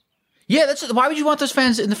 Exactly. Yeah, why would you want those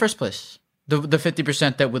fans in the first place? The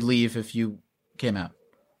 50% that would leave if you came out.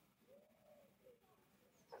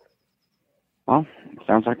 Well,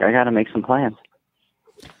 sounds like I got to make some plans.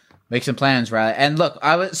 Make some plans, Riley. And look,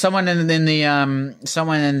 someone in the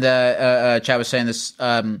chat was saying this.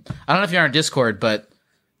 I don't know if you're on our Discord, but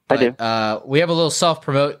I do. We have a little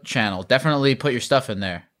self-promote channel. Definitely put your stuff in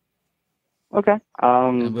there. Okay.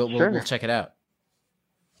 And sure. We'll check it out.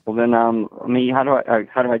 Well then, how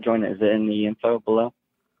do I join it? Is it in the info below?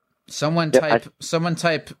 Someone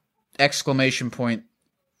type exclamation point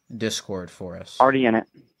Discord for us. Already in it.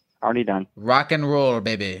 Already done. Rock and roll,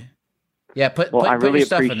 baby. Yeah, put really your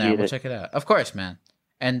stuff in there. appreciate We'll it. check it out. Of course, man.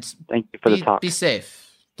 And thank you for the talk. Be safe.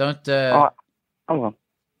 Don't. Well.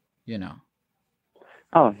 You know.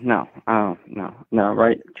 Oh no. No.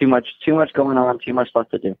 Right. Too much going on. Too much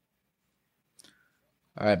left to do.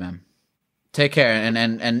 All right, man. Take care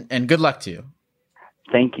and good luck to you.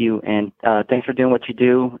 Thank you, and thanks for doing what you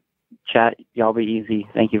do. Chat, y'all be easy.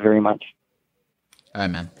 Thank you very much. All right,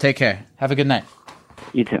 man. Take care. Have a good night.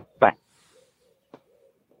 You too. Bye.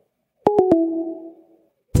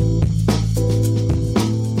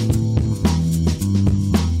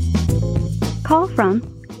 Call from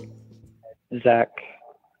Zach.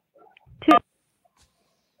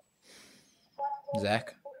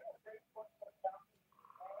 Zach?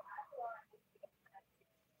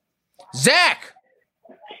 Zach!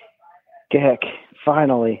 Heck,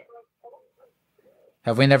 finally.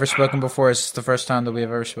 Have we never spoken before? Is this the first time that we have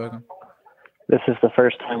ever spoken? This is the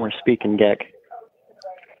first time we're speaking, Geck.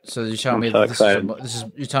 So you're telling me so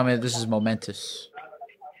that this is momentous.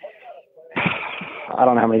 I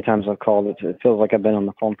don't know how many times I've called it. It feels like I've been on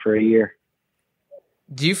the phone for a year.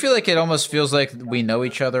 Do you feel like it almost feels like we know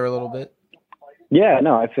each other a little bit? Yeah,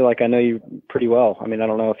 no, I feel like I know you pretty well. I mean, I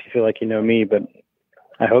don't know if you feel like you know me, but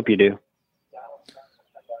I hope you do.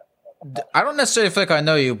 I don't necessarily feel like I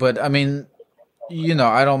know you, but I mean, you know,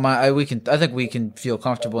 I don't mind. I think we can feel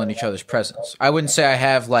comfortable in each other's presence. I wouldn't say I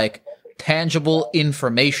have like tangible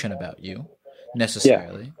information about you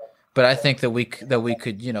necessarily, but I think that we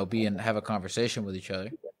could, you know, have a conversation with each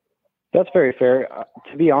other. That's very fair.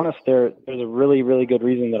 To be honest, there's a really, really good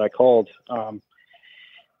reason that I called,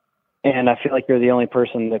 and I feel like you're the only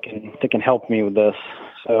person that can help me with this.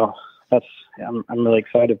 So I'm really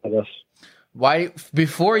excited for this. Why?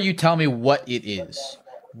 Before you tell me what it is,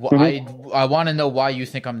 I want to know why you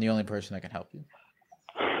think I'm the only person that can help you.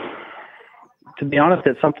 To be honest,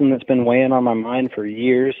 it's something that's been weighing on my mind for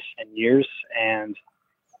years and years, and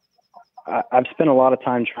I've spent a lot of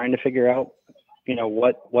time trying to figure out, you know,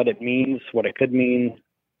 what it means, what it could mean,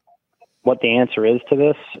 what the answer is to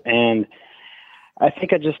this. And I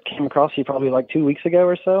think I just came across you probably like 2 weeks ago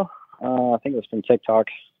or so. I think it was from TikTok,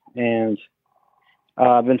 and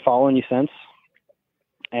I've been following you since.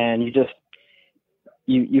 And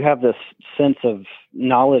you have this sense of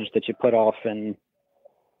knowledge that you put off in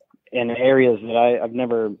areas that I've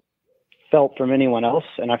never felt from anyone else.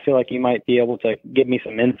 And I feel like you might be able to give me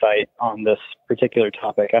some insight on this particular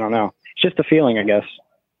topic. I don't know. It's just a feeling, I guess.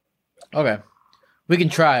 Okay. We can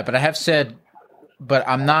try, but I have said, but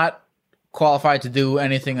I'm not qualified to do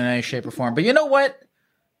anything in any shape or form. But you know what,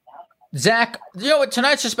 Zach, you know what?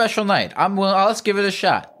 Tonight's a special night. Let's give it a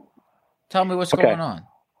shot. Tell me what's going on.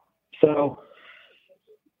 So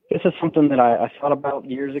this is something that I thought about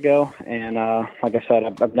years ago. And like I said,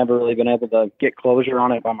 I've never really been able to get closure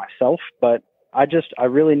on it by myself, but I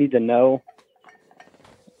really need to know.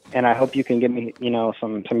 And I hope you can give me, you know,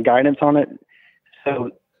 some guidance on it. So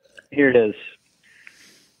here it is.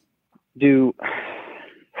 This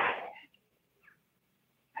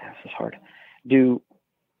is hard. Do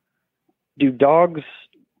dogs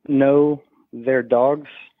know they're dogs?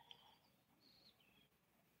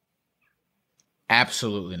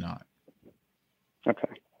 Absolutely not. Okay.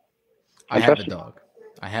 I have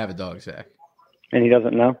a dog, Zach. And he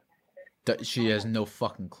doesn't know? She has no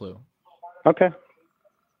fucking clue. Okay.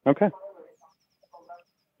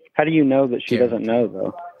 How do you know that she doesn't know,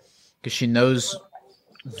 though? Because she knows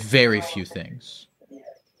very few things.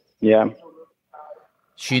 Yeah.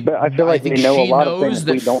 But I feel like they know a lot of things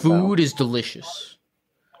we don't know. Food is delicious.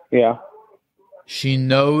 Yeah. She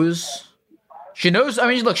knows. I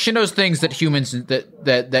mean, look, she knows things that humans,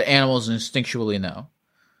 that animals instinctually know.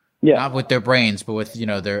 Yeah. Not with their brains, but with, you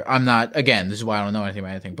know, this is why I don't know anything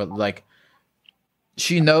about anything, but like,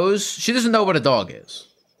 she doesn't know what a dog is.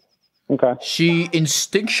 Okay. She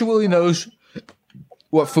instinctually knows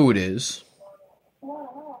what food is.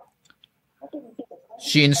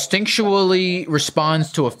 She instinctually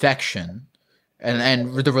responds to affection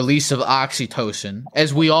and the release of oxytocin,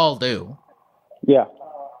 as we all do. Yeah.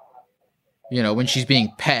 You know, when she's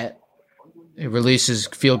being pet, it releases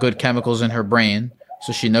feel-good chemicals in her brain,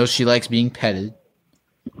 so she knows she likes being petted.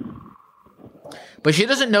 But she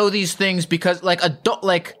doesn't know these things because,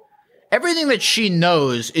 everything that she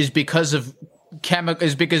knows is because of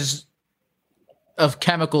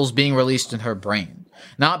chemicals being released in her brain,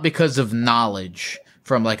 not because of knowledge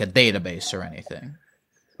from like a database or anything.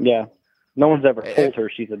 Yeah. No one's ever told her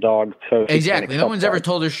she's a dog. So exactly. No one's ever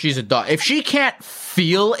told her she's a dog. If she can't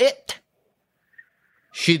feel it,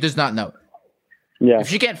 she does not know it. Yeah. If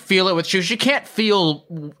she can't feel it she can't feel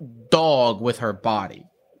dog with her body.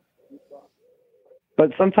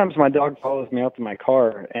 But sometimes my dog follows me out to my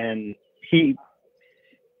car, and he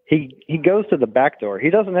goes to the back door. He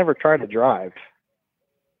doesn't ever try to drive.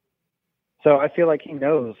 So I feel like he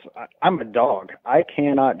knows I'm a dog. I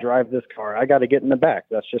cannot drive this car. I got to get in the back.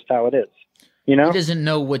 That's just how it is. You know? He doesn't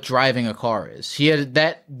know what driving a car is. He had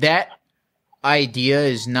that idea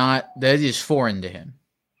is foreign to him.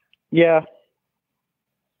 Yeah.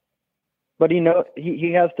 But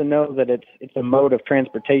he has to know that it's a mode of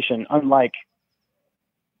transportation, unlike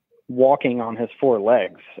walking on his four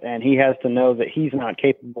legs, and he has to know that he's not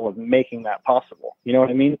capable of making that possible. You know what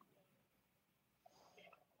I mean?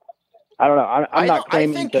 I don't know. I'm not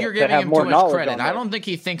claiming I think to, you're to giving have him more too much knowledge credit. on I this. don't think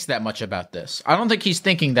he thinks that much about this. I don't think he's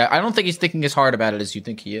thinking that. I don't think he's thinking as hard about it as you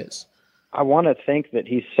think he is. I want to think that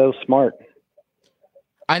he's so smart.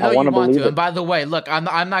 I know you wanna want to. believe it. And by the way, look,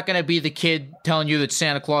 I'm not going to be the kid telling you that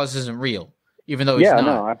Santa Claus isn't real, even though he's Yeah,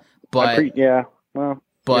 not. no, yeah. Well,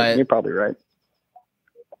 but you're probably right.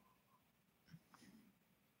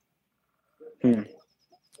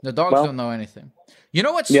 The dogs Well, don't know anything. You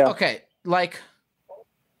know what's yeah. okay? Like,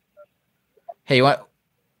 hey, you want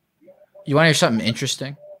to hear something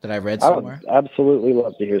interesting that I read I somewhere? would absolutely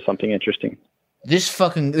love to hear something interesting. This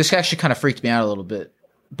actually kind of freaked me out a little bit,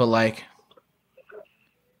 but like,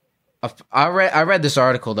 I read this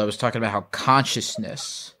article that was talking about how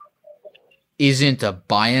consciousness isn't a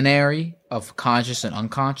binary of conscious and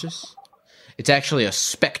unconscious. It's actually a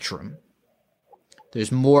spectrum.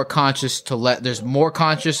 There's more conscious there's more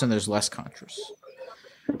conscious and there's less conscious.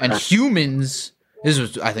 And humans,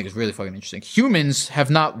 I think is really fucking interesting. Humans have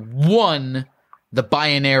not won the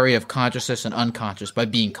binary of consciousness and unconscious by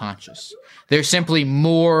being conscious. They're simply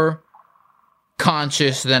more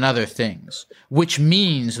conscious than other things, which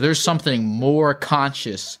means there's something more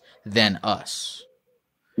conscious than us.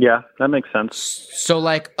 Yeah, that makes sense. So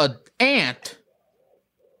like an ant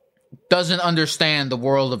doesn't understand the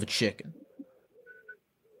world of a chicken.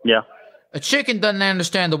 Yeah. A chicken doesn't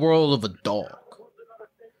understand the world of a dog.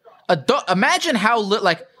 Imagine how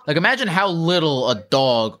imagine how little a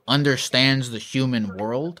dog understands the human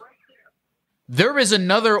world. There is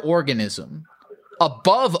another organism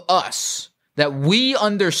above us that we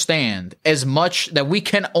understand as much, that we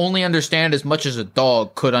can only understand as much as a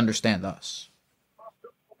dog could understand us.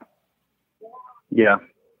 Yeah.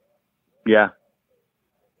 Yeah.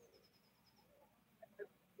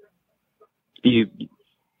 Do you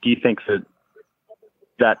think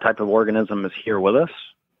that type of organism is here with us?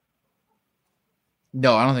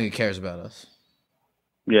 No, I don't think it cares about us.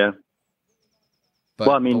 Yeah. But,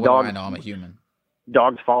 well, I mean, but what do dogs. I know? I'm a human.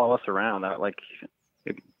 Dogs follow us around.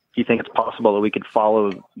 Do you think it's possible that we could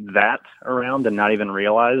follow that around and not even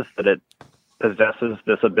realize that it possesses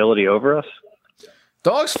this ability over us?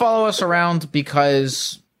 Dogs follow us around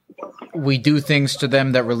because we do things to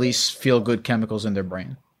them that release feel-good chemicals in their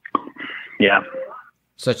brain. Yeah.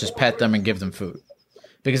 Such as pet them and give them food.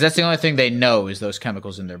 Because that's the only thing they know is those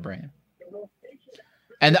chemicals in their brain.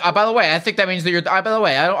 And by the way, I think that means that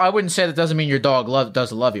I wouldn't say that doesn't mean your dog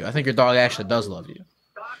doesn't love you. I think your dog actually does love you.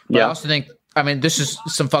 But Yeah. I also think, this is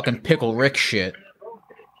some fucking Pickle Rick shit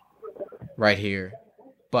right here.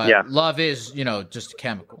 But Yeah. love is, just a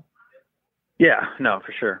chemical. Yeah, no,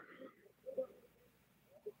 for sure.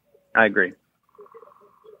 I agree.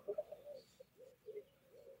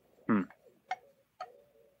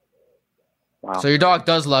 Wow. So your dog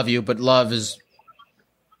does love you, but love is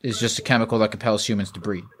just a chemical that compels humans to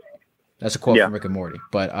breed. That's a quote from Rick and Morty,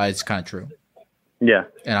 but it's kind of true. Yeah.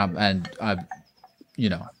 And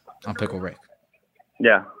I'm Pickle Rick.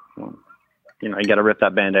 Yeah. Well, you got to rip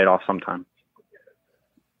that Band-Aid off sometime.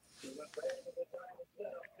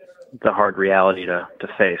 It's a hard reality to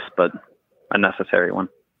face, but a necessary one.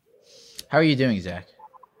 How are you doing, Zach?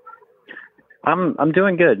 I'm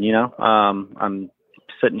doing good. I'm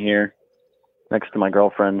sitting here next to my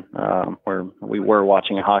girlfriend. Where we were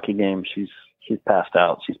watching a hockey game. She's passed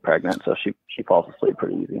out. She's pregnant, so she falls asleep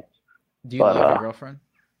pretty easy. Do you love your girlfriend?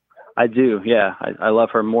 I do. Yeah, I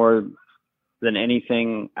love her more than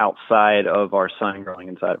anything outside of our son growing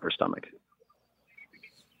inside of her stomach.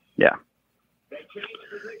 Yeah.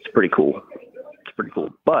 It's pretty cool.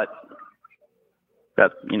 But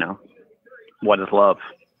that, what is love?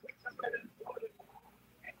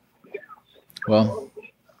 Well,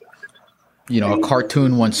 a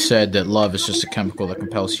cartoon once said that love is just a chemical that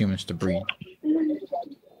compels humans to breed.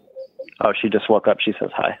 Oh, she just woke up. She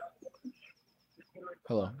says hi.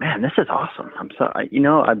 Hello. Man, this is awesome. I'm so,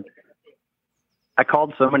 I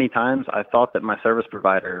called so many times. I thought that my service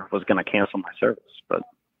provider was going to cancel my service, but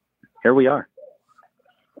here we are.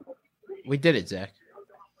 We did it, Zach.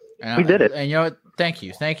 We did it. And you know what? Thank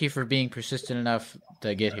you. Thank you for being persistent enough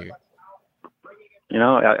to get here.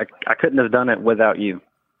 I couldn't have done it without you.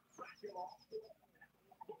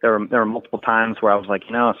 There were multiple times where I was like,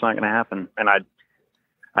 it's not going to happen. And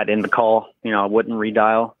I'd end the call, I wouldn't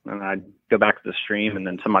redial, and I'd go back to the stream, and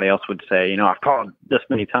then somebody else would say, I've called this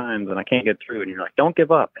many times and I can't get through. And you're like, don't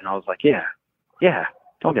give up. And I was like, yeah,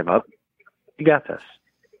 don't give up. You got this.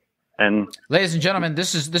 And ladies and gentlemen,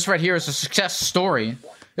 this right here is a success story.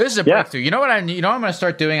 This is a breakthrough. You know what I'm going to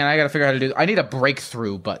start doing, and I got to figure out how to do. I need a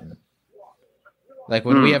breakthrough button. Like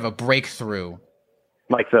when we have a breakthrough.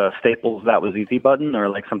 Like the Staples That Was Easy button, or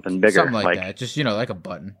like something bigger? Something like that. Just, like a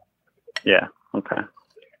button. Yeah. Okay.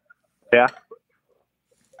 Yeah.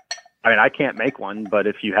 I mean, I can't make one, but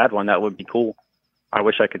if you had one, that would be cool. I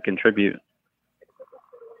wish I could contribute.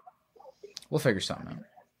 We'll figure something out.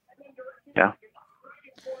 Yeah.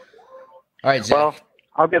 All right, Zach. Well,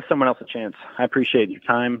 I'll give someone else a chance. I appreciate your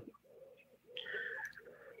time.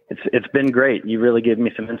 It's been great. You really gave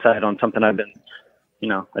me some insight on something I've been,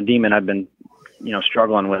 a demon I've been,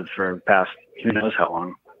 struggling with for the past who knows how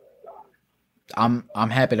long. I'm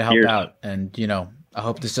happy to help out, and I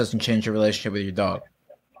hope this doesn't change your relationship with your dog.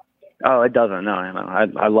 Oh, it doesn't. No,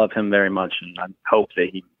 I love him very much, and I hope that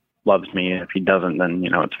he loves me. If he doesn't, then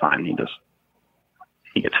it's fine. He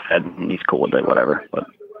gets fed and he's cool with it, whatever. But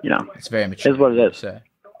it's very mature. Is what it is.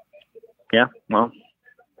 Yeah. Well,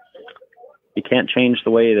 you can't change the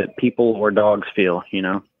way that people or dogs feel.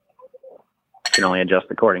 You can only adjust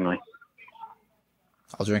accordingly.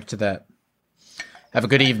 I'll drink to that. Have a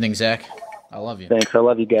good evening, Zach. I love you. Thanks. I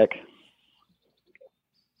love you, Gek.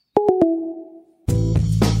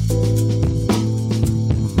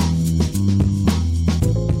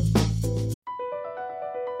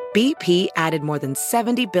 BP added more than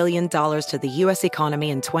 $70 billion to the U.S. economy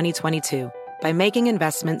in 2022 by making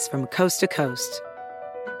investments from coast to coast.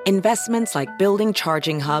 Investments like building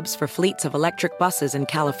charging hubs for fleets of electric buses in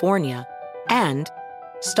California and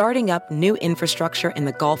starting up new infrastructure in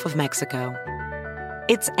the Gulf of Mexico.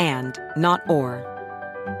 It's and, not or.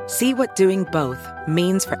 See what doing both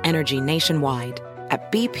means for energy nationwide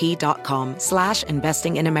at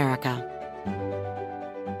bp.com/investing in America.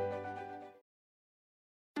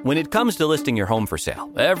 When it comes to listing your home for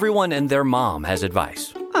sale, everyone and their mom has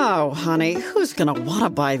advice. Oh, honey, who's going to want to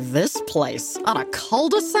buy this place? On a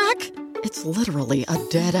cul-de-sac? It's literally a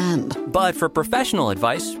dead end. But for professional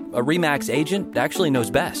advice, a RE/MAX agent actually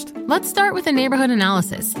knows best. Let's start with a neighborhood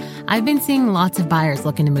analysis. I've been seeing lots of buyers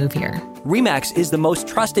looking to move here. RE/MAX is the most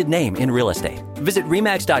trusted name in real estate. Visit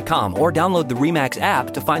RE/MAX.com or download the RE/MAX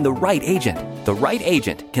app to find the right agent. The right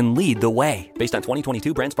agent can lead the way. Based on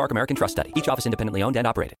 2022 BrandSpark American Trust Study. Each office independently owned and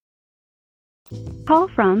operated. Call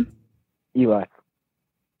from Eli.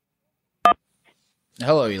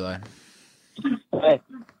 Hello, Eli. Hey.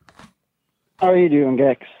 How are you doing,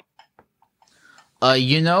 Gex?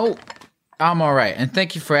 I'm all right, and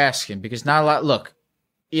thank you for asking, because not a lot. Look,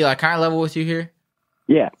 Eli, can I level with you here?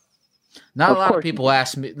 Yeah. Not a lot of people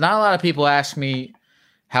ask me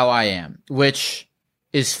how I am, which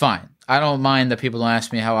is fine. I don't mind that people don't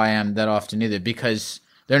ask me how I am that often either, because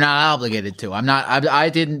they're not obligated to. I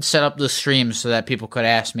didn't set up the stream so that people could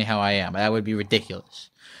ask me how I am. That would be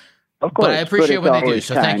ridiculous. Of course, but I appreciate what they do,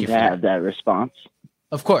 so thank you for have that response.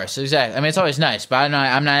 Of course, exactly. I mean, it's always nice, but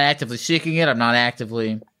I'm not actively seeking it. I'm not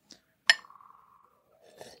actively.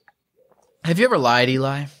 Have you ever lied,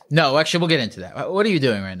 Eli? No, actually, we'll get into that. What are you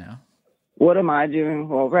doing right now? What am I doing?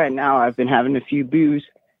 Well, right now I've been having a few booze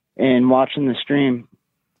and watching the stream.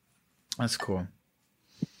 That's cool.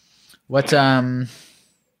 What do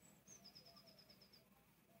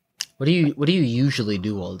you usually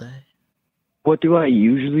do all day? What do I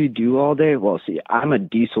usually do all day? Well, see, I'm a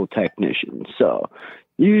diesel technician, so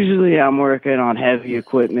usually I'm working on heavy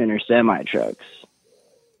equipment or semi-trucks.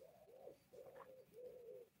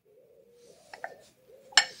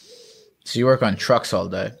 So you work on trucks all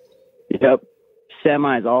day? Yep.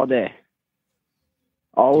 Semis all day.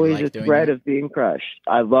 Always like a threat of being crushed.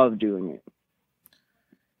 I love doing it.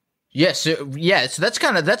 Yes, so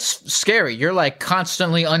that's scary. You're like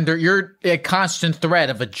you're a constant threat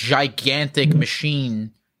of a gigantic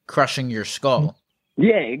machine crushing your skull.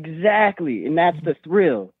 Yeah, exactly. And that's the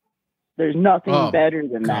thrill. There's nothing better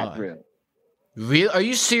than that thrill. Really? Are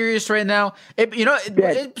you serious right now?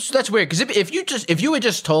 That's weird, because if you had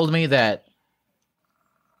just told me that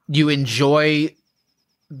you enjoy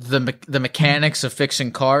the mechanics of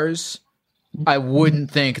fixing cars, I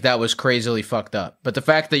wouldn't think that was crazily fucked up. But the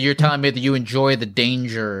fact that you're telling me that you enjoy the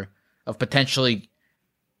danger of potentially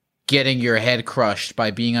getting your head crushed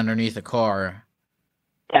by being underneath a car,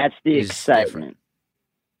 that's the excitement. Different.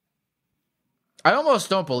 I almost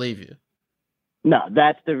don't believe you. No,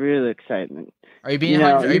 that's the real excitement. Are you being?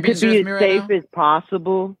 You could be as safe as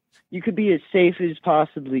possible. You could be as safe as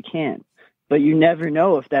possibly can, but you never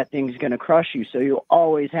know if that thing's going to crush you. So you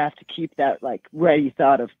always have to keep that like ready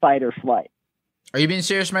thought of fight or flight. Are you being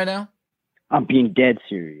serious right now? I'm being dead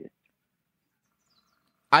serious.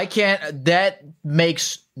 I can't. That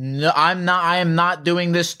makes no. I am not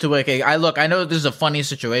doing this to like. I know this is a funny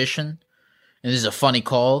situation, and this is a funny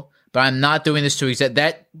call. But I'm not doing this to exact.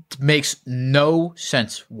 That makes no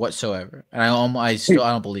sense whatsoever, and I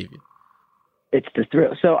don't believe you. It's the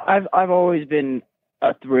thrill. So I've always been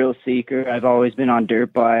a thrill seeker. I've always been on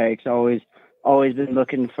dirt bikes. Always been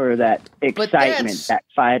looking for that excitement, that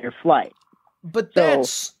fight or flight. But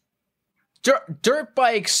that's dirt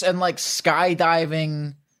bikes and like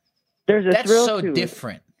skydiving. There's a thrill so to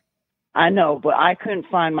different. I know, but I couldn't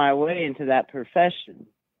find my way into that profession.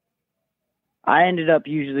 I ended up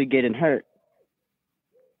usually getting hurt.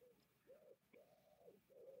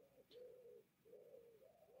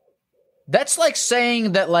 That's like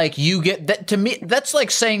saying that like you get that to me that's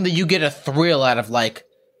like saying that you get a thrill out of like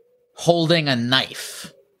holding a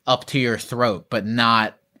knife up to your throat but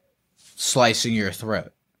not slicing your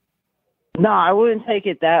throat. No, I wouldn't take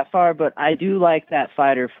it that far, but I do like that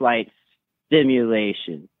fight or flight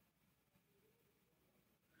stimulation.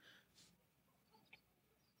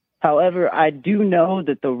 However, I do know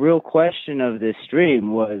that the real question of this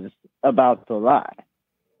stream was about the lie.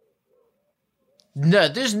 No,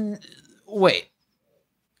 wait.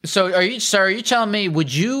 So are you telling me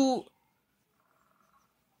would you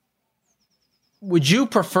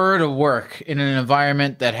prefer to work in an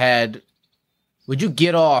environment that had would you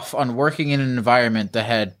get off on working in an environment that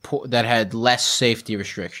had less safety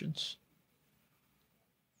restrictions?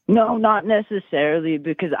 No, not necessarily,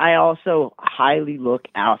 because I also highly look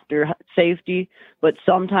after safety, but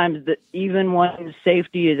sometimes even when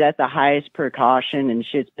safety is at the highest precaution and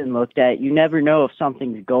shit's been looked at, you never know if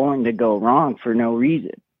something's going to go wrong for no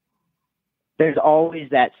reason. There's always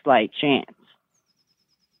that slight chance.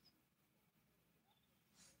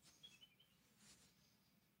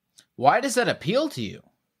 Why does that appeal to you?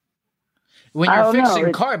 When you're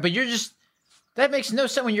fixing cars, but that makes no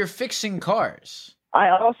sense when you're fixing cars.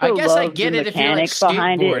 I guess I get it if you're like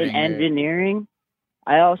behind it in skateboarding engineering.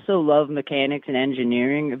 I also love mechanics and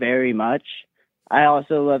engineering very much. I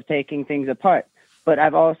also love taking things apart. But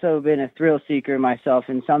I've also been a thrill seeker myself,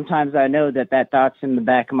 and sometimes I know that thought's in the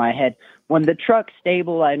back of my head. When the truck's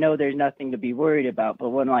stable, I know there's nothing to be worried about.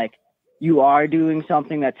 But when like you are doing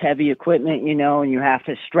something that's heavy equipment, and you have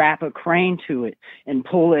to strap a crane to it and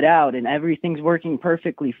pull it out, and everything's working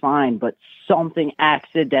perfectly fine, but something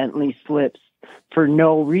accidentally slips for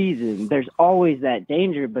no reason. There's always that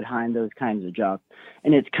danger behind those kinds of jobs.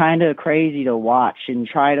 And it's kind of crazy to watch and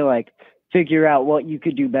try to like figure out what you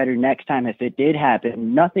could do better next time if it did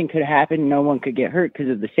happen. Nothing could happen. No one could get hurt because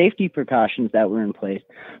of the safety precautions that were in place.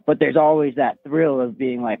 But there's always that thrill of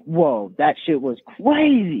being like, whoa, that shit was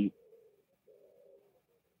crazy.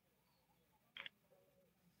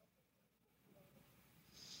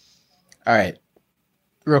 All right.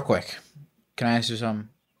 Real quick. Can I ask you something?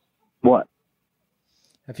 What?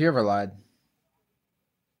 Have you ever lied?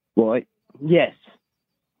 What? Yes.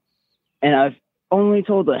 And I've only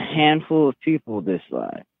told a handful of people this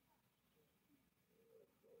lie.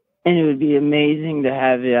 And it would be amazing to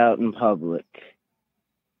have it out in public.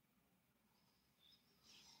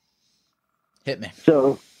 Hit me.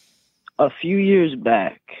 So, a few years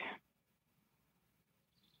back,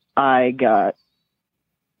 I got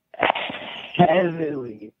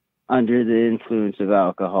heavily under the influence of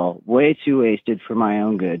alcohol, way too wasted for my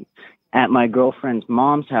own good, at my girlfriend's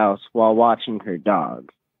mom's house while watching her dog.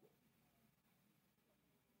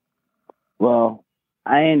 Well,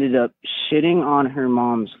 I ended up shitting on her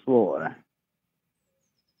mom's floor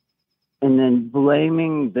and then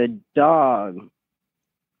blaming the dog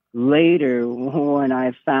later when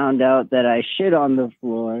I found out that I shit on the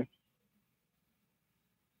floor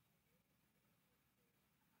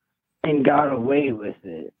and got away with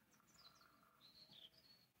it.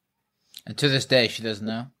 And to this day, she doesn't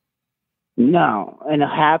know? No, and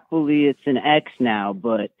happily it's an ex now,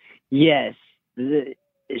 but yes,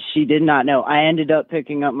 she did not know. I ended up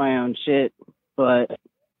picking up my own shit, but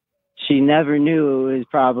she never knew it was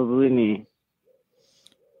probably me.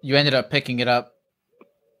 You ended up picking it up?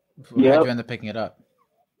 Yep. How'd you end up picking it up?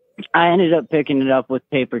 I ended up picking it up with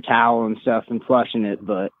paper towel and stuff and flushing it,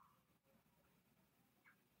 but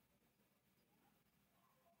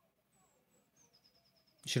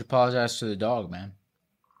You should apologize to the dog, man.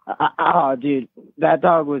 oh, dude, that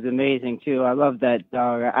dog was amazing too. I love that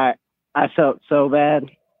dog. I felt so bad.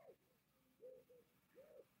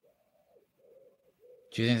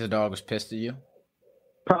 Do you think the dog was pissed at you?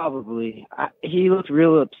 Probably. He looked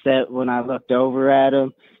real upset when I looked over at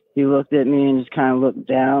him. He looked at me and just kind of looked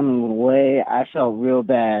down and went away. I felt real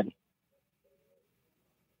bad.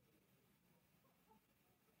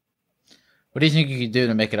 What do you think you could do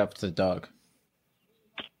to make it up to the dog?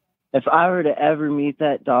 If I were to ever meet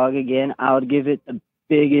that dog again, I would give it the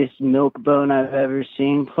biggest milk bone I've ever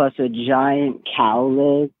seen, plus a giant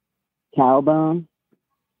cow bone.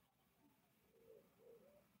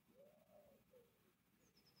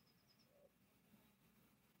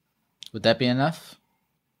 Would that be enough?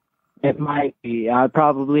 It might be. I'd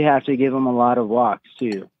probably have to give him a lot of walks,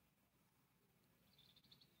 too.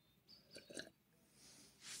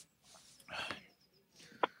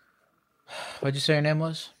 What'd you say your name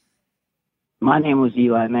was? My name was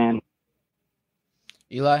Eli, man.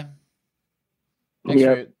 Eli?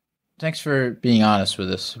 Thanks for being honest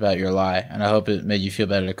with us about your lie, and I hope it made you feel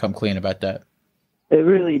better to come clean about that. It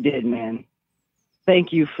really did, man.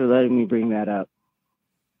 Thank you for letting me bring that up.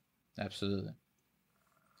 Absolutely.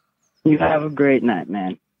 You have a great night,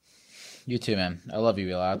 man. You too, man. I love you,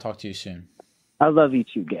 Eli. I'll talk to you soon. I love you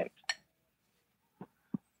too, Gex.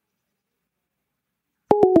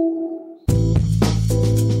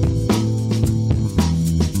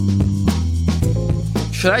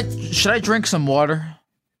 Should I drink some water?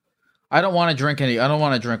 I don't want to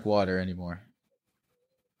drink water anymore.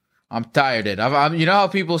 I'm tired of it. You know how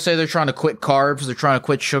people say they're trying to quit carbs, they're trying to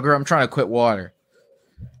quit sugar? I'm trying to quit water.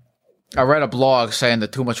 I read a blog saying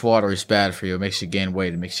that too much water is bad for you. It makes you gain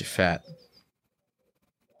weight. It makes you fat.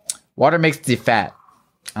 Water makes you fat.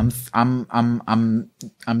 I'm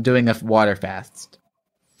doing a water fast.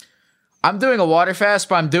 I'm doing a water fast,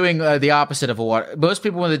 but I'm doing the opposite of a water. Most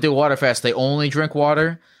people, when they do a water fast, they only drink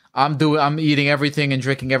water. I'm eating everything and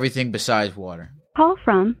drinking everything besides water. Call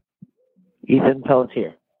from Ethan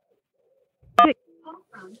Pelletier.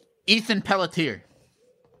 Ethan Pelletier.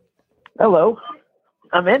 Hello.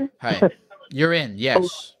 I'm in. Hi. You're in,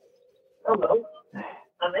 yes. Hello.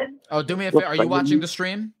 I'm in. Oh, do me a favor. Are you watching the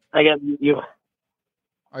stream? I got you.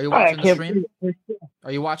 Are you watching the stream?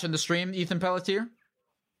 Are you watching the stream, Ethan Pelletier?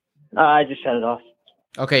 I just shut it off.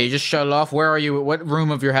 Okay, you just shut it off. Where are you? What room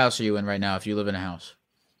of your house are you in right now, if you live in a house?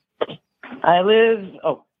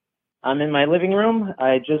 I'm in my living room.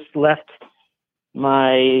 I just left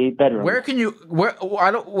my bedroom. Where can you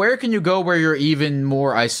go where you're even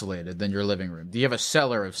more isolated than your living room? Do you have a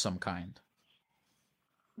cellar of some kind?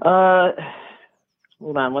 Hold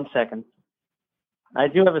on 1 second. I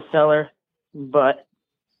do have a cellar, but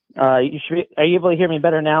are you able to hear me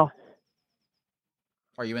better now?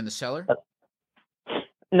 Are you in the cellar?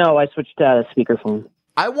 No, I switched to speakerphone.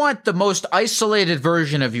 I want the most isolated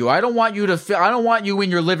version of you. I don't want you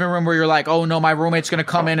in your living room where you're like, oh no, my roommate's gonna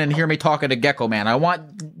come in and hear me talking to Gecko Man. I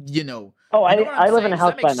want, Oh, I live in a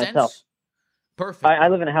house by myself. Perfect. I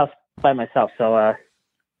live in a house by myself, so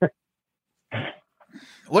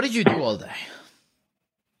What did you do all day?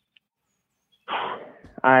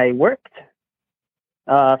 I worked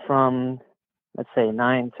from, let's say,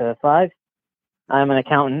 9 to 5. I'm an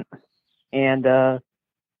accountant, and I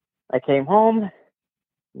came home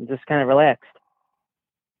and just kind of relaxed.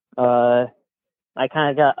 I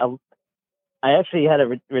actually had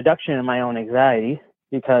a reduction in my own anxiety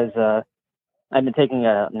because I've been taking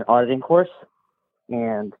an auditing course,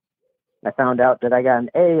 and I found out that I got an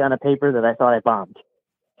A on a paper that I thought I bombed.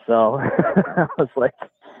 So I was like,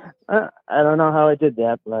 I don't know how I did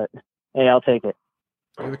that, but hey, I'll take it.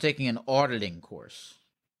 You were taking an auditing course.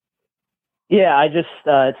 Yeah, it's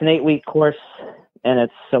an 8-week course, and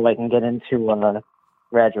it's so I can get into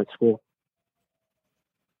graduate school.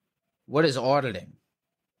 What is auditing?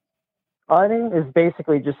 Auditing is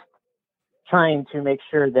basically just trying to make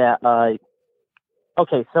sure that, trying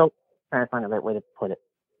to find the right way to put it.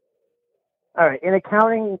 All right, in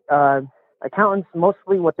accounting, accountants,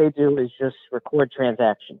 mostly what they do is just record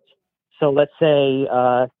transactions. So let's say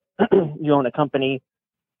you own a company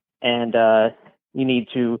and you need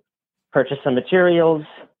to purchase some materials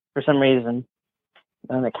for some reason.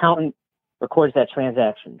 An accountant records that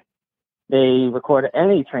transaction. They record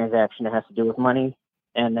any transaction that has to do with money,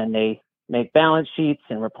 and then they make balance sheets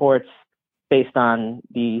and reports based on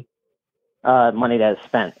the money that is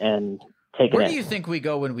spent and taken in. Where do you think we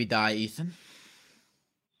go when we die, Ethan?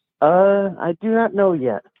 I do not know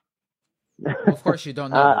yet. Well, of course you don't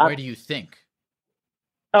know. But where do you think?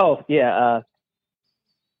 Oh yeah,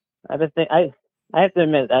 I've been I have to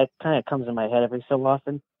admit that kind of comes in my head every so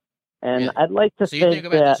often, and Really? I'd like to So you think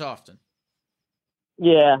about that. this often?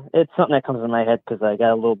 Yeah, it's something that comes in my head because I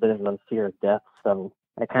got a little bit of a fear of death, so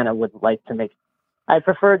I kind of would like to make. I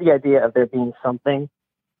prefer the idea of there being something,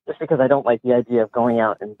 just because I don't like the idea of going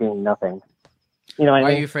out and being nothing. You know what I Why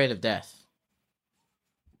mean? are you afraid of death?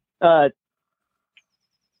 I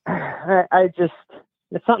just,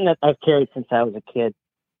 it's something that I've carried since I was a kid.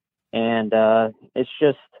 And it's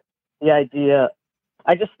just the idea,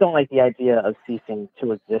 I just don't like the idea of ceasing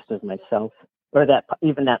to exist as myself, or that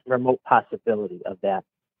even that remote possibility of that.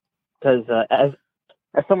 Because as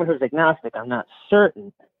someone who's agnostic, I'm not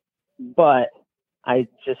certain, but I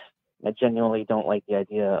genuinely don't like the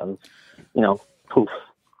idea of, poof.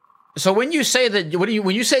 So when you say that, when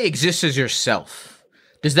you say exist as yourself,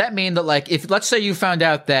 does that mean that, like, if let's say you found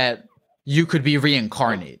out that you could be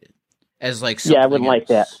reincarnated as like something I wouldn't like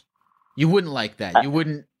that. You wouldn't like that. You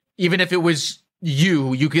wouldn't, even if it was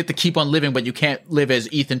you get to keep on living, but you can't live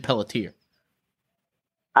as Ethan Pelletier.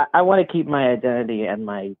 I want to keep my identity and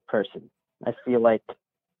my person. I feel like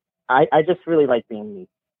I just really like being me.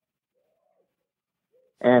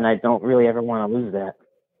 And I don't really ever want to lose that.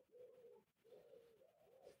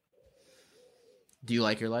 Do you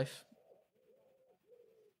like your life?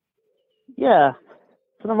 Yeah,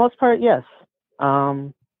 for the most part, yes.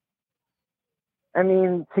 I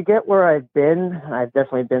mean, to get where I've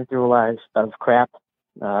definitely been through a lot of crap.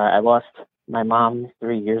 I lost my mom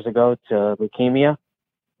 3 years ago to leukemia,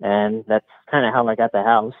 and that's kind of how I got the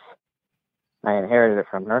house. I inherited it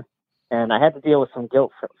from her, and I had to deal with some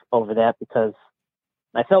guilt over that because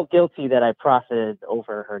I felt guilty that I profited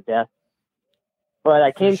over her death. But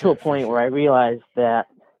I came to a point where I realized that,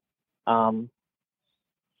 I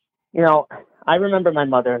remember my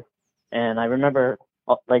mother, and I remember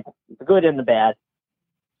like the good and the bad,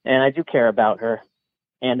 and I do care about her.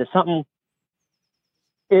 And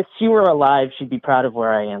if she were alive, she'd be proud of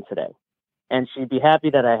where I am today, and she'd be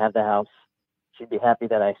happy that I have the house. She'd be happy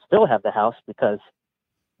that I still have the house because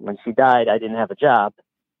when she died, I didn't have a job,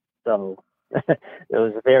 so it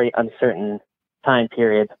was a very uncertain time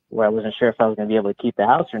period where I wasn't sure if I was going to be able to keep the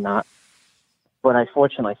house or not. But I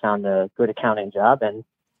fortunately found a good accounting job, and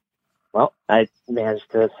well, I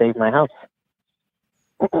managed to save my house.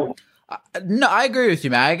 No, I agree with you,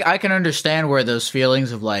 man. I can understand where those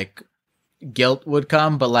feelings of like guilt would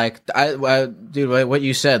come, but like, dude, what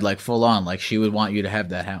you said, like full on, like she would want you to have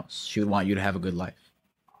that house. She would want you to have a good life.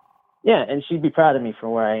 Yeah, and she'd be proud of me for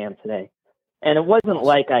where I am today. And it wasn't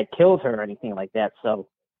like I killed her or anything like that, so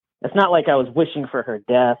it's not like I was wishing for her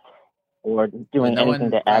death or doing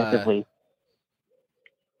anything to actively.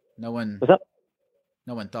 No one. What's up?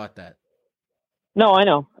 No one thought that. No, I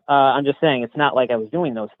know. I'm just saying it's not like I was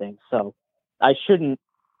doing those things, so I shouldn't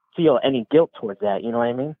feel any guilt towards that. You know what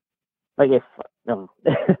I mean? Like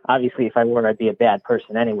obviously, if I were, I'd be a bad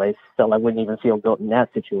person anyways, so I wouldn't even feel guilt in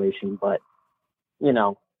that situation. But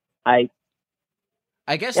I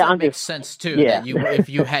guess that makes sense too. Yeah. That if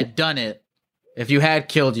you had done it, if you had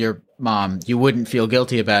killed your mom, you wouldn't feel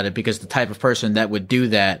guilty about it because the type of person that would do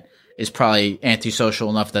that is probably antisocial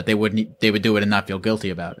enough that they would do it and not feel guilty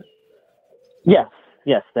about it.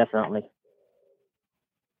 Yes, definitely.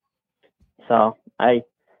 So I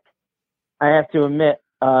have to admit,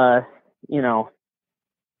 I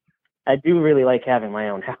do really like having my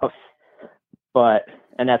own house,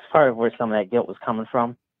 and that's part of where some of that guilt was coming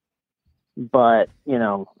from. But,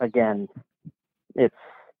 again,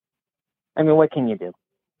 what can you do?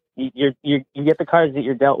 You get the cards that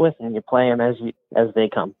you're dealt with and you play them as they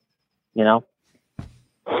come,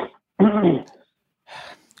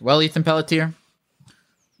 Well, Ethan Pelletier,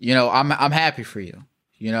 I'm happy for you.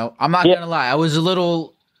 I'm not gonna lie. I was a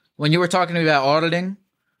little, when you were talking to me about auditing,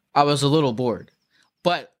 I was a little bored.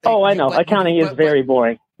 But I know accounting is very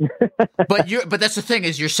boring. but that's the thing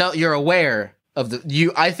is you're aware of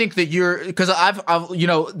I think that because I've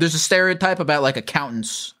there's a stereotype about like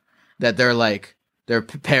accountants that they're like their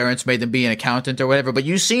parents made them be an accountant or whatever. But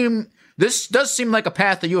this does seem like a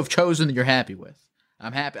path that you have chosen that you're happy with.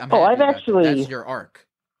 I'm happy. I've actually that's your arc.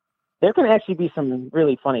 There can actually be some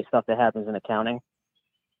really funny stuff that happens in accounting.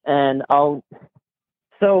 And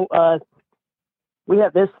we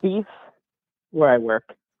have this thief where I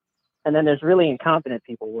work, and then there's really incompetent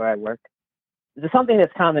people where I work. There's something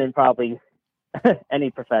that's common in probably any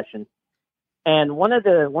profession. And this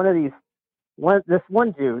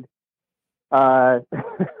one dude,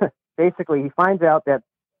 basically he finds out that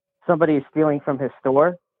somebody is stealing from his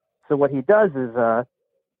store. So what he does is,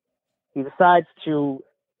 he decides to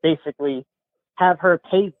basically have her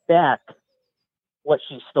pay back what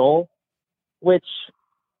she stole, which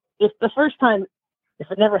if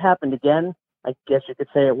it never happened again, I guess you could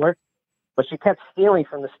say it worked, but she kept stealing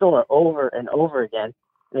from the store over and over again,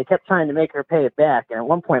 and they kept trying to make her pay it back. And at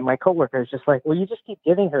one point, my coworker was just like, well, you just keep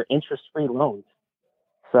giving her interest-free loans.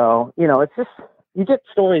 So, it's just, you get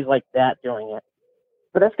stories like that doing it,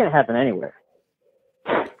 but that's going to happen anywhere.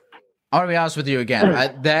 I want to be honest with you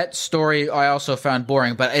again. That story I also found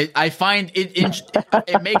boring, but I find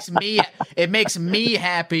it makes me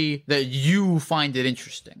happy that you find it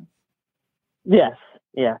interesting. Yes,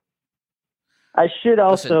 yeah. I should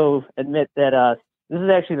also admit that this is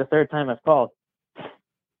actually the third time I've called.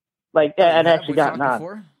 And actually gotten on.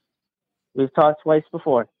 Before? We've talked twice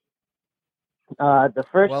before. The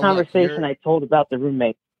first conversation I told about the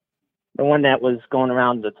roommate, the one that was going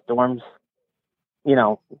around the dorms,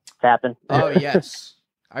 fapping. Oh, yes.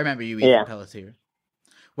 I remember you, Ethan Pelletier.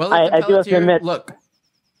 Well, I do have to admit. Look,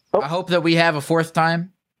 I hope that we have a fourth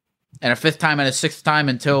time and a fifth time and a sixth time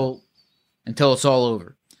until it's all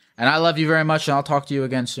over. And I love you very much, and I'll talk to you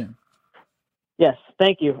again soon. Yes,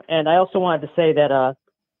 thank you. And I also wanted to say that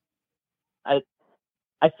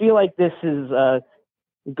I feel like this is a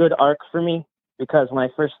good arc for me, because when I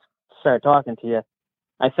first started talking to you,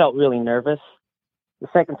 I felt really nervous. The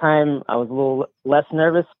second time, I was a little less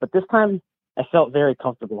nervous, but this time I felt very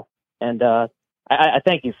comfortable. And I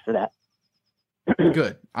thank you for that.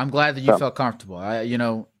 Good. I'm glad that you felt comfortable.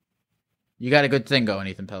 You got a good thing going,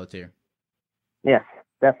 Ethan Pelletier. Yes,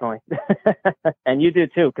 definitely. And you do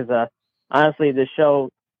too, because honestly, this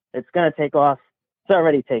show, it's going to take off. It's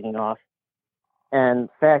already taking off. And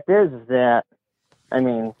fact is that,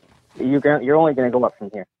 you're only going to go up from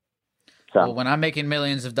here. So. Well, when I'm making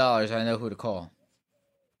millions of dollars, I know who to call.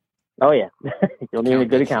 Oh, yeah. You'll need a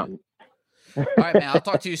good accountant. All right, man. I'll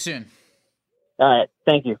talk to you soon. All right.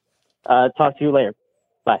 Thank you. Talk to you later.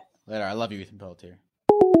 Bye. Later. I love you, Ethan Pelletier.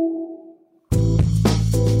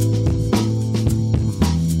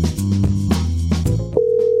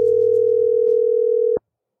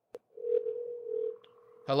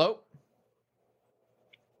 Hello?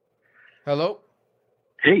 Hello?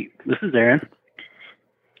 Hey, this is Aaron.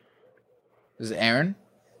 This is Aaron?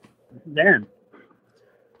 This is Aaron.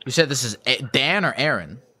 You said this is Dan or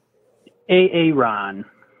Aaron? Aaron.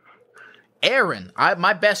 Aaron.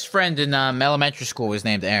 My best friend in elementary school was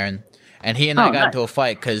named Aaron, and he and I got into a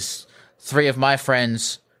fight because 3 of my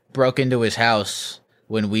friends broke into his house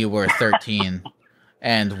when we were 13,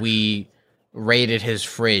 and we raided his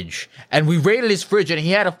fridge. And we raided his fridge, and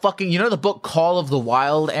he had a fucking... You know the book Call of the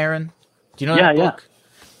Wild, Aaron? Do you know that book?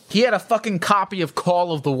 He had a fucking copy of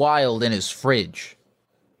Call of the Wild in his fridge.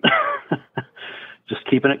 Just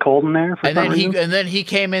keeping it cold in there. And then he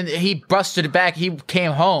came in. He busted it back. He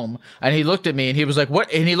came home and he looked at me and he was like,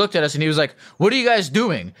 "What?" And he looked at us and he was like, "What are you guys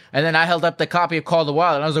doing?" And then I held up the copy of Call of the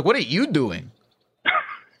Wild and I was like, "What are you doing?"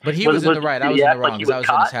 But he was in the right. I was in the wrong because I was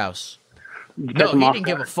in his house. No, he didn't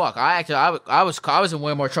give a fuck. I was in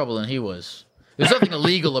way more trouble than he was. There's nothing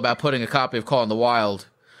illegal about putting a copy of Call of the Wild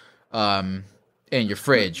in your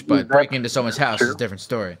fridge, but breaking into someone's house is a different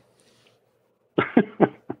story.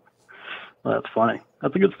 Well, that's funny.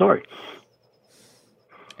 That's a good story.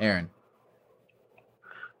 Aaron.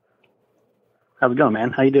 How's it going, man?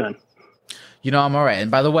 How you doing? I'm all right. And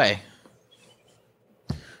by the way,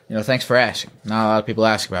 thanks for asking. Not a lot of people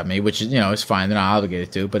ask about me, which is, it's fine. They're not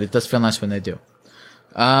obligated to, but it does feel nice when they do.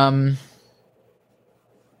 What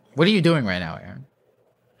are you doing right now, Aaron?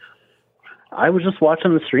 I was just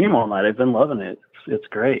watching the stream all night. I've been loving it. It's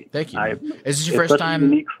great. Thank you. Is this your first time? It's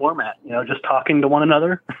a unique format, just talking to one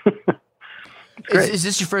another. Is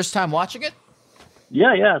this your first time watching it?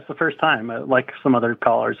 Yeah, it's the first time. Like some other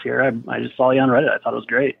callers here, I just saw you on Reddit. I thought it was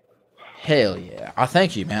great. Hell yeah! Oh,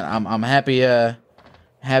 thank you, man. I'm happy.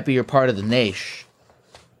 Happy you're part of the niche.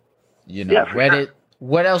 Reddit. Sure.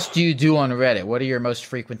 What else do you do on Reddit? What are your most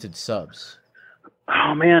frequented subs?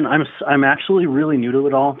 Oh man, I'm actually really new to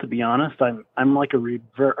it all. To be honest, I'm like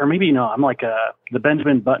I'm like the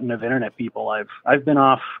Benjamin Button of internet people. I've been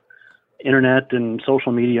off internet and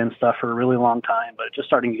social media and stuff for a really long time, but just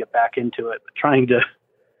starting to get back into it, but trying to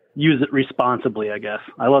use it responsibly, I guess.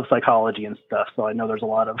 I love psychology and stuff, so I know there's a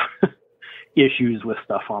lot of issues with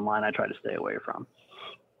stuff online I try to stay away from.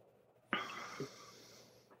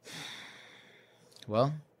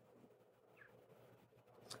 Well,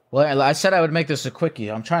 I said I would make this a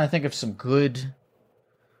quickie. I'm trying to think of some good...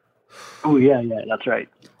 Oh, yeah, that's right.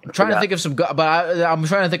 I'm trying to think of some good... But I'm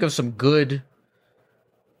trying to think of some good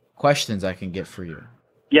questions I can get for you.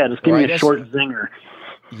 Yeah, just give me a short zinger.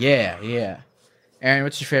 Yeah. Aaron,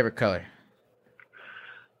 what's your favorite color?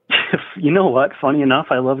 You know what? Funny enough,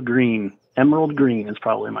 I love green. Emerald green is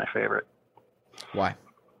probably my favorite. Why?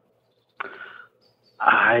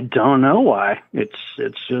 I don't know why. It's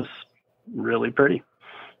just really pretty.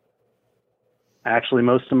 Actually,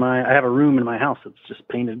 I have a room in my house that's just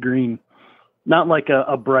painted green. Not like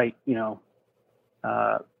a bright,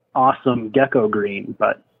 awesome gecko green,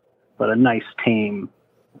 but a nice, tame,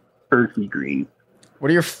 earthy green. What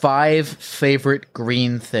are your 5 favorite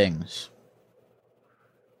green things?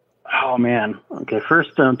 Oh, man. Okay,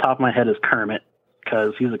 first on top of my head is Kermit,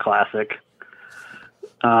 because he's a classic.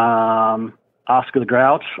 Oscar the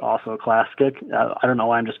Grouch, also a classic. I don't know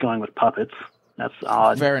why I'm just going with puppets. That's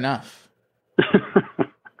odd. Fair enough.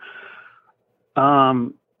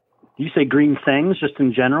 You say green things just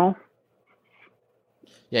in general?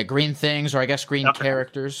 Yeah, green things, or I guess green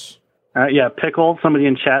characters. Yeah, pickle. Somebody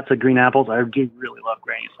in chat said green apples. I do really love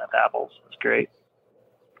Granny Smith apples. It's great.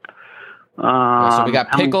 So we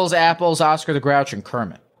got pickles, apples, Oscar the Grouch, and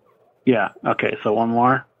Kermit. Yeah. Okay. So one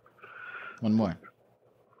more. One more.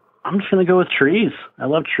 I'm just gonna go with trees. I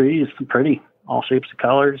love trees. They're pretty. All shapes and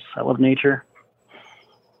colors. I love nature.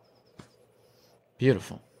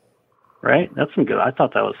 Beautiful. Right? That's some good. I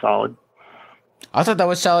thought that was solid. I thought that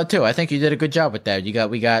was solid too. I think you did a good job with that.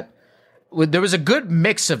 There was a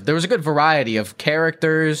good variety of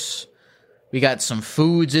characters. We got some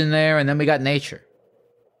foods in there, and then we got nature.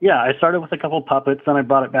 Yeah, I started with a couple puppets, then I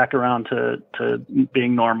brought it back around to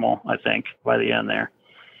being normal, I think, by the end there.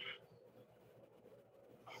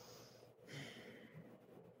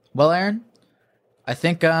 Well, Aaron, I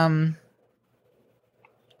think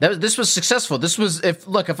this was successful. This was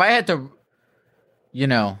if I had to, you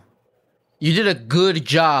did a good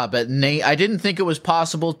job at I didn't think it was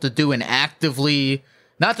possible to do an actively.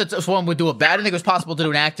 Not that someone would do a bad. I didn't think it was possible to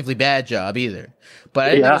do an actively bad job either. But I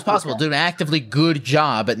didn't think it was possible to do an actively good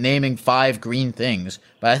job at naming 5 green things.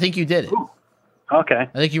 But I think you did it. Ooh. Okay.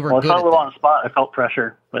 I think you were good. I felt a little on the spot. I felt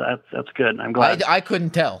pressure, but that's good. I'm glad. I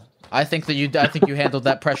couldn't tell. I think you handled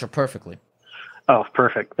that pressure perfectly. Oh,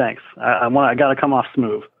 perfect. Thanks. I got to come off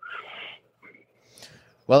smooth.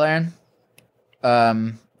 Well, Aaron,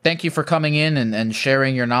 thank you for coming in and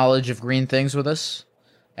sharing your knowledge of green things with us.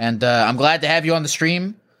 And I'm glad to have you on the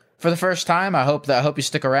stream for the first time. I hope you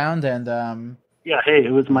stick around. And yeah, hey,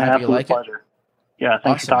 it was my absolute pleasure. Yeah,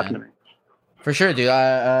 thanks for talking to me. For sure, dude.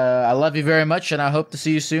 I love you very much, and I hope to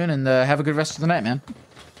see you soon. And have a good rest of the night, man.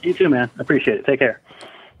 You too, man. I appreciate it. Take care.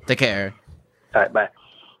 Take care. All right, bye.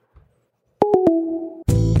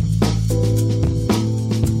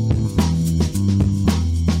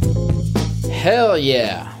 Hell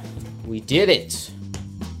yeah. We did it.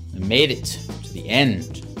 We made it to the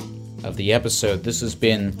end of the episode. This has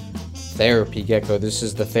been Therapy Gecko. This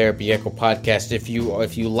is the Therapy Gecko podcast. If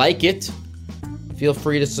you like it, feel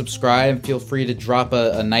free to subscribe. Feel free to drop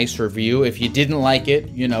a nice review. If you didn't like it,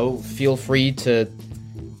 feel free to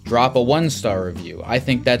drop a 1-star review. I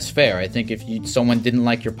think that's fair. I think if someone didn't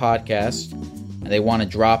like your podcast and they want to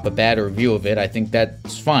drop a bad review of it, I think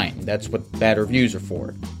that's fine. That's what bad reviews are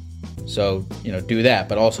for. So, do that.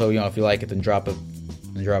 But also, if you like it, then drop a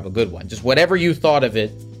good one. Just whatever you thought of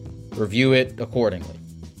it, review it accordingly.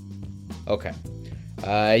 Okay.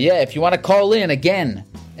 If you want to call in again,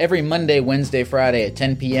 every Monday, Wednesday, Friday at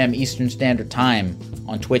 10 p.m. Eastern Standard Time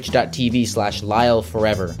on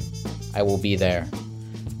twitch.tv/LyleForever. I will be there.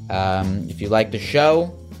 If you like the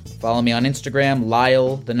show, follow me on Instagram,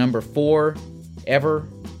 Lyle4ever.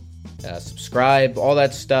 Subscribe, all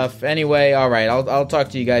that stuff. Anyway, all right, I'll talk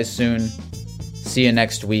to you guys soon. See you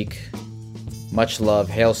next week. Much love.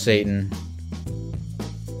 Hail Satan.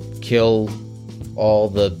 Kill all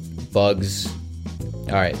the bugs.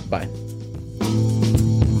 All right, bye.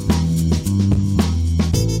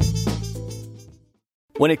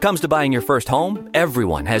 When it comes to buying your first home,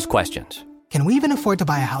 everyone has questions. Can we even afford to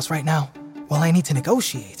buy a house right now? Well, I need to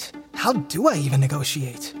negotiate. How do I even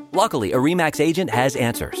negotiate? Luckily, a RE/MAX agent has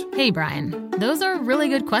answers. Hey, Brian, those are really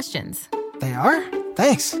good questions. They are?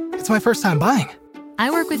 Thanks. It's my first time buying.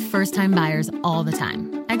 I work with first-time buyers all the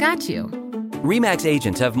time. I got you. RE/MAX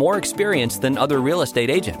agents have more experience than other real estate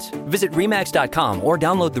agents. Visit RE/MAX.com or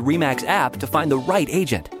download the RE/MAX app to find the right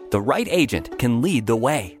agent. The right agent can lead the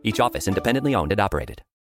way. Each office independently owned and operated.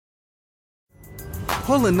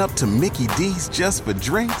 Pulling up to Mickey D's just for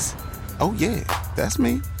drinks? Oh yeah, that's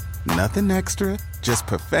me. Nothing extra, just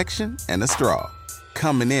perfection and a straw.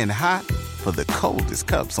 Coming in hot for the coldest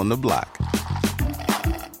cups on the block.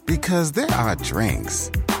 Because there are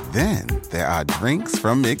drinks. Then there are drinks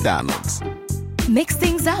from McDonald's. Mix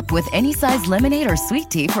things up with any size lemonade or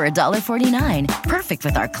sweet tea for $1.49. Perfect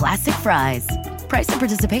with our classic fries. Price and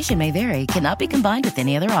participation may vary. Cannot be combined with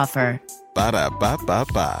any other offer.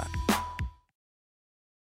 Ba-da-ba-ba-ba.